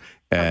plant.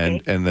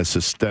 And the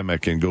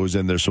systemic and goes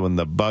in there. So when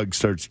the bug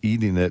starts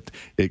eating it,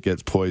 it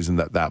gets poisoned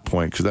at that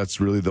point, because that's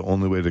really the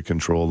only way to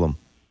control them.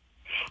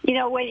 You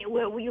know, when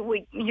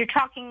you're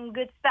talking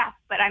good stuff,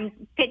 but I'm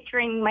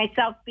picturing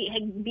myself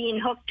being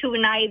hooked to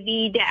an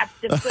IV at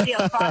the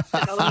Foothills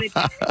Hospital,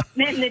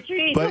 then the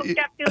tree's hooked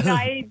up to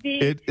an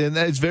IV. And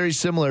it's very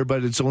similar,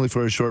 but it's only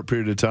for a short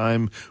period of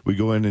time. We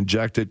go in,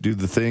 inject it, do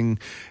the thing,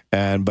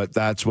 but look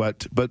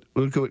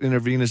at what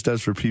Intravenous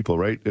does for people,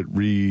 right?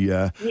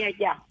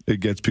 It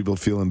gets people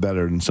feeling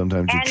better, and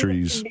sometimes the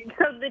trees.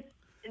 So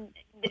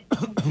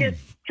just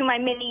to my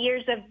many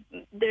years of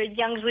the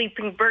young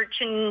leafing birch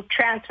and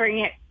transferring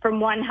it from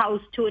one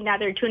house to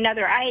another,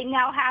 I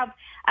now have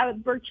a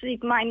birch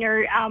leaf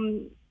miner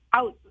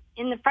out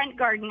in the front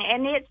garden,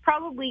 and it's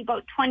probably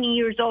about 20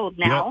 years old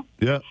now.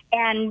 Yeah.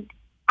 And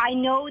I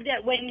know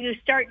that when you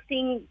start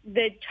seeing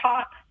the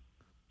top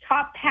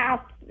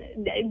half,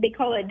 they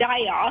call it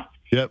die-off.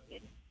 Yep.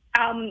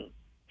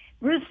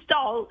 Ruth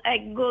Stahl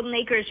at Golden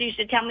Acres used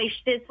to tell me,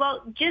 she says,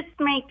 well, just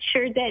make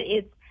sure that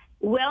it's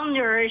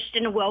well-nourished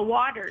and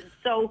well-watered.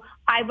 So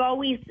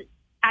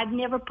I've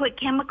never put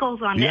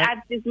chemicals on it.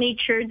 I've just made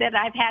sure that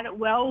I've had it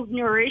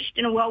well-nourished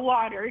and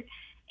well-watered.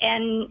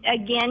 And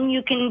again,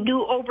 you can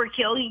do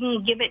overkill. You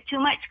can give it too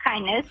much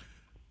kindness.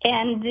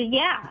 And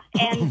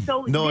and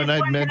so no, and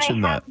I'd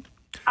mentioned that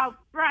out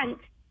front,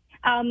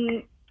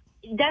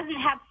 it doesn't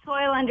have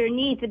soil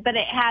underneath it, but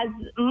it has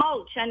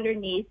mulch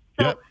underneath.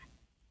 So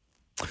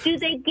do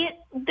they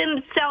get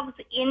themselves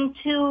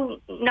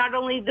into not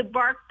only the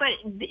bark, but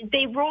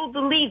they roll the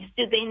leaves,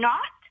 do they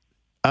not?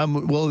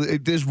 Well,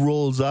 it just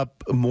rolls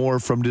up more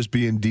from just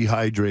being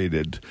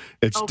dehydrated.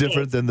 It's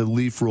different than the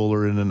leaf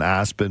roller in an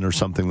aspen or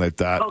something like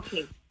that.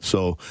 Okay.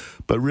 So,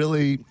 but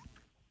really,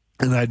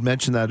 and I'd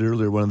mentioned that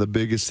earlier, one of the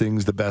biggest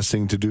things, the best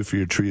thing to do for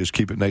your tree is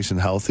keep it nice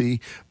and healthy.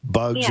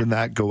 Bugs and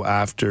that go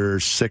after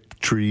sick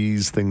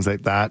trees, things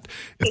like that.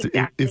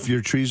 If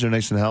your trees are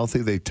nice and healthy,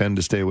 they tend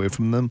to stay away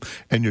from them,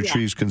 and your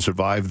trees can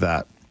survive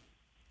that.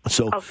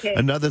 So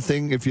another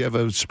thing, if you have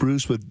a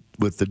spruce with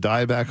the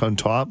dieback on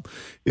top,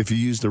 if you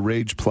use the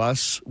Rage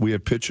Plus, we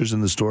have pictures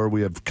in the store.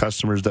 We have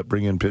customers that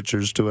bring in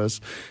pictures to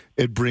us.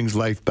 It brings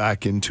life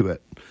back into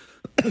it.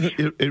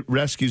 It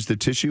rescues the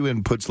tissue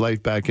and puts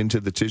life back into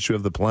the tissue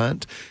of the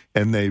plant,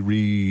 and they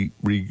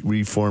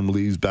reform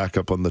leaves back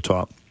up on the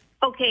top.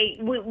 Okay,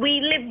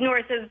 we live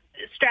north of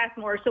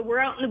Strathmore, so we're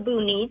out in the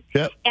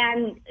boonies,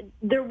 and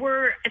there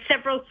were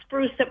several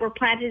spruce that were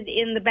planted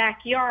in the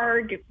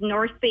backyard,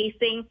 north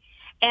facing,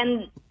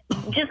 and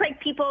just like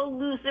people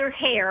lose their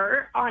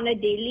hair on a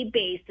daily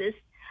basis,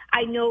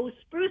 I know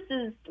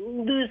spruces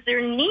lose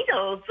their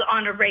needles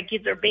on a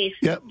regular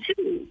basis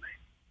too.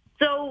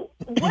 So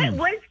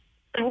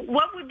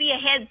what would be a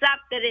heads up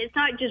that it's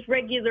not just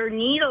regular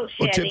needle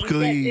shedding? Well,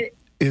 typically,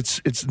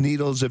 it's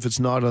needles if it's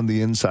not on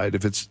the inside.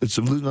 If it's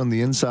losing on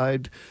the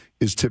inside,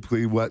 is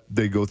typically what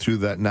they go through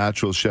that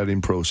natural shedding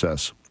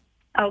process.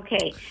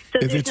 Okay. So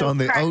if it's on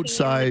the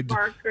outside,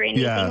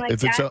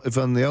 if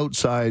on the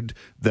outside,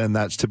 then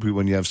that's typically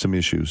when you have some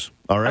issues.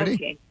 All righty?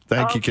 Okay.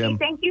 Thank you, Kim.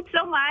 Thank you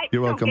so much.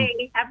 You're welcome.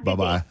 Okay. Have a good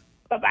Bye-bye. day.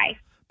 Bye-bye.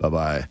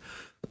 Bye-bye.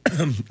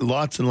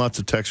 Lots and lots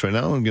of texts right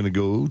now. I'm going to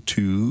go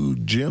to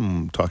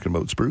Jim talking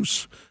about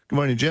spruce. Good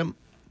morning, Jim.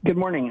 Good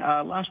morning.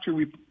 Last year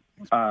we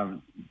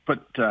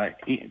put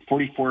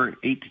 44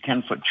 8 to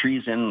 10 foot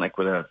trees in, like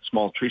with a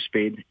small tree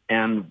spade,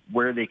 and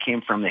where they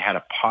came from, they had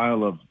a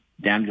pile of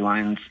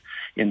dandelions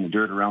in the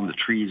dirt around the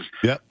trees.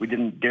 Yep. We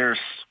didn't dare.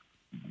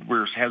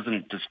 We're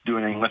hesitant to do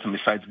anything with them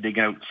besides dig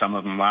out some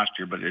of them last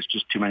year, but it's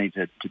just too many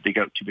to dig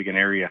out too big an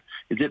area.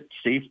 Is it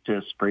safe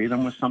to spray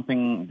them with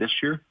something this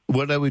year?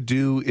 What I would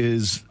do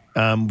is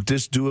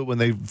just do it when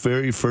they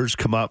very first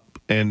come up,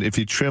 and if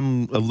you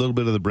trim a little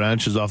bit of the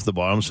branches off the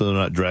bottom so they're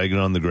not dragging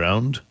on the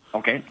ground.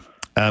 Okay.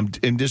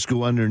 And just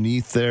go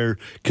underneath there,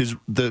 because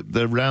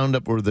the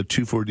Roundup or the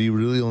 2,4-D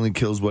really only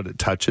kills what it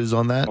touches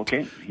on that.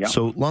 Okay, yeah.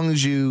 So long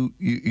as you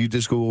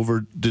just go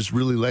over just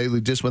really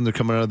lightly, just when they're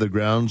coming out of the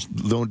ground.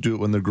 Don't do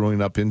it when they're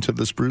growing up into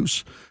the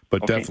spruce,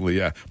 but definitely,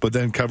 yeah. But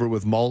then cover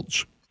with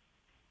mulch.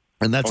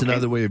 And that's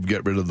another way of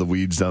get rid of the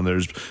weeds down there,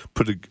 is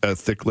put a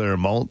thick layer of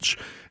mulch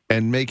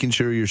and making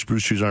sure your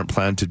spruce trees aren't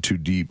planted too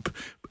deep.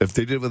 If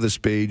they did it with a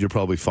spade, you're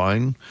probably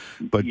fine.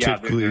 But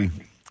typically...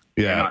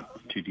 They're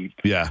too deep.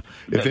 Yeah.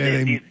 If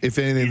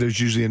anything, there's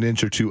usually an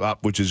inch or two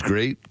up, which is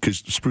great because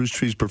spruce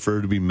trees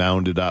prefer to be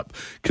mounded up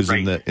because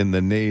in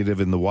the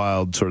native, in the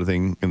wild sort of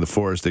thing, in the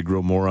forest, they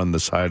grow more on the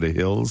side of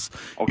hills.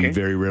 Okay. You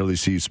very rarely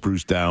see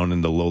spruce down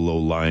in the low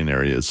lying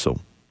areas. So.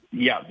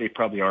 Yeah, they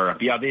probably are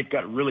up. Yeah, they've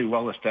got really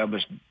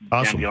well-established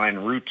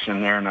dandelion roots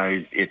in there,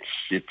 and it's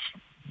just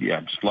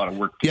a lot of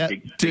work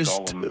to dig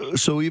all of them.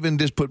 So even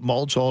just put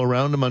mulch all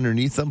around them,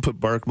 underneath them, put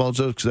bark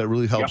mulch out because that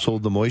really helps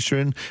hold the moisture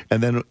in.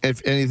 And then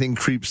if anything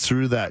creeps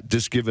through that,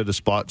 just give it a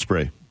spot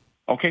spray.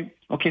 Okay,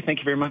 thank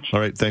you very much. All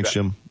right, thanks,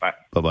 Jim. Bye.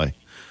 Bye-bye.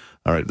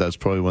 All right, that's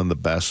probably one of the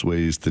best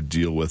ways to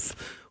deal with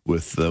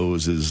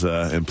those is,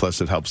 and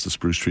plus it helps the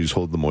spruce trees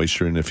hold the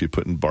moisture in if you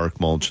put in bark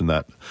mulch and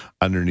that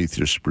underneath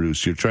your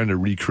spruce. You're trying to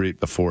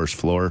recreate the forest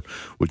floor,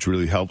 which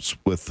really helps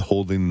with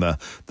holding the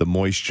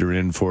moisture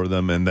in for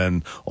them. And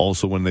then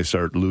also when they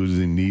start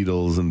losing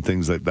needles and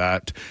things like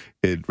that,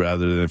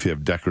 rather than if you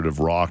have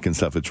decorative rock and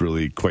stuff, it's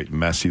really quite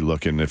messy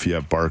looking. If you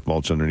have bark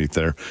mulch underneath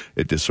there,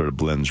 it just sort of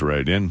blends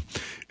right in.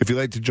 If you'd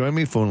like to join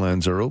me, phone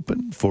lines are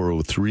open,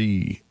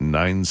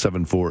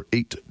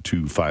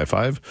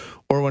 403-974-8255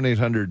 or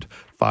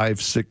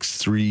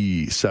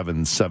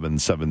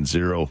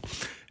 1-800-563-7770.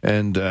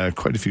 And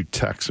quite a few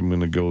texts. I'm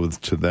going to go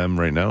to them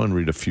right now and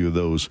read a few of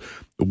those.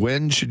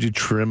 When should you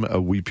trim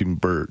a weeping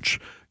birch?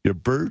 Your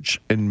birch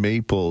and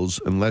maples,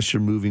 unless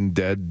you're moving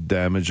dead,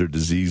 damaged, or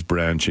diseased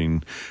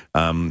branching,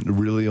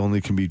 really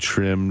only can be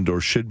trimmed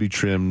or should be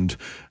trimmed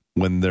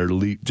when they're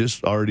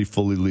just already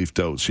fully leafed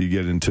out. So you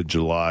get into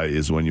July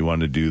is when you want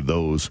to do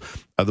those.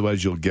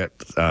 Otherwise, you'll get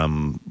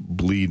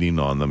bleeding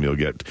on them. You'll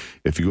get,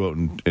 if you go out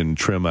and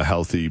trim a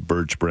healthy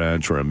birch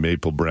branch or a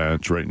maple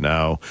branch right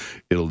now,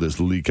 it'll just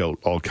leak out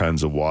all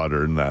kinds of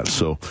water and that.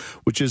 So,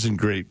 which isn't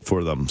great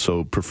for them.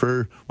 So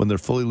prefer when they're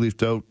fully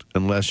leafed out,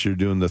 unless you're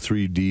doing the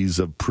 3 Ds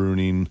of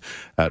pruning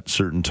at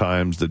certain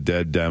times, the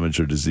dead, damaged,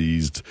 or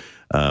diseased,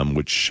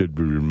 which should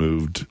be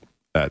removed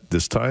at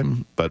this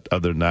time. But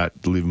other than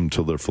that, leave them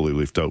until they're fully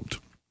leafed out.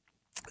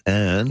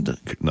 And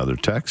another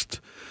text.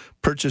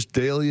 Purchase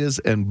dahlias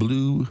and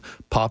blue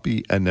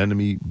poppy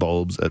anemone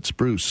bulbs at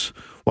Spruce.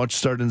 Want to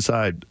start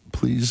inside?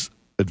 Please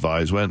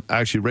advise when.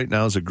 Actually, right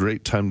now is a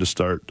great time to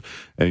start.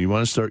 And you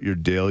want to start your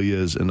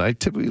dahlias, and I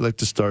typically like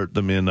to start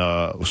them in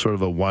a sort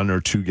of a 1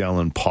 or 2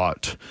 gallon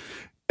pot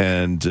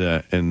and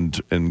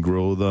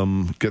grow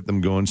them, get them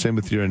going. Same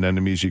with your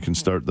anemones. You can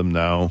start them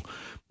now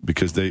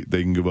because they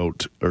can go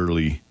out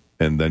early.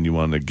 And then you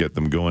want to get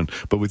them going.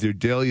 But with your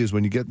dahlias,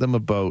 when you get them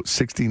about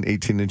 16,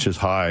 18 inches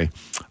high,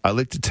 I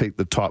like to take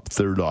the top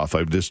third off.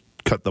 I just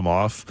cut them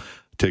off,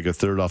 take a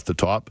third off the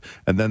top,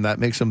 and then that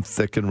makes them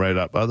thicken right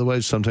up.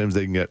 Otherwise, sometimes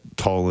they can get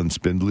tall and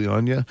spindly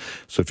on you.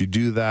 So if you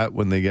do that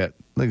when they get,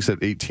 like I said,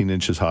 18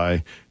 inches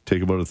high,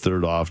 take about a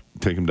third off,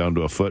 take them down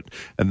to a foot.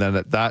 And then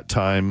at that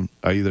time,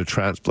 I either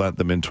transplant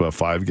them into a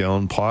 5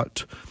 gallon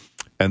pot,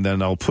 and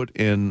then I'll put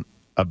in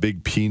a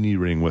big peony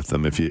ring with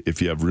them if you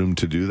have room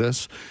to do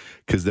this.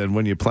 Because then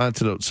when you plant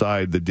it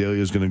outside, the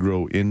dahlia is going to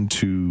grow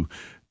into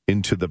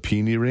the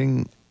peony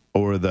ring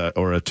or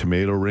a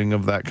tomato ring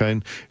of that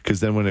kind.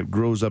 Because then when it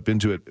grows up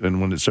into it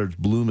and when it starts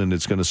blooming,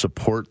 it's going to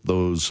support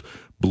those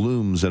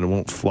blooms and it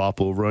won't flop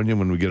over on you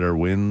when we get our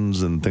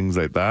winds and things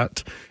like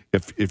that.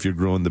 If you're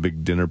growing the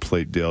big dinner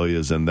plate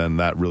dahlias, and then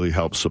that really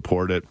helps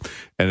support it.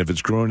 And if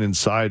it's growing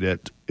inside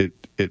it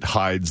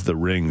hides the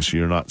ring, so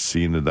you're not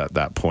seeing it at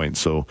that point.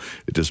 So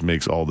it just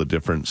makes all the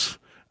difference.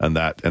 And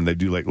they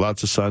do like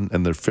lots of sun,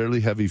 and they're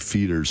fairly heavy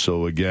feeders.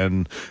 So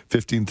again,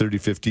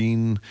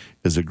 15-30-15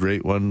 is a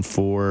great one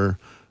for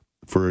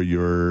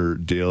your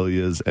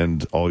dahlias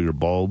and all your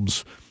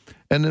bulbs.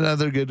 And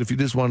another good, if you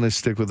just want to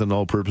stick with an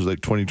all-purpose, like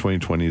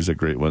 20-20-20 is a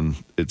great one.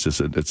 It's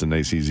a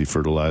nice, easy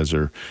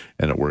fertilizer,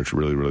 and it works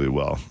really, really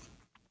well.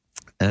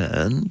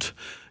 And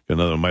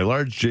another one, my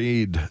large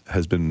jade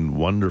has been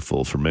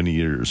wonderful for many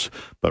years,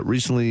 but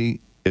recently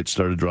it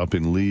started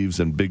dropping leaves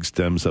and big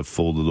stems have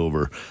folded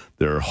over.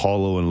 They're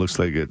hollow and looks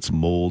like it's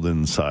mold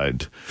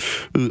inside.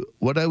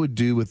 What I would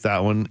do with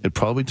that one, it'd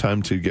probably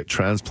time to get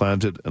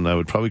transplanted, and I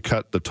would probably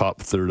cut the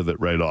top third of it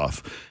right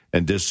off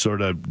and just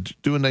sort of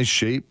do a nice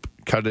shape,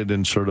 cut it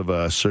in sort of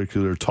a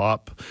circular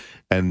top,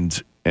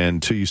 and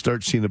till you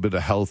start seeing a bit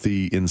of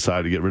healthy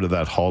inside to get rid of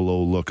that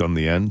hollow look on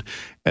the end,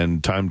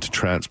 and time to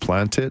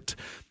transplant it.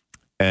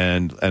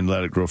 And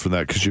let it grow from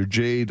that, because your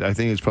jade, I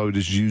think it's probably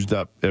just used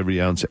up every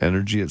ounce of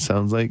energy, it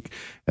sounds like.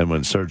 And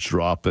when it starts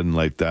dropping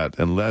like that,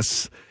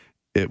 unless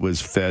it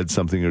was fed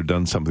something or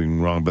done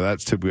something wrong, but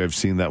that's typically, I've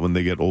seen that when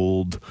they get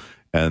old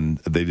and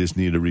they just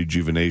need a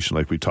rejuvenation,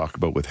 like we talk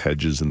about with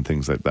hedges and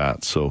things like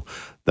that. So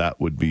that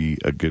would be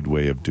a good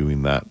way of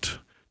doing that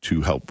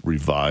to help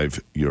revive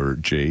your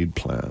jade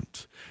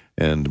plant.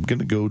 And I'm going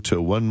to go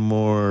to one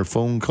more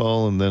phone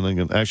call, and then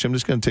I'm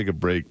just going to take a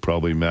break,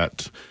 probably,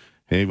 Matt.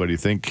 Hey, what do you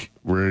think?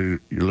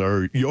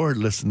 You're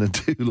listening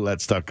to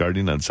Let's Talk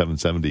Gardening on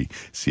 770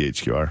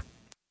 CHQR.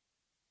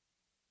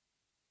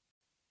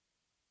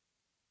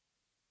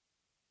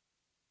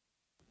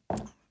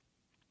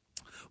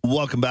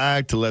 Welcome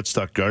back to Let's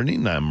Talk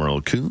Gardening. I'm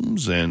Merle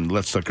Coombs, and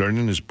Let's Talk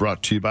Gardening is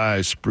brought to you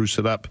by Spruce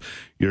It Up,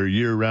 your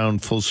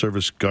year-round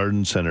full-service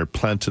garden center.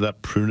 Plant it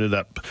up, prune it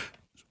up.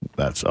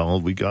 That's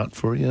all we got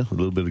for you. A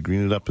little bit of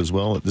green it up as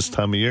well at this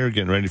time of year.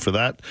 Getting ready for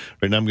that.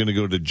 Right now I'm going to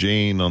go to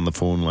Jane on the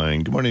phone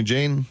line. Good morning,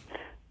 Jane.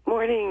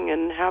 Morning,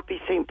 and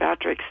happy St.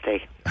 Patrick's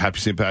Day. Happy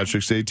St.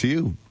 Patrick's Day to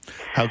you.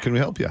 How can we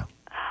help you?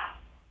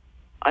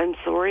 I'm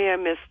sorry I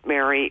missed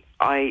Mary.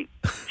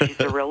 She's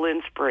a real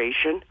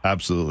inspiration.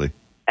 Absolutely.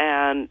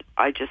 And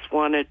I just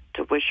wanted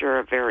to wish her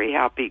a very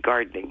happy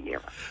gardening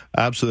year.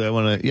 Absolutely.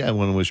 I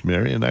want to wish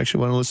Mary, and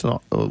actually want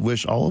to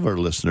wish all of our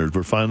listeners.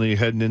 We're finally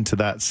heading into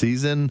that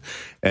season,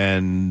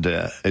 and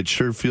it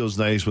sure feels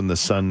nice when the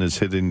sun is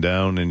hitting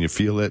down and you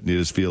feel it, and you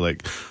just feel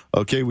like,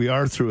 okay, we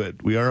are through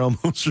it. We are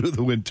almost through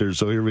the winter,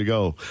 so here we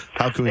go.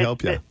 How can we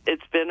help you?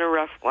 It's been a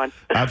rough one.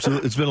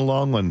 Absolutely. It's been a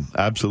long one.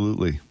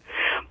 Absolutely.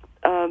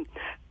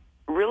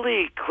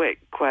 Really quick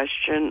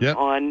question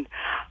on,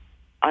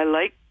 I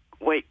like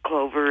white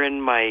clover in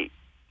my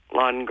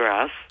lawn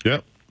grass.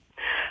 Yep.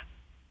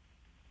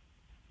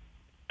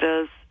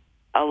 Does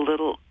a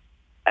little,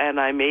 and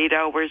I'm 8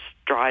 hours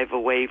drive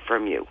away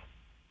from you.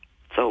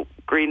 So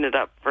Green It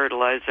Up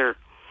fertilizer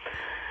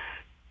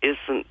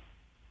isn't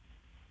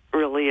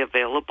really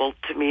available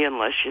to me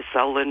unless you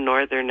sell in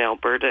northern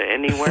Alberta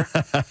anywhere.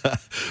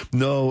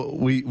 No,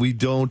 we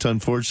don't,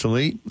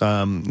 unfortunately. It's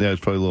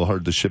probably a little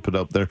hard to ship it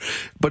up there.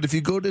 But if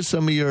you go to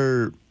some of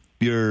your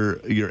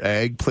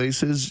ag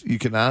places, you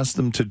can ask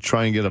them to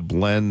try and get a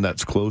blend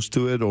that's close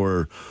to it,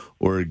 or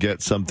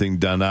get something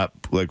done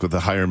up like with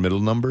a higher middle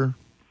number.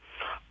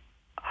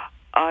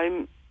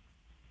 I'm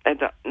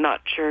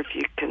not sure if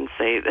you can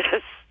say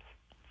this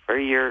for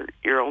your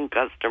own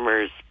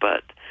customers,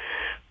 but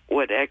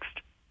would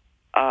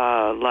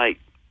like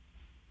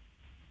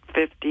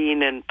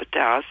 15 in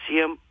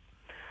potassium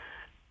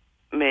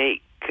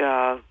make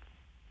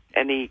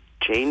any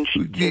change?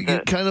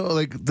 Kind of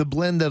like the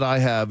blend that I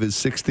have is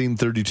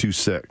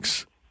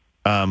 16-32-6.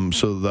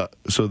 So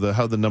the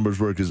how the numbers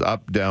work is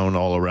up, down,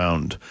 all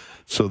around.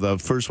 So the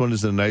first one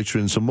is the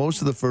nitrogen. So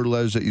most of the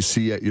fertilizers that you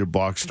see at your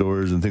box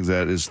stores and things like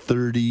that is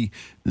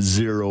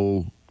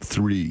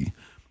 30-03.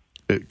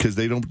 Because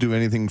they don't do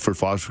anything for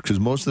phosphorus.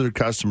 Because most of their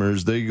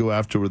customers, they go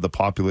after the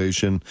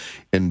population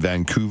in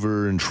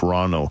Vancouver and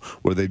Toronto,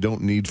 where they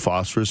don't need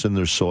phosphorus in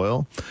their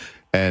soil,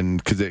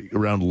 and because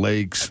around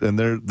lakes, and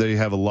they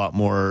have a lot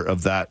more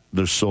of that.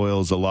 Their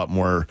soil is a lot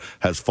more,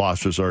 has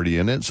phosphorus already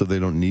in it, so they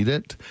don't need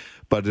it.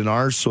 But in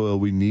our soil,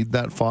 we need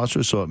that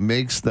phosphorus, so it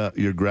makes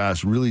your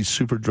grass really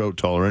super drought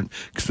tolerant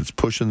because it's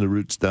pushing the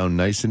roots down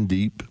nice and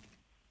deep.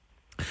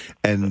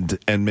 And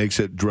makes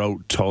it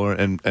drought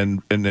tolerant,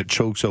 and it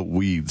chokes out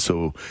weeds.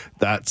 So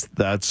that's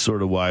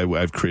sort of why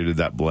I've created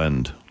that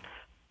blend.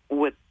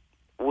 Would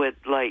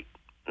like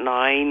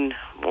 9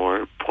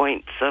 more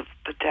points of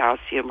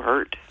potassium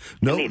hurt?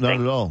 No,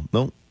 not at all.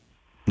 No,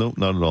 not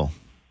at all.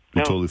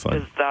 You're totally fine.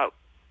 Is that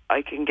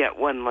I can get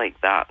one like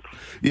that?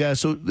 Yeah.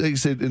 So like I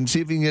said, and see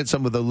if you can get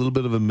some with a little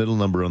bit of a middle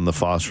number on the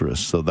phosphorus.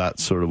 So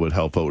that sort of would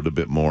help out a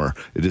bit more.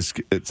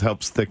 It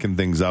helps thicken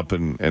things up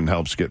and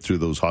helps get through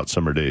those hot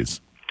summer days.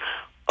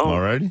 All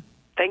righty.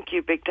 Thank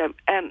you, big time.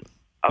 And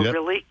a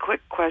really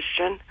quick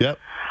question. Yep.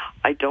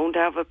 I don't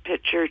have a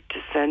picture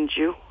to send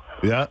you.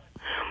 Yeah.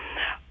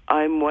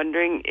 I'm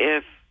wondering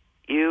if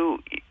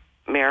you,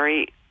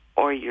 Mary,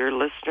 or your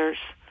listeners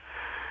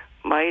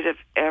might have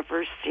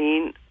ever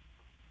seen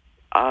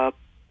a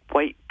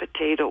white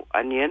potato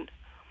onion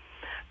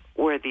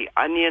where the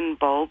onion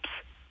bulbs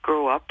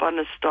grow up on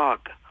a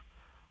stalk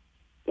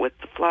with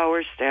the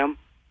flower stem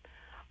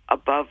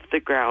above the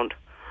ground.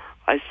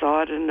 I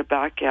saw it in the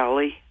back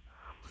alley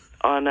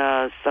on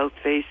a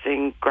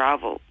south-facing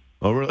gravel.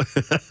 Oh, really?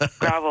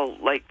 Gravel,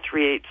 like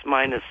 3/8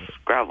 minus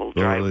gravel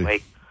driveway.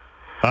 Really?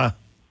 Huh.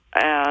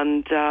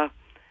 And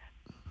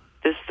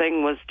this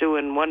thing was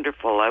doing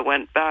wonderful. I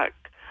went back.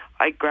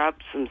 I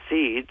grabbed some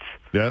seeds.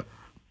 Yeah.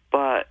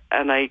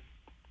 And I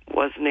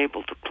wasn't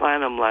able to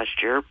plant them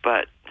last year,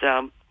 but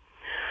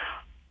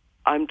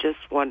I'm just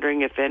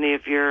wondering if any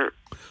of you.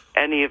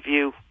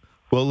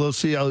 Well, we'll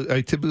see.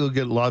 I typically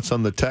get lots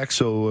on the text,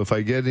 so if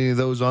I get any of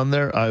those on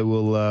there, I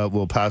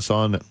will pass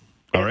on it.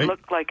 All right? It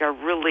looked like a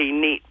really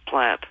neat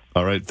plant.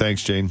 All right.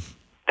 Thanks, Jane.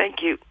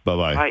 Thank you.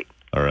 Bye-bye. Bye.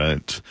 All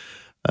right.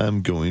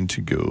 I'm going to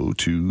go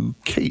to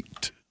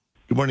Kate.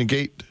 Good morning,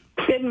 Kate.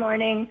 Good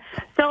morning.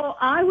 So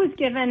I was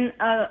given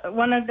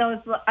one of those,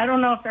 I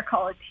don't know if they're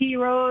called tea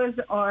rose,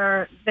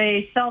 or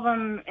they sell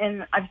them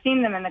I've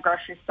seen them in the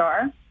grocery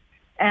store,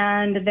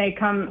 and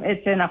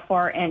it's in a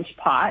 4-inch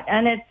pot,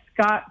 and it's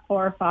got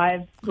 4 or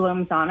 5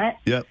 blooms on it.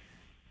 Yep.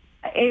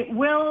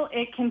 Will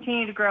it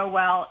continue to grow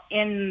well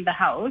in the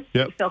house?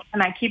 Yep. So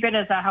can I keep it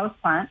as a house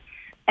plant?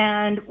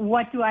 And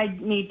what do I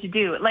need to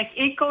do? Like,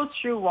 it goes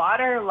through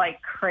water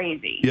like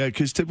crazy. Yeah,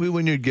 because typically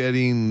when you're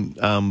getting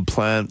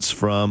plants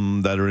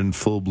that are in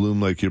full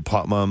bloom, like your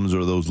pot mums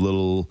or those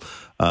little,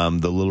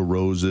 the little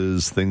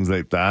roses, things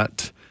like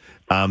that,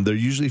 they're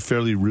usually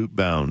fairly root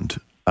bound.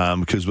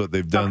 Because what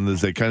they've done is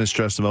they kind of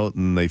stress them out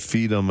and they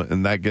feed them,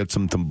 and that gets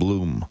them to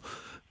bloom.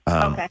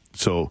 Okay.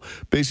 So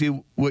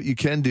basically what you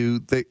can do,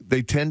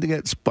 they tend to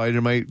get spider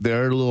mite.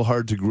 They're a little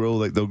hard to grow.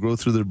 Like they'll grow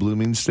through their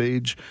blooming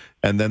stage,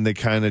 and then they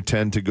kind of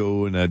tend to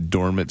go in a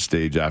dormant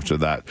stage after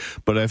that.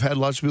 But I've had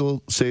lots of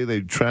people say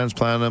they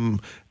transplant them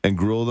and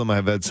grow them.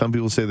 I've had some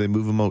people say they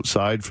move them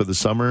outside for the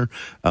summer,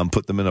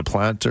 put them in a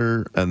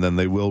planter, and then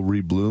they will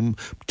rebloom.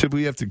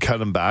 Typically you have to cut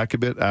them back a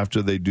bit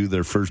after they do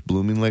their first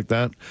blooming like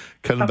that.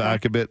 Cut them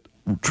back a bit,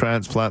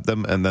 transplant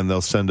them, and then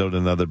they'll send out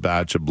another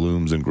batch of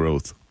blooms and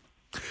growth.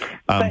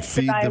 But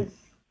should I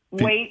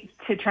wait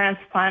to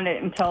transplant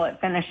it until it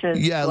finishes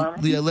blooming? Yeah,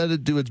 let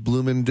it do its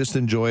blooming. Just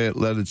enjoy it.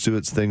 Let it do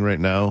its thing right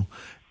now.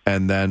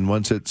 And then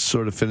once it's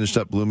sort of finished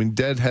up blooming,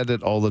 deadhead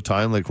it all the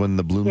time. Like when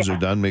the blooms are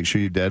done, make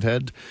sure you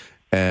deadhead,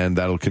 and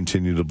that'll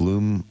continue to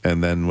bloom.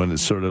 And then when it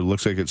sort of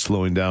looks like it's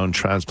slowing down,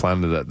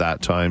 transplant it at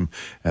that time,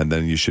 and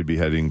then you should be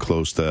heading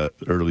close to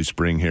early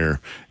spring here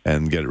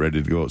and get it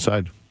ready to go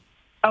outside.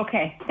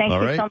 Okay, thank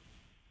you so much.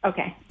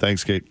 Okay.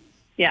 Thanks, Kate.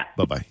 Yeah.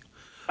 Bye-bye.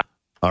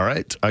 All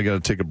right, I got to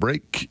take a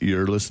break.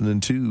 You're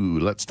listening to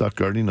Let's Talk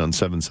Gardening on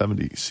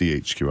 770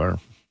 CHQR.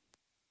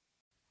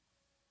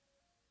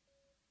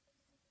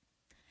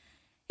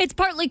 It's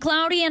partly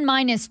cloudy and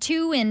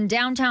 -2 in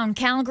downtown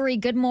Calgary.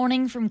 Good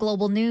morning from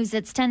Global News.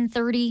 It's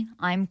 10:30.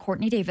 I'm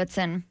Courtney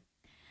Davidson.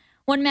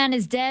 One man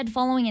is dead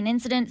following an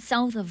incident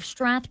south of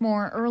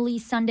Strathmore early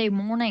Sunday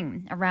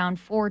morning. Around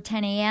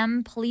 4:10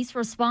 a.m., police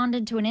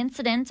responded to an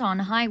incident on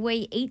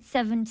Highway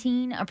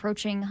 817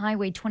 approaching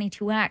Highway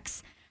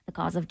 22X. The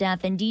cause of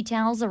death and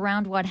details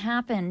around what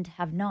happened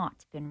have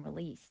not been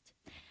released.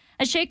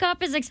 A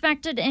shakeup is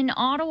expected in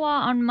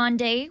Ottawa on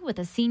Monday, with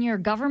a senior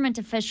government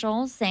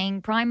official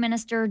saying Prime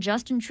Minister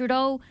Justin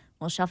Trudeau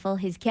will shuffle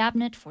his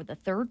cabinet for the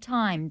third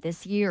time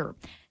this year.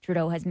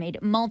 Trudeau has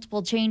made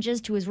multiple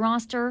changes to his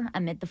roster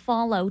amid the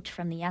fallout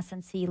from the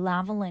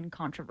SNC-Lavalin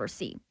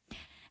controversy.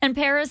 And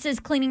Paris is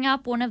cleaning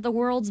up one of the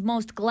world's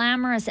most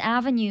glamorous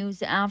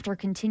avenues after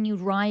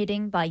continued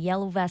rioting by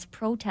Yellow Vest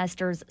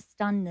protesters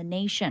stunned the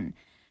nation.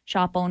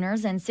 Shop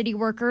owners and city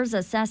workers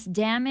assessed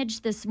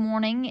damage this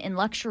morning in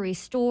luxury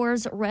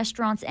stores,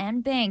 restaurants,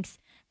 and banks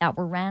that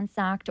were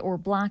ransacked or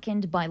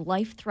blackened by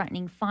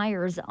life-threatening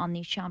fires on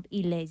the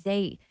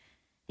Champs-Élysées.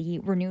 The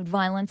renewed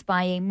violence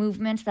by a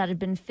movement that had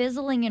been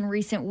fizzling in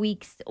recent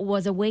weeks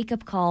was a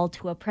wake-up call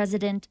to a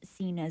president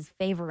seen as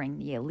favoring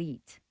the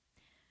elite.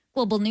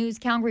 Global News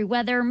Calgary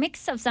weather,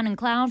 mix of sun and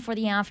cloud for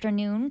the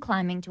afternoon,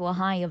 climbing to a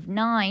high of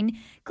 9.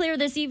 Clear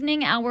this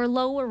evening, our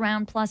low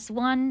around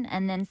 +1,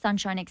 and then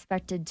sunshine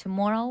expected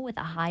tomorrow with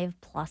a high of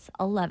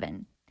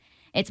 +11.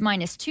 It's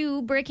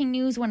 -2. Breaking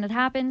news when it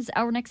happens.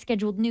 Our next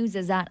scheduled news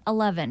is at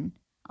 11.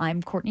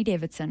 I'm Courtney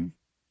Davidson.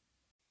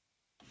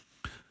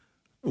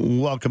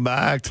 Welcome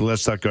back to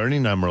Let's Talk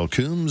Gardening. I'm Merle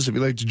Coombs. If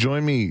you'd like to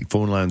join me,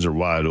 phone lines are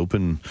wide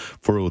open,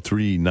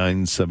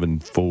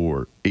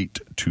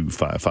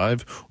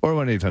 403-974-8255 or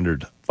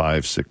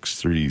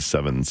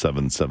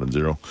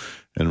 1-800-563-7770.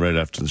 And right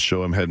after the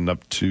show, I'm heading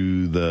up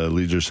to the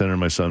Leisure Center.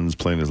 My son's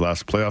playing his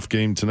last playoff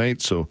game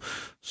tonight, so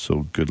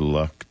good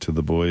luck to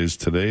the boys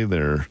today.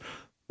 They're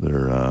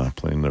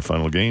playing their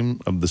final game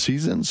of the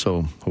season,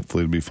 so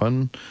hopefully it'll be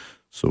fun.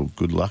 So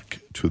good luck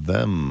to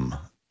them.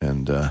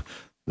 And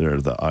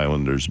they're the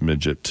Islanders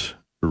Midget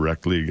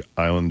Rec League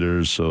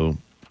Islanders. So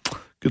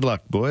good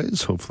luck,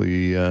 boys.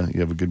 Hopefully you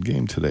have a good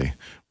game today.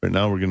 Right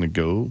now we're going to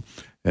go.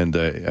 And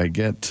I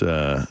get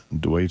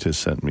Dwight has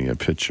sent me a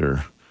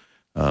picture.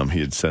 He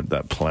had sent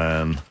that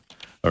plant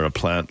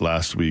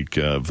last week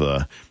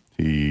of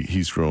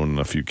he's grown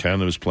a few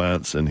cannabis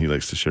plants, and he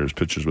likes to share his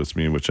pictures with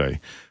me, which I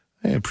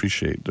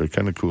appreciate. They're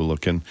kind of cool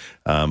looking.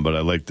 But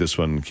I like this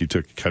one. He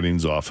took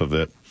cuttings off of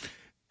it.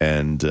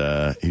 And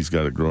he's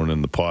got it grown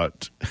in the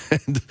pot.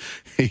 And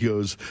he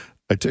goes,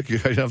 I took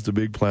it right off the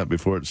big plant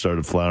before it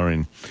started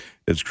flowering.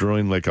 It's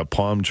growing like a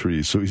palm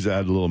tree. So he's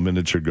added a little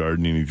miniature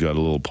gardening. He's got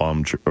a little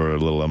palm tree or a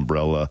little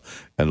umbrella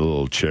and a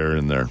little chair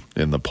in there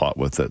in the pot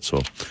with it.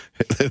 So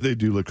they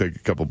do look like a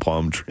couple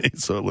palm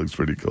trees. So it looks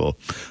pretty cool.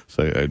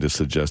 So I just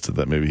suggested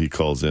that maybe he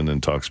calls in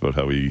and talks about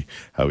how he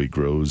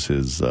grows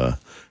his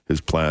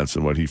plants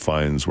and what he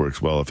finds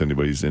works well. If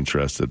anybody's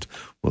interested,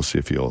 we'll see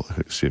if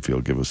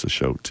he'll give us a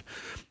shout.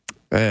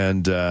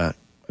 And I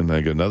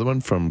got another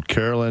one from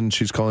Carolyn.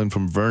 She's calling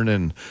from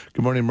Vernon.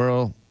 Good morning,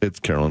 Merle. It's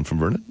Carolyn from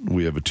Vernon.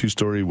 We have a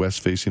 2-story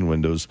west-facing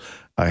windows.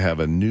 I have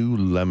a new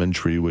lemon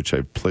tree, which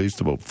I placed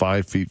about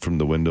 5 feet from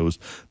the windows.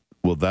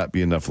 Will that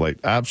be enough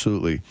light?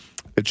 Absolutely.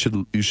 It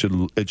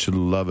should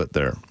love it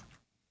there.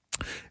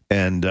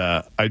 And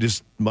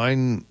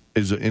mine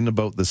is in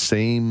about the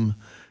same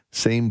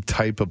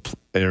type of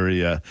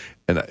area,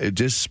 and it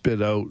just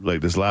spit out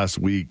like this last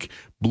week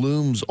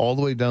blooms all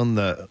the way down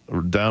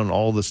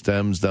all the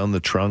stems, down the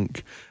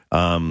trunk.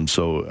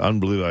 So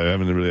unbelievable. I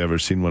haven't really ever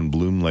seen one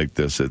bloom like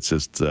this. It's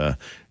just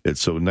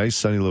it's so nice,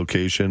 sunny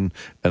location,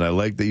 and I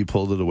like that you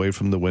pulled it away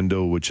from the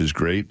window, which is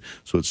great.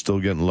 So it's still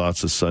getting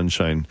lots of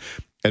sunshine.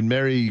 And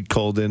Mary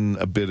called in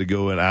a bit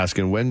ago and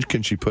asking when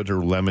can she put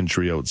her lemon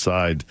tree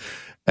outside,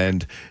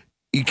 and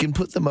you can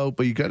put them out,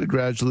 but you got to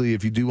gradually,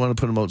 if you do want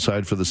to put them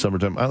outside for the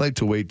summertime, I like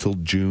to wait till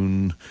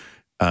June,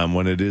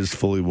 when it is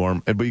fully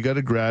warm. But you got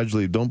to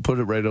gradually, don't put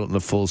it right out in the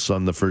full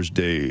sun the first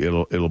day.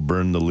 It'll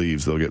burn the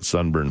leaves. They'll get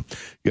sunburn.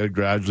 You got to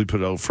gradually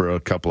put it out for a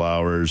couple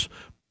hours,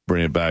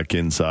 bring it back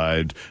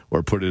inside,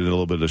 or put it in a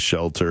little bit of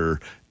shelter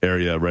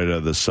area right out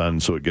of the sun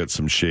so it gets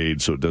some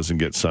shade so it doesn't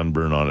get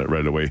sunburn on it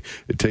right away.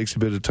 It takes a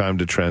bit of time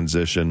to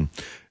transition,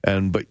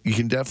 but you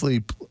can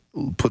definitely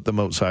put them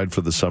outside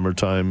for the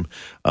summertime.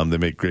 They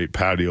make great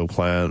patio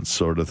plants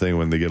sort of thing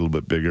when they get a little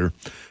bit bigger.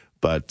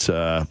 But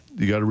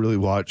you got to really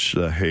watch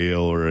the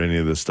hail or any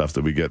of the stuff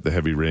that we get, the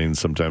heavy rains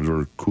sometimes,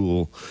 or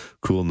cool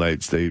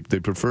nights. They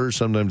prefer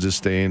sometimes just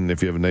staying.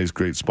 If you have a nice,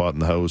 great spot in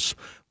the house,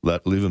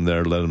 leave them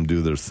there, let them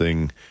do their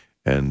thing,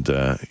 and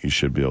you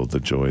should be able to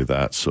enjoy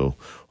that. So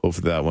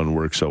hopefully that one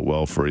works out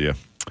well for you.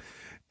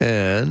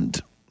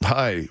 And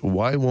hi,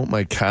 why won't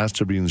my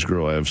castor beans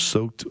grow? I have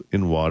soaked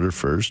in water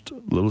first,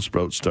 little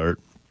sprout start,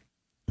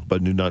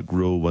 but do not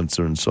grow once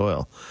they're in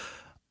soil.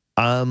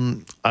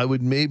 I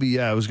would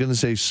I was going to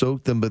say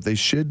soak them, but they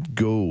should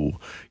go.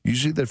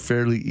 Usually they're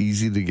fairly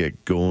easy to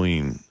get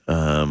going.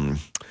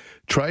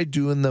 Try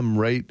doing them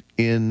right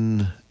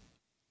in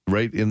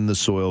the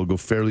soil. Go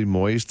fairly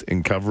moist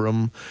and cover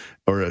them,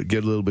 or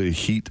get a little bit of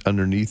heat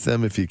underneath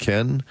them if you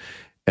can,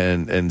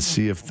 and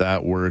see if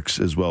that works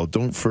as well.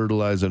 Don't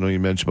fertilize. I know you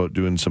mentioned about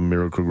doing some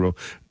Miracle-Gro.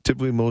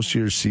 Typically, most of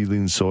your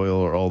seedling soil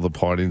or all the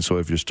potting soil,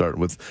 if you're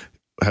starting with,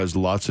 has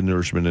lots of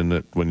nourishment in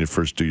it when you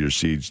first do your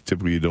seeds.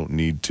 Typically, you don't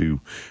need to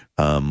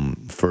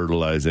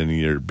fertilize any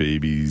of your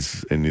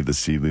babies, any of the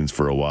seedlings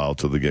for a while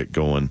till they get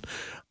going.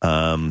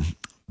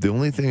 The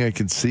only thing I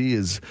can see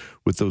is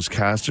with those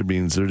castor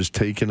beans, they're just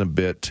taking a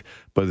bit.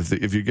 But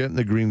if you're getting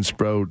the green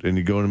sprout and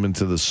you're going them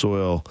into the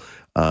soil,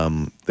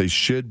 they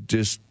should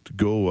just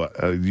go.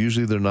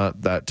 Usually they're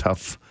not that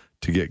tough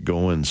to get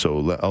going.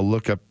 So I'll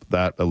look up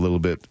that a little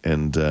bit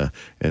and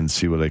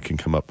see what I can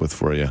come up with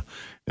for you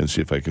and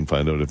see if I can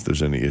find out if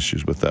there's any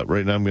issues with that.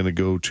 Right now I'm going to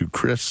go to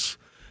Chris,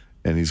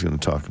 and he's going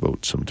to talk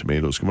about some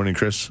tomatoes. Good morning,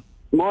 Chris.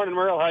 Morning,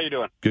 Merle. How you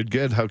doing?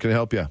 Good. How can I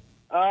help you?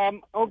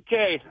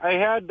 Okay. I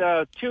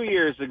had 2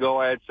 years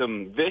ago, I had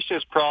some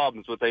vicious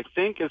problems with, I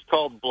think is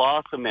called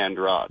blossom end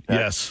rot.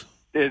 Yes.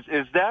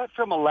 Is that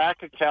from a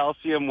lack of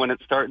calcium when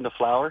it's starting to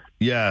flower?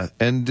 Yeah,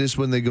 and just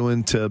when they go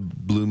into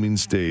blooming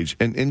stage.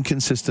 And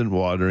inconsistent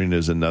watering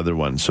is another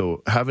one.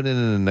 So having it in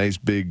a nice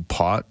big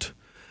pot.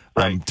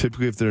 Right.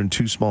 Typically, if they're in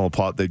too small a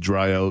pot, they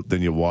dry out,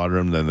 then you water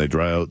them, then they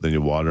dry out, then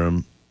you water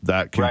them.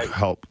 That can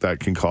help. That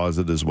can cause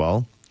it as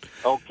well.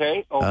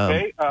 Okay.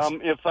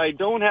 If I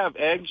don't have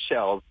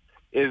eggshells,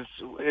 is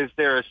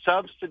there a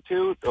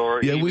substitute,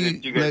 or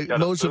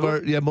most of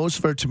our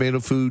tomato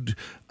food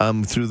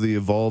through the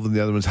Evolve and the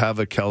other ones have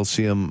a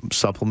calcium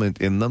supplement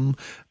in them,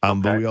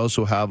 but we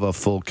also have a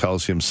full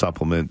calcium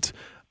supplement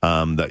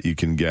that you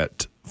can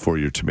get for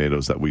your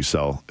tomatoes that we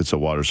sell. It's a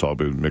water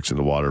soluble, mix in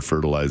the water,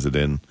 fertilize it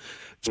in,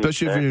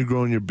 especially if you're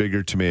growing your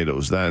bigger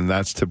tomatoes.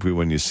 That's typically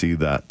when you see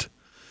that.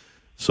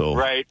 So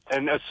right,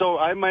 and so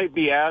I might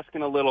be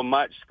asking a little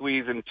much,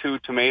 squeezing 2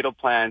 tomato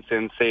plants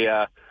in, say,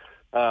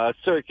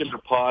 circular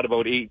pot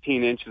about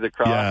 18 inches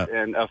across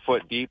and a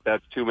foot deep.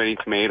 That's too many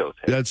tomatoes.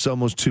 That's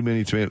almost too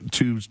many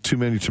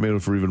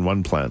tomatoes for even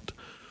one plant.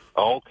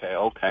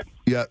 Okay.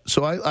 Yeah,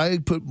 so I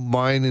put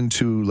mine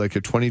into like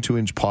a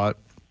 22-inch pot.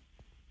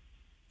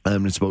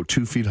 It's about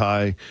 2 feet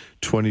high,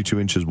 22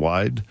 inches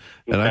wide,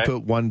 and I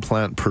put one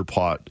plant per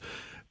pot.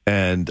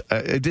 And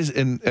there's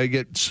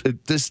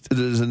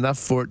enough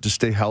for it to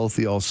stay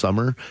healthy all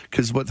summer,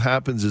 because what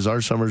happens is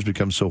our summers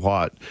become so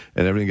hot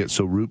and everything gets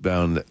so root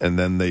bound, and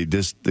then they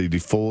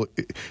default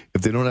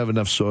if they don't have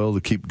enough soil to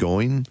keep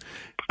going.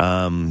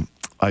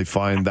 I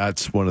find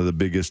that's one of the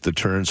biggest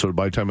deterrents. So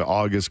by the time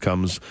August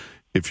comes,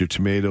 if your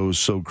tomato is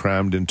so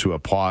crammed into a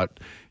pot,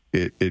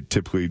 it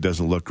typically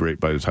doesn't look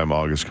great by the time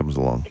August comes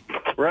along.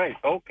 Right.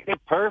 Okay.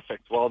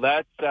 Perfect. Well,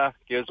 that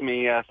gives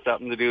me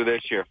something to do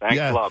this year. Thanks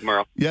a lot,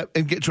 Merle. Yep.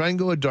 And try and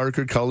go a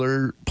darker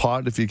color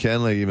pot if you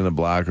can, like even a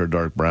black or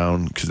dark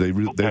brown, because they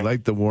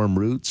like the warm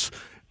roots.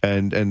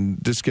 And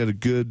just get a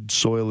good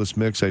soilless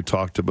mix. I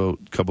talked about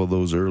a couple of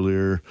those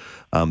earlier.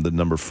 The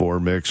number 4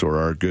 mix, or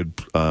our good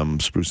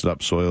sprucing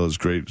up soil, is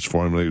great. It's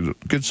formulated.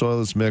 Good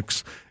soilless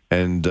mix.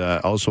 And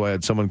also I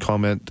had someone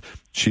comment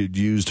she had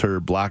used her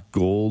black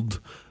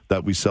gold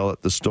that we sell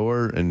at the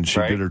store, and she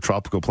did her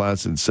tropical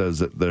plants and says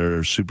that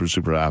they're super,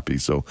 super happy.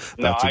 So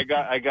I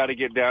got to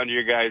get down to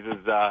your guys'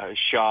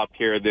 shop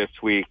here this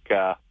week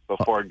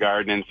before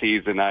gardening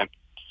season. I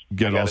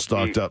get all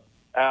stocked up.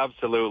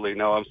 Absolutely.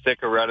 No, I'm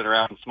sick of running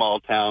around small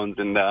towns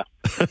and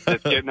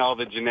just getting all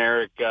the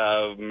generic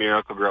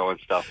Miracle-Gro and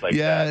stuff like that.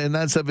 Yeah, and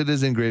that stuff, it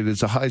is integrated.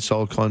 It's a high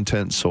salt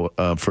content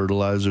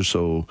fertilizer,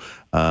 so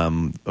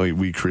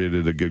we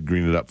created a good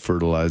Green It Up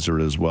fertilizer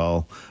as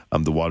well.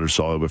 The water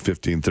soluble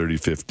 15, 30,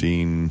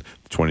 15,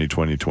 20,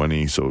 20,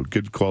 20. So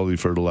good quality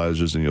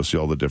fertilizers, and you'll see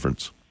all the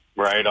difference.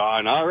 Right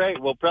on. All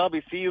right. We'll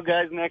probably see you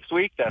guys next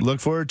week then. Look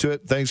forward to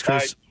it. Thanks,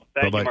 Chris.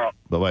 Thank you, Merle.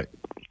 Bye-bye.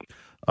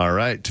 All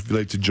right. If you'd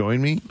like to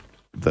join me,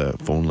 the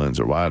phone lines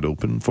are wide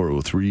open,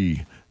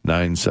 403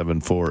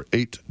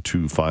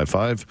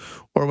 974-8255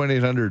 or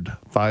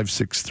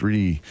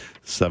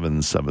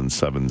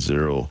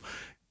 1-800-563-7770.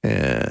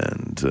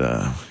 And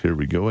here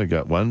we go. I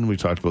got one. We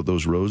talked about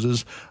those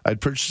roses. I'd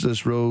purchased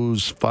this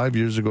rose 5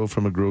 years ago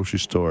from a grocery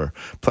store.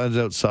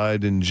 Planted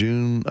outside in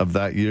June of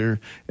that year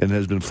and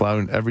has been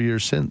flowering every year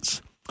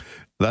since.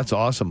 That's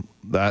awesome.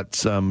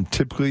 That's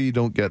typically you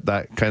don't get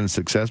that kind of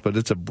success, but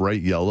it's a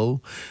bright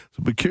yellow.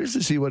 So be curious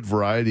to see what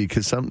variety,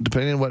 because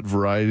depending on what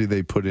variety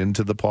they put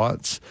into the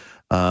pots.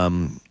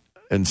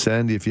 And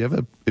Sandy, if you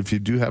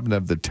do happen to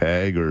have the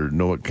tag or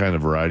know what kind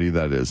of variety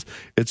that is,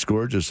 it's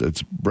gorgeous.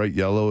 It's bright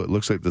yellow. It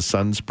looks like the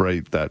sun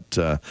sprite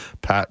that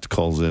Pat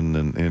calls in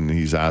and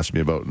he's asked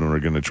me about, and we're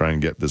going to try and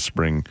get this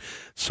spring.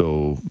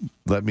 So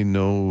let me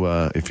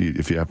know if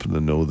you happen to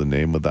know the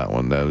name of that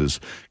one. That is,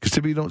 because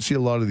typically you don't see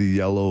a lot of the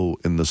yellow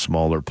in the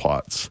smaller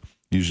pots.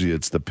 Usually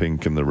it's the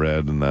pink and the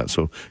red and that.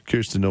 So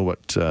curious to know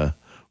what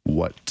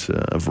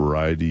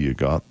variety you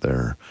got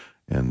there,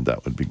 and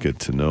that would be good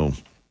to know.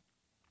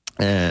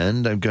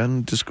 And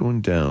I'm just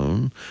going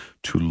down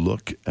to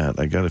look at,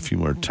 I got a few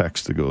more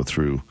texts to go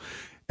through.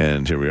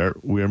 And here we are.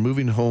 We are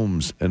moving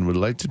homes and would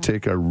like to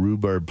take our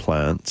rhubarb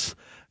plants.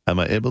 Am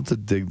I able to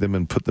dig them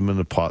and put them in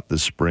a pot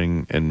this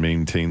spring and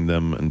maintain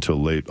them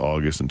until late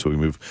August until we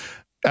move?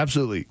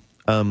 Absolutely.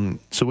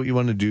 So what you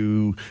want to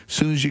do, as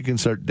soon as you can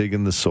start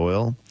digging the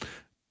soil,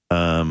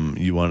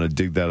 you want to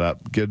dig that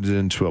up, get it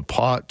into a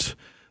pot,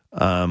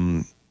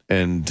 and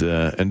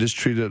just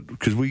treat it,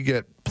 because we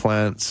get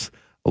plants.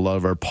 A lot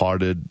of our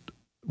potted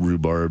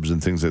rhubarbs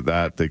and things like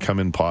that, they come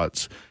in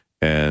pots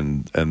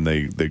and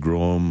they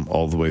grow them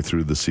all the way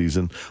through the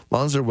season. As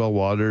long as they're well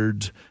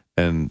watered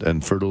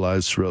and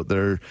fertilized throughout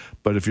there.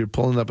 But if you're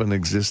pulling up an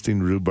existing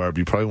rhubarb,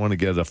 you probably want to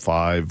get a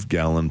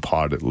 5-gallon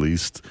pot at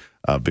least,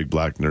 a big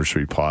black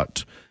nursery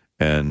pot,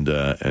 and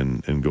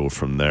go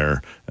from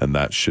there. And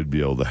that should be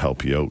able to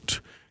help you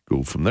out.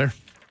 Go from there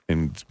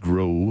and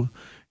grow.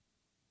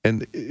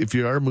 And if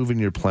you are moving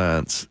your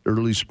plants,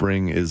 early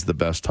spring is the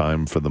best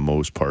time for the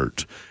most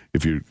part.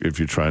 If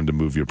you're trying to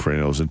move your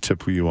perennials, and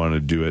typically you want to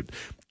do it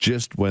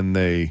just when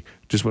we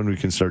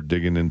can start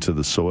digging into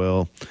the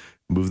soil,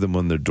 move them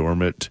when they're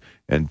dormant,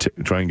 and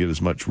try and get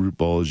as much root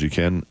ball as you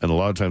can. And a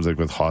lot of times, like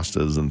with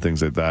hostas and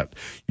things like that,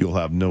 you'll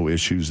have no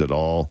issues at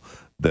all.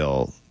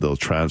 They'll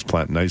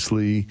transplant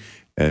nicely,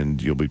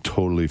 and you'll be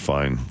totally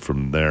fine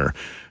from there.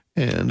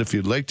 And if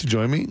you'd like to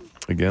join me,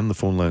 again, the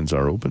phone lines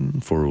are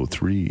open,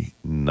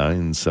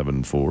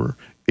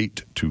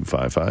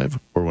 403-974-8255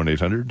 or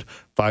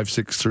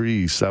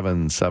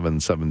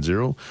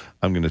 1-800-563-7770.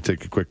 I'm going to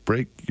take a quick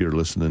break. You're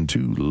listening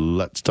to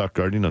Let's Talk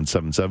Gardening on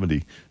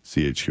 770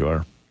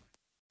 CHQR.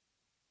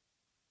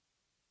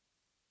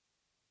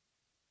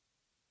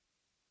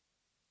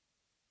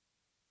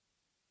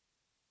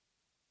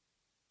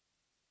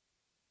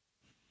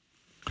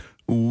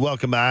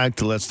 Welcome back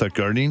to Let's Talk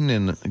Gardening,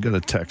 and I got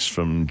a text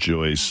from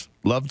Joyce.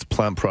 Loved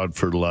Plant Prod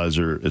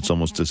fertilizer. It's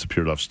almost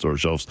disappeared off store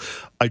shelves.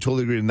 I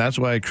totally agree, and that's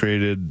why I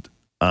created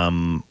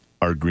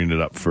our Green It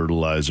Up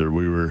fertilizer.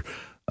 We were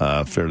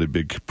a fairly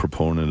big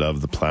proponent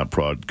of the Plant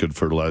Prod good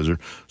fertilizer,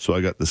 so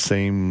I got the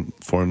same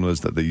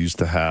formulas that they used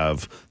to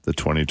have, the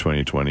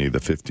 20-20-20, the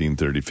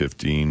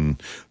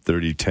 15-30-15,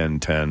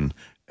 30-10-10,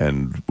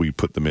 and we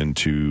put them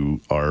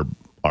into our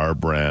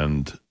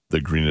brand, the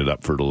Green It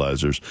Up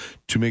fertilizers,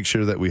 to make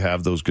sure that we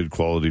have those good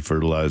quality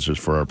fertilizers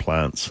for our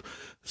plants.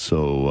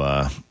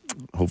 So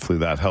hopefully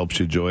that helps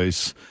you,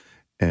 Joyce,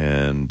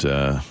 and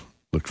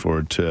look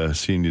forward to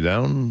seeing you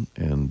down,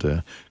 and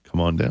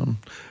come on down.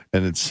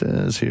 And it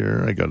says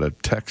here, I got a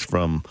text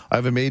I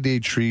have a Mayday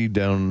tree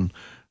down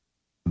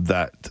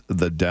that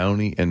the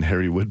downy and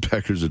hairy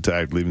woodpeckers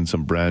attacked, leaving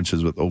some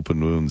branches with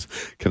open wounds.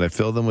 Can I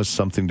fill them with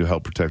something to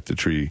help protect the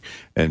tree?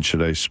 And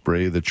should I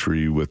spray the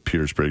tree with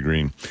Pure Spray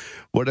Green?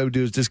 What I would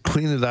do is just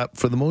clean it up.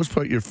 For the most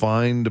part, you're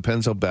fine.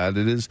 Depends how bad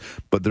it is.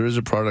 But there is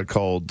a product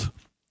called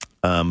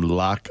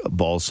Lac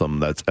Balsam.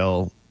 That's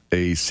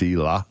L-A-C,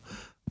 La,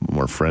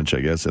 more French,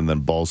 I guess. And then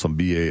Balsam,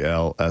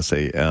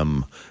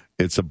 B-A-L-S-A-M.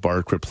 It's a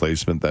bark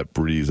replacement that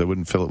breathes. I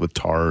wouldn't fill it with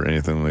tar or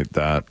anything like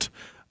that.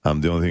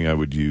 The only thing I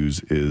would use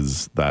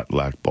is that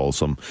Lac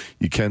Balsam.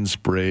 You can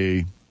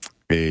spray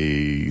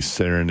a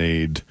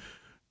Serenade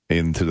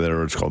into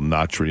there. It's called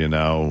Natria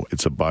now.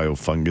 It's a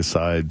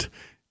biofungicide,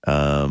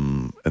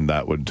 and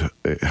that would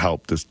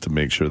help just to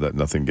make sure that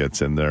nothing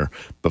gets in there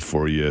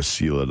before you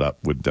seal it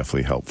up. Would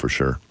definitely help for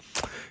sure.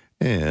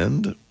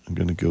 And I'm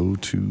going to go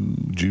to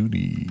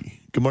Judy.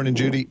 Good morning,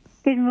 Judy.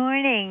 Good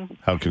morning.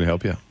 How can I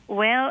help you?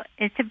 Well,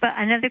 it's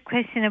about another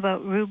question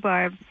about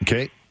rhubarb.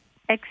 Okay.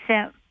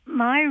 Except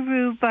my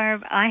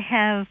rhubarb, I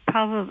have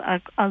probably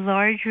a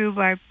large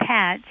rhubarb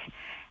patch.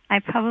 I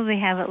probably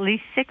have at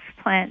least 6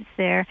 plants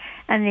there,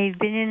 and they've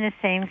been in the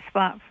same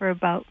spot for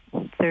about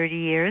 30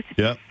 years.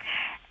 Yeah.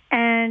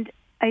 And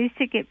I used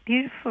to get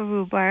beautiful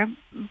rhubarb,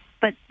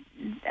 but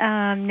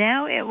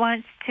now it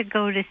wants to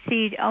go to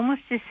seed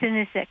almost as soon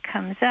as it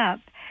comes up.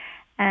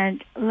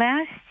 And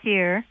last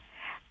year,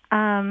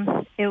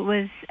 it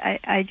was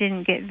I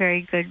didn't get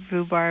very good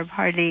rhubarb,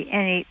 hardly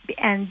any,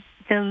 and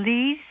the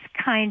leaves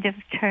kind of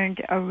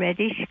turned a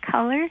reddish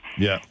color.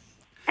 Yeah.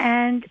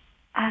 And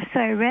so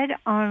I read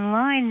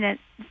online that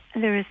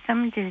there was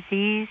some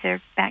disease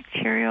or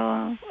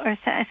bacterial, or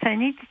so I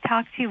need to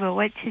talk to you about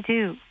what to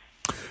do.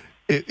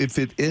 If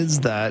it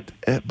is that,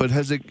 but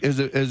has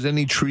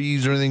any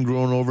trees or anything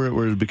grown over it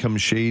where it's become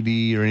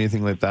shady or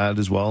anything like that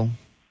as well?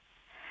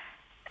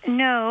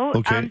 No.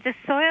 Okay. The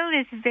soil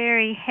is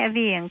very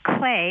heavy and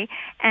clay,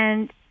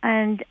 and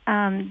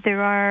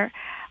there are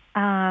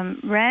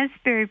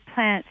raspberry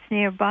plants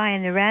nearby,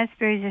 and the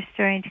raspberries are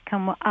starting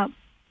to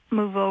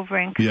move over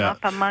and come up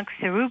amongst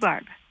the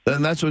rhubarb.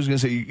 And that's what I was going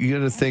to say. You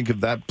got to think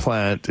of that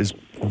plant is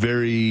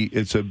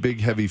it's a big,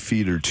 heavy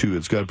feeder too.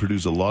 It's got to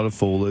produce a lot of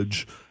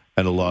foliage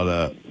and a lot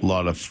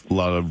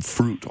of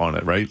fruit on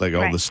it, right? Like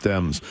all the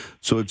stems.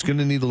 So it's going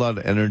to need a lot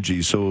of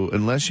energy. So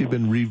unless you've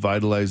been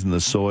revitalizing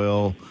the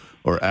soil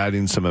or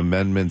adding some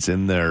amendments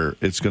in there,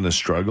 it's going to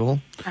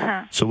struggle.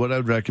 Uh-huh. So what I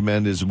would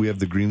recommend is we have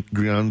the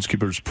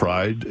Groundskeeper's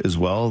Pride as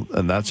well,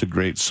 and that's a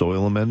great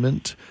soil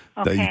amendment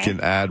that you can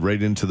add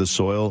right into the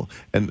soil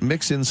and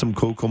mix in some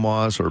cocoa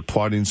moss or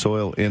potting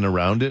soil in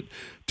around it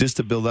just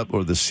to build up,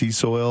 or the sea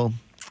soil.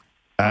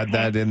 Add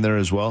that in there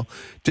as well,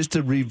 just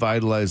to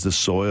revitalize the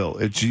soil.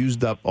 It's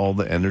used up all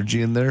the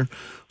energy in there,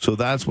 so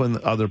that's when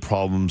other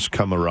problems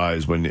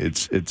arise. When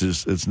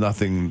it's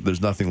nothing,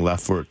 there's nothing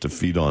left for it to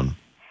feed on.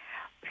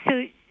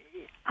 So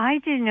I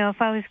didn't know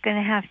if I was going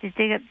to have to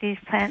dig up these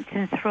plants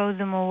and throw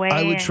them away.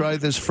 I would try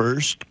this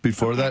first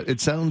before that.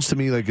 It sounds to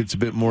me like it's a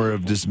bit more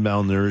of just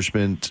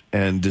malnourishment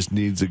and just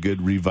needs a good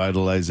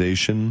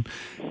revitalization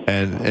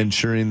and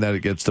ensuring that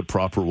it gets the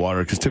proper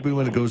water. Because typically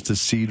when it goes to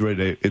seed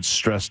it's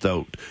stressed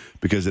out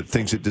because it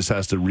thinks it just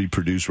has to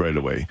reproduce right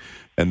away.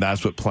 And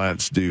that's what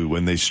plants do.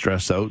 When they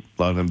stress out,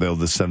 a lot of them, they'll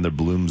just send their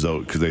blooms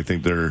out because they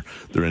think they're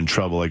in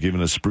trouble. Like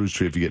even a spruce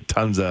tree, if you get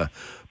tons of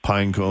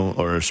pine cone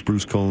or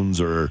spruce cones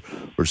or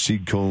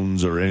seed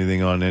cones or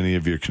anything on any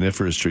of your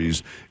coniferous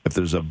trees, if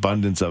there's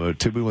abundance of it,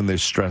 typically when they're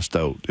stressed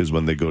out is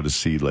when they go to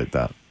seed like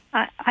that.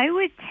 I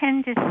would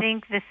tend to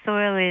think the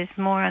soil is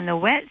more on the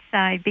wet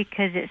side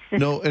because it's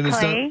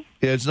clay.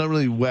 It's not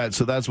really wet,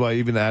 so that's why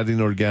even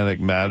adding organic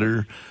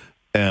matter,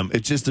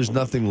 it's just there's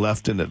nothing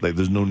left in it. Like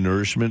there's no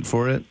nourishment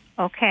for it.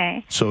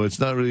 Okay. So it's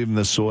not really even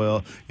the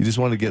soil. You just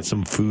want to get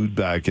some food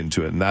back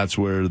into it, and that's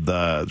where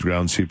the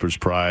Groundskeeper's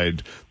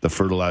Pride, the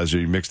fertilizer,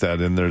 you mix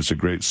that in there. It's a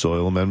great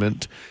soil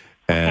amendment,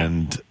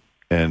 and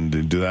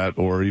do that.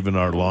 Or even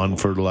our lawn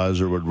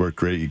fertilizer would work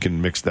great. You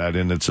can mix that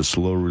in. It's a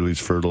slow release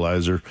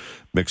fertilizer.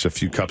 Mix a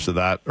few cups of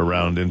that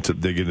around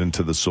dig it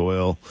into the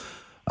soil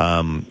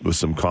with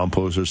some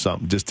compost or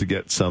something, just to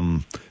get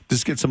some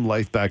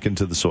life back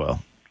into the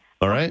soil.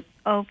 All right.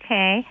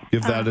 Okay.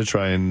 Give that a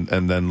try and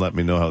then let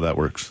me know how that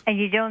works. And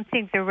you don't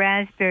think the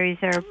raspberries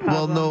are a problem?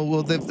 Well, no.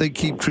 Well, if they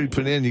keep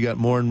creeping in, you got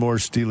more and more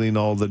stealing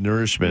all the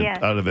nourishment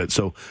out of it.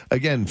 So,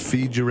 again,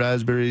 feed your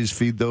raspberries,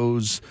 feed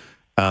those.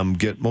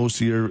 Get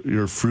most of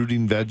your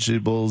fruiting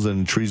vegetables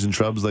and trees and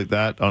shrubs like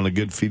that on a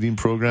good feeding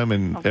program,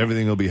 and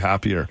everything will be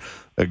happier.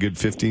 A good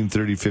 15,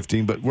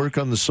 but work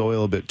on the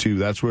soil a bit, too.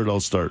 That's where it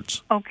all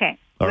starts. Okay.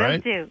 All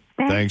right? Do.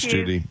 Thanks,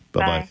 Judy.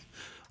 Bye-bye.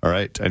 All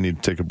right, I need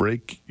to take a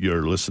break.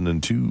 You're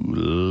listening to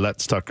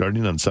Let's Talk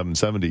Gardening on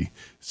 770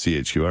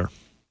 CHQR.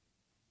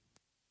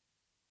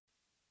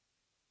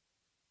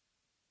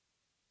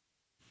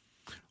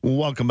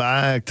 Welcome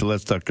back to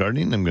Let's Talk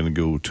Gardening. I'm going to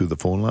go to the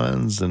phone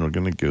lines, and we're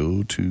going to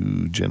go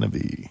to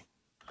Genevieve.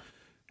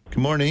 Good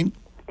morning.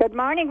 Good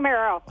morning,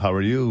 Merrill. How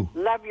are you?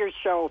 Love your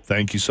show.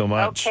 Thank you so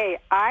much. Okay,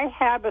 I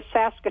have a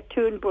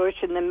Saskatoon bush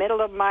in the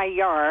middle of my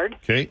yard.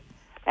 Okay.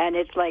 And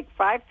it's like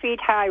 5 feet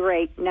high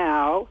right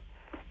now.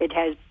 It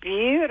has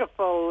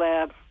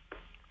beautiful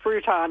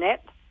fruit on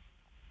it.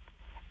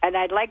 And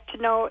I'd like to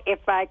know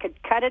if I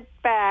could cut it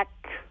back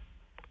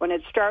when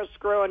it starts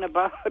growing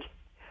about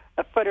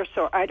a foot or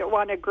so. I don't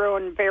want it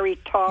growing very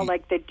tall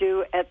like they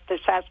do at the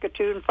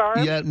Saskatoon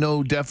farm. Yeah,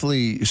 no,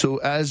 definitely. So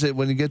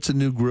when it gets a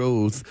new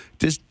growth,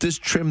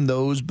 just trim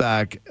those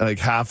back like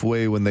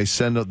halfway when they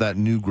send out that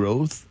new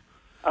growth.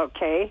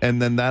 Okay.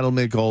 And then that'll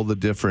make all the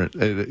difference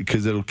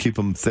because it'll keep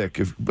them thick.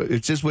 But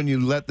it's just when you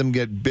let them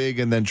get big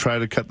and then try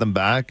to cut them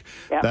back,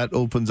 that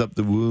opens up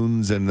the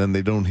wounds and then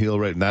they don't heal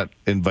right. And that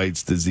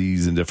invites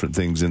disease and different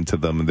things into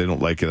them and they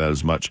don't like it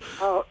as much.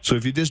 Oh. So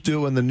if you just do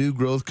it when the new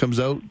growth comes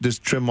out,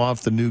 just trim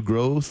off the new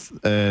growth.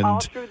 And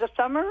all through the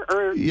summer?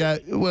 Or? Yeah,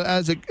 well,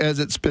 as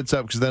it spits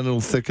up because then it'll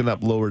thicken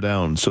up lower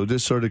down. So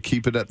just sort of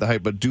keep it at the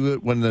height, but do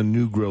it when the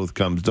new growth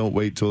comes. Don't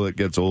wait till it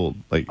gets old.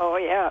 Oh,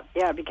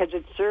 yeah, because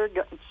it's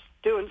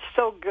doing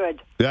so good.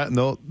 Yeah,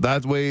 no,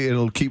 that way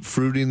it'll keep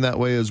fruiting that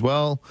way as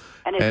well.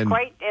 And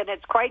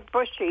it's quite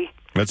bushy.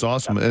 That's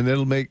awesome. And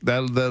it'll make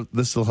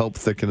this will help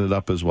thicken it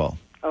up as well.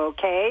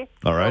 Okay.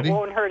 All righty. So it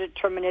won't hurt it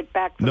trimming it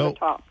back from the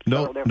top.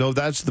 No,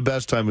 that's the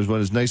best time is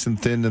when it's nice and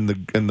thin and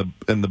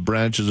the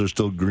branches are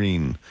still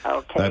green.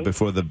 Okay. Right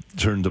before they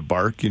turn to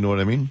bark, you know what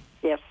I mean?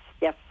 Yes.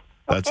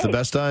 That's the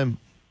best time.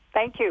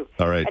 Thank you.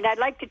 All right. And I'd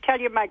like to tell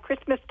you my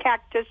Christmas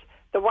cactus,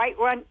 the white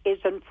one, is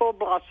in full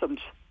blossoms.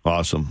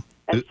 Awesome.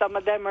 and some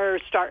of them are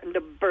starting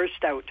to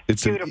burst out.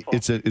 It's beautiful.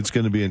 It's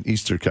going to be an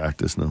Easter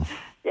cactus now.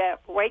 Yeah,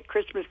 white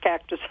Christmas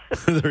cactus.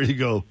 There you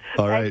go.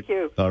 All right. Thank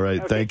you. All right.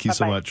 Okay, Thank you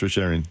so much for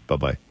sharing.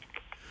 Bye-bye.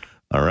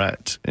 All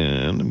right.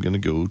 And I'm going to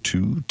go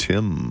to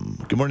Tim.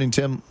 Good morning,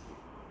 Tim.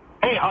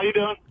 Hey, how you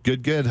doing?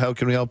 Good, good. How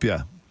can we help you?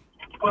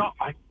 Well,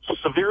 I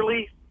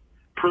severely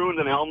pruned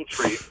an elm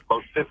tree,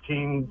 about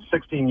 15,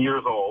 16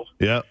 years old.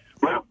 Yeah.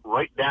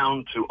 Right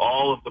down to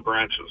all of the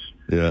branches.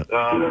 Yeah.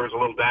 There was a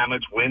little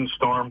damage,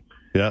 windstorm.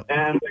 Yeah.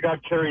 And they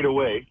got carried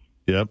away.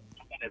 Yep.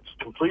 It's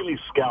completely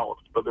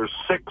scalloped, but there's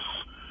 6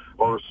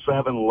 or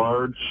 7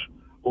 large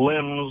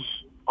limbs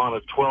on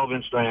a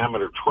 12-inch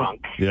diameter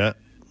trunk. Yeah.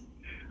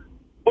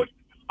 What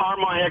are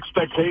my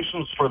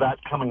expectations for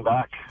that coming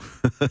back?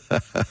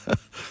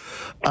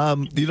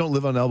 You don't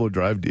live on Elbow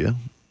Drive, do you?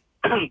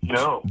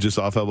 No. Just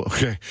off Elbow.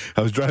 Okay.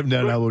 I was driving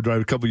down Elbow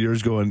Drive a couple of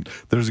years ago, and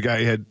there's a guy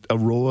who had a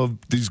row of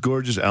these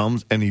gorgeous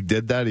elms, and he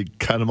did that. He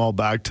cut them all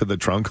back to the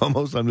trunk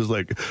almost. I'm just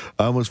like,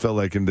 I almost felt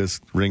like in this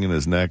ring in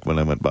his neck when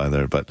I went by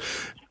there. But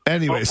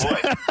anyways,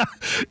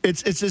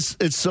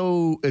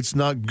 it's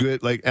not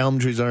good. Like, elm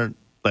trees aren't,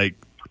 like,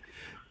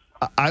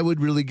 I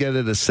would really get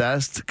it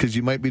assessed, because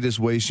you might be just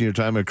wasting your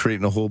time of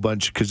creating a whole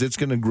bunch, because it's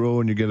going to grow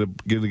and you're going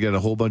to get a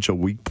whole bunch of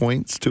weak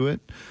points to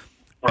it.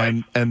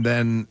 Right. And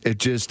then it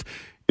just,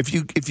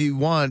 if you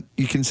want,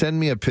 you can send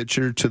me a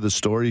picture to the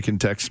store. You can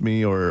text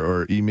me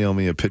or email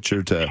me a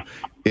picture to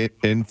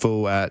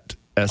info@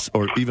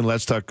 or even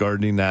Let's Talk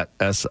Gardening at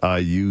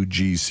siugc.ca.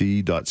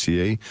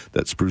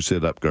 That's Spruce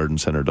It Up Garden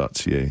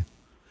Center.ca.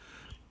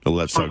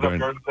 Let's Talk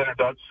Garden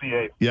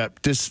Center.ca. Yeah,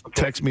 just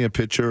text me a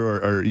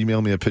picture or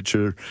email me a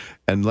picture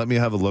and let me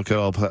have a look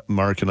at it.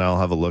 Mark and I'll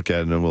have a look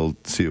at it, and we'll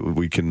see if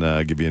we can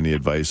give you any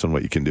advice on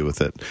what you can do with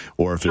it,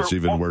 or if it's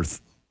even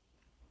worth.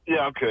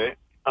 Yeah, okay.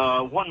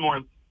 One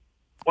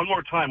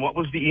more time. What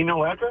was the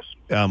email address?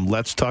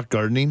 Let's Talk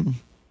Gardening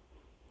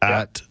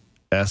at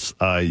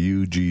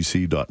siugc.ca.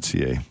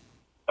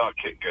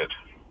 Okay, good.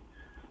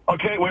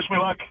 Okay, wish me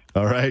luck.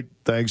 All right.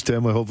 Thanks,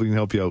 Tim. I hope we can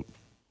help you out.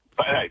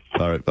 Bye.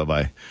 All right.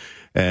 Bye-bye.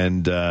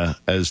 And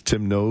as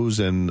Tim knows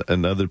and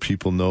other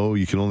people know,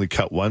 you can only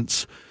cut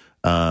once.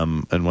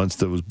 And once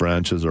those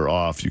branches are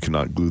off, you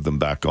cannot glue them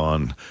back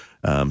on.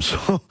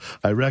 So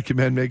I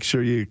recommend make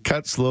sure you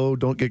cut slow.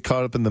 Don't get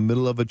caught up in the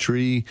middle of a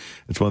tree.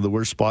 It's one of the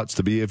worst spots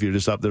to be if you're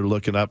just up there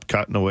looking up,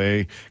 cutting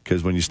away,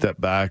 because when you step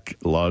back,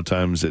 a lot of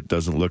times it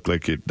doesn't look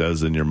like it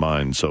does in your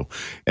mind. So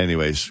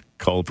anyways,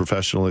 call a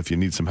professional if you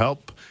need some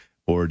help,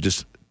 or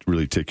just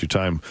really take your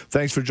time.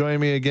 Thanks for joining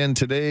me again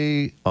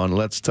today on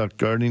Let's Talk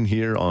Gardening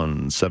here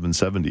on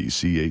 770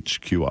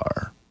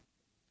 CHQR.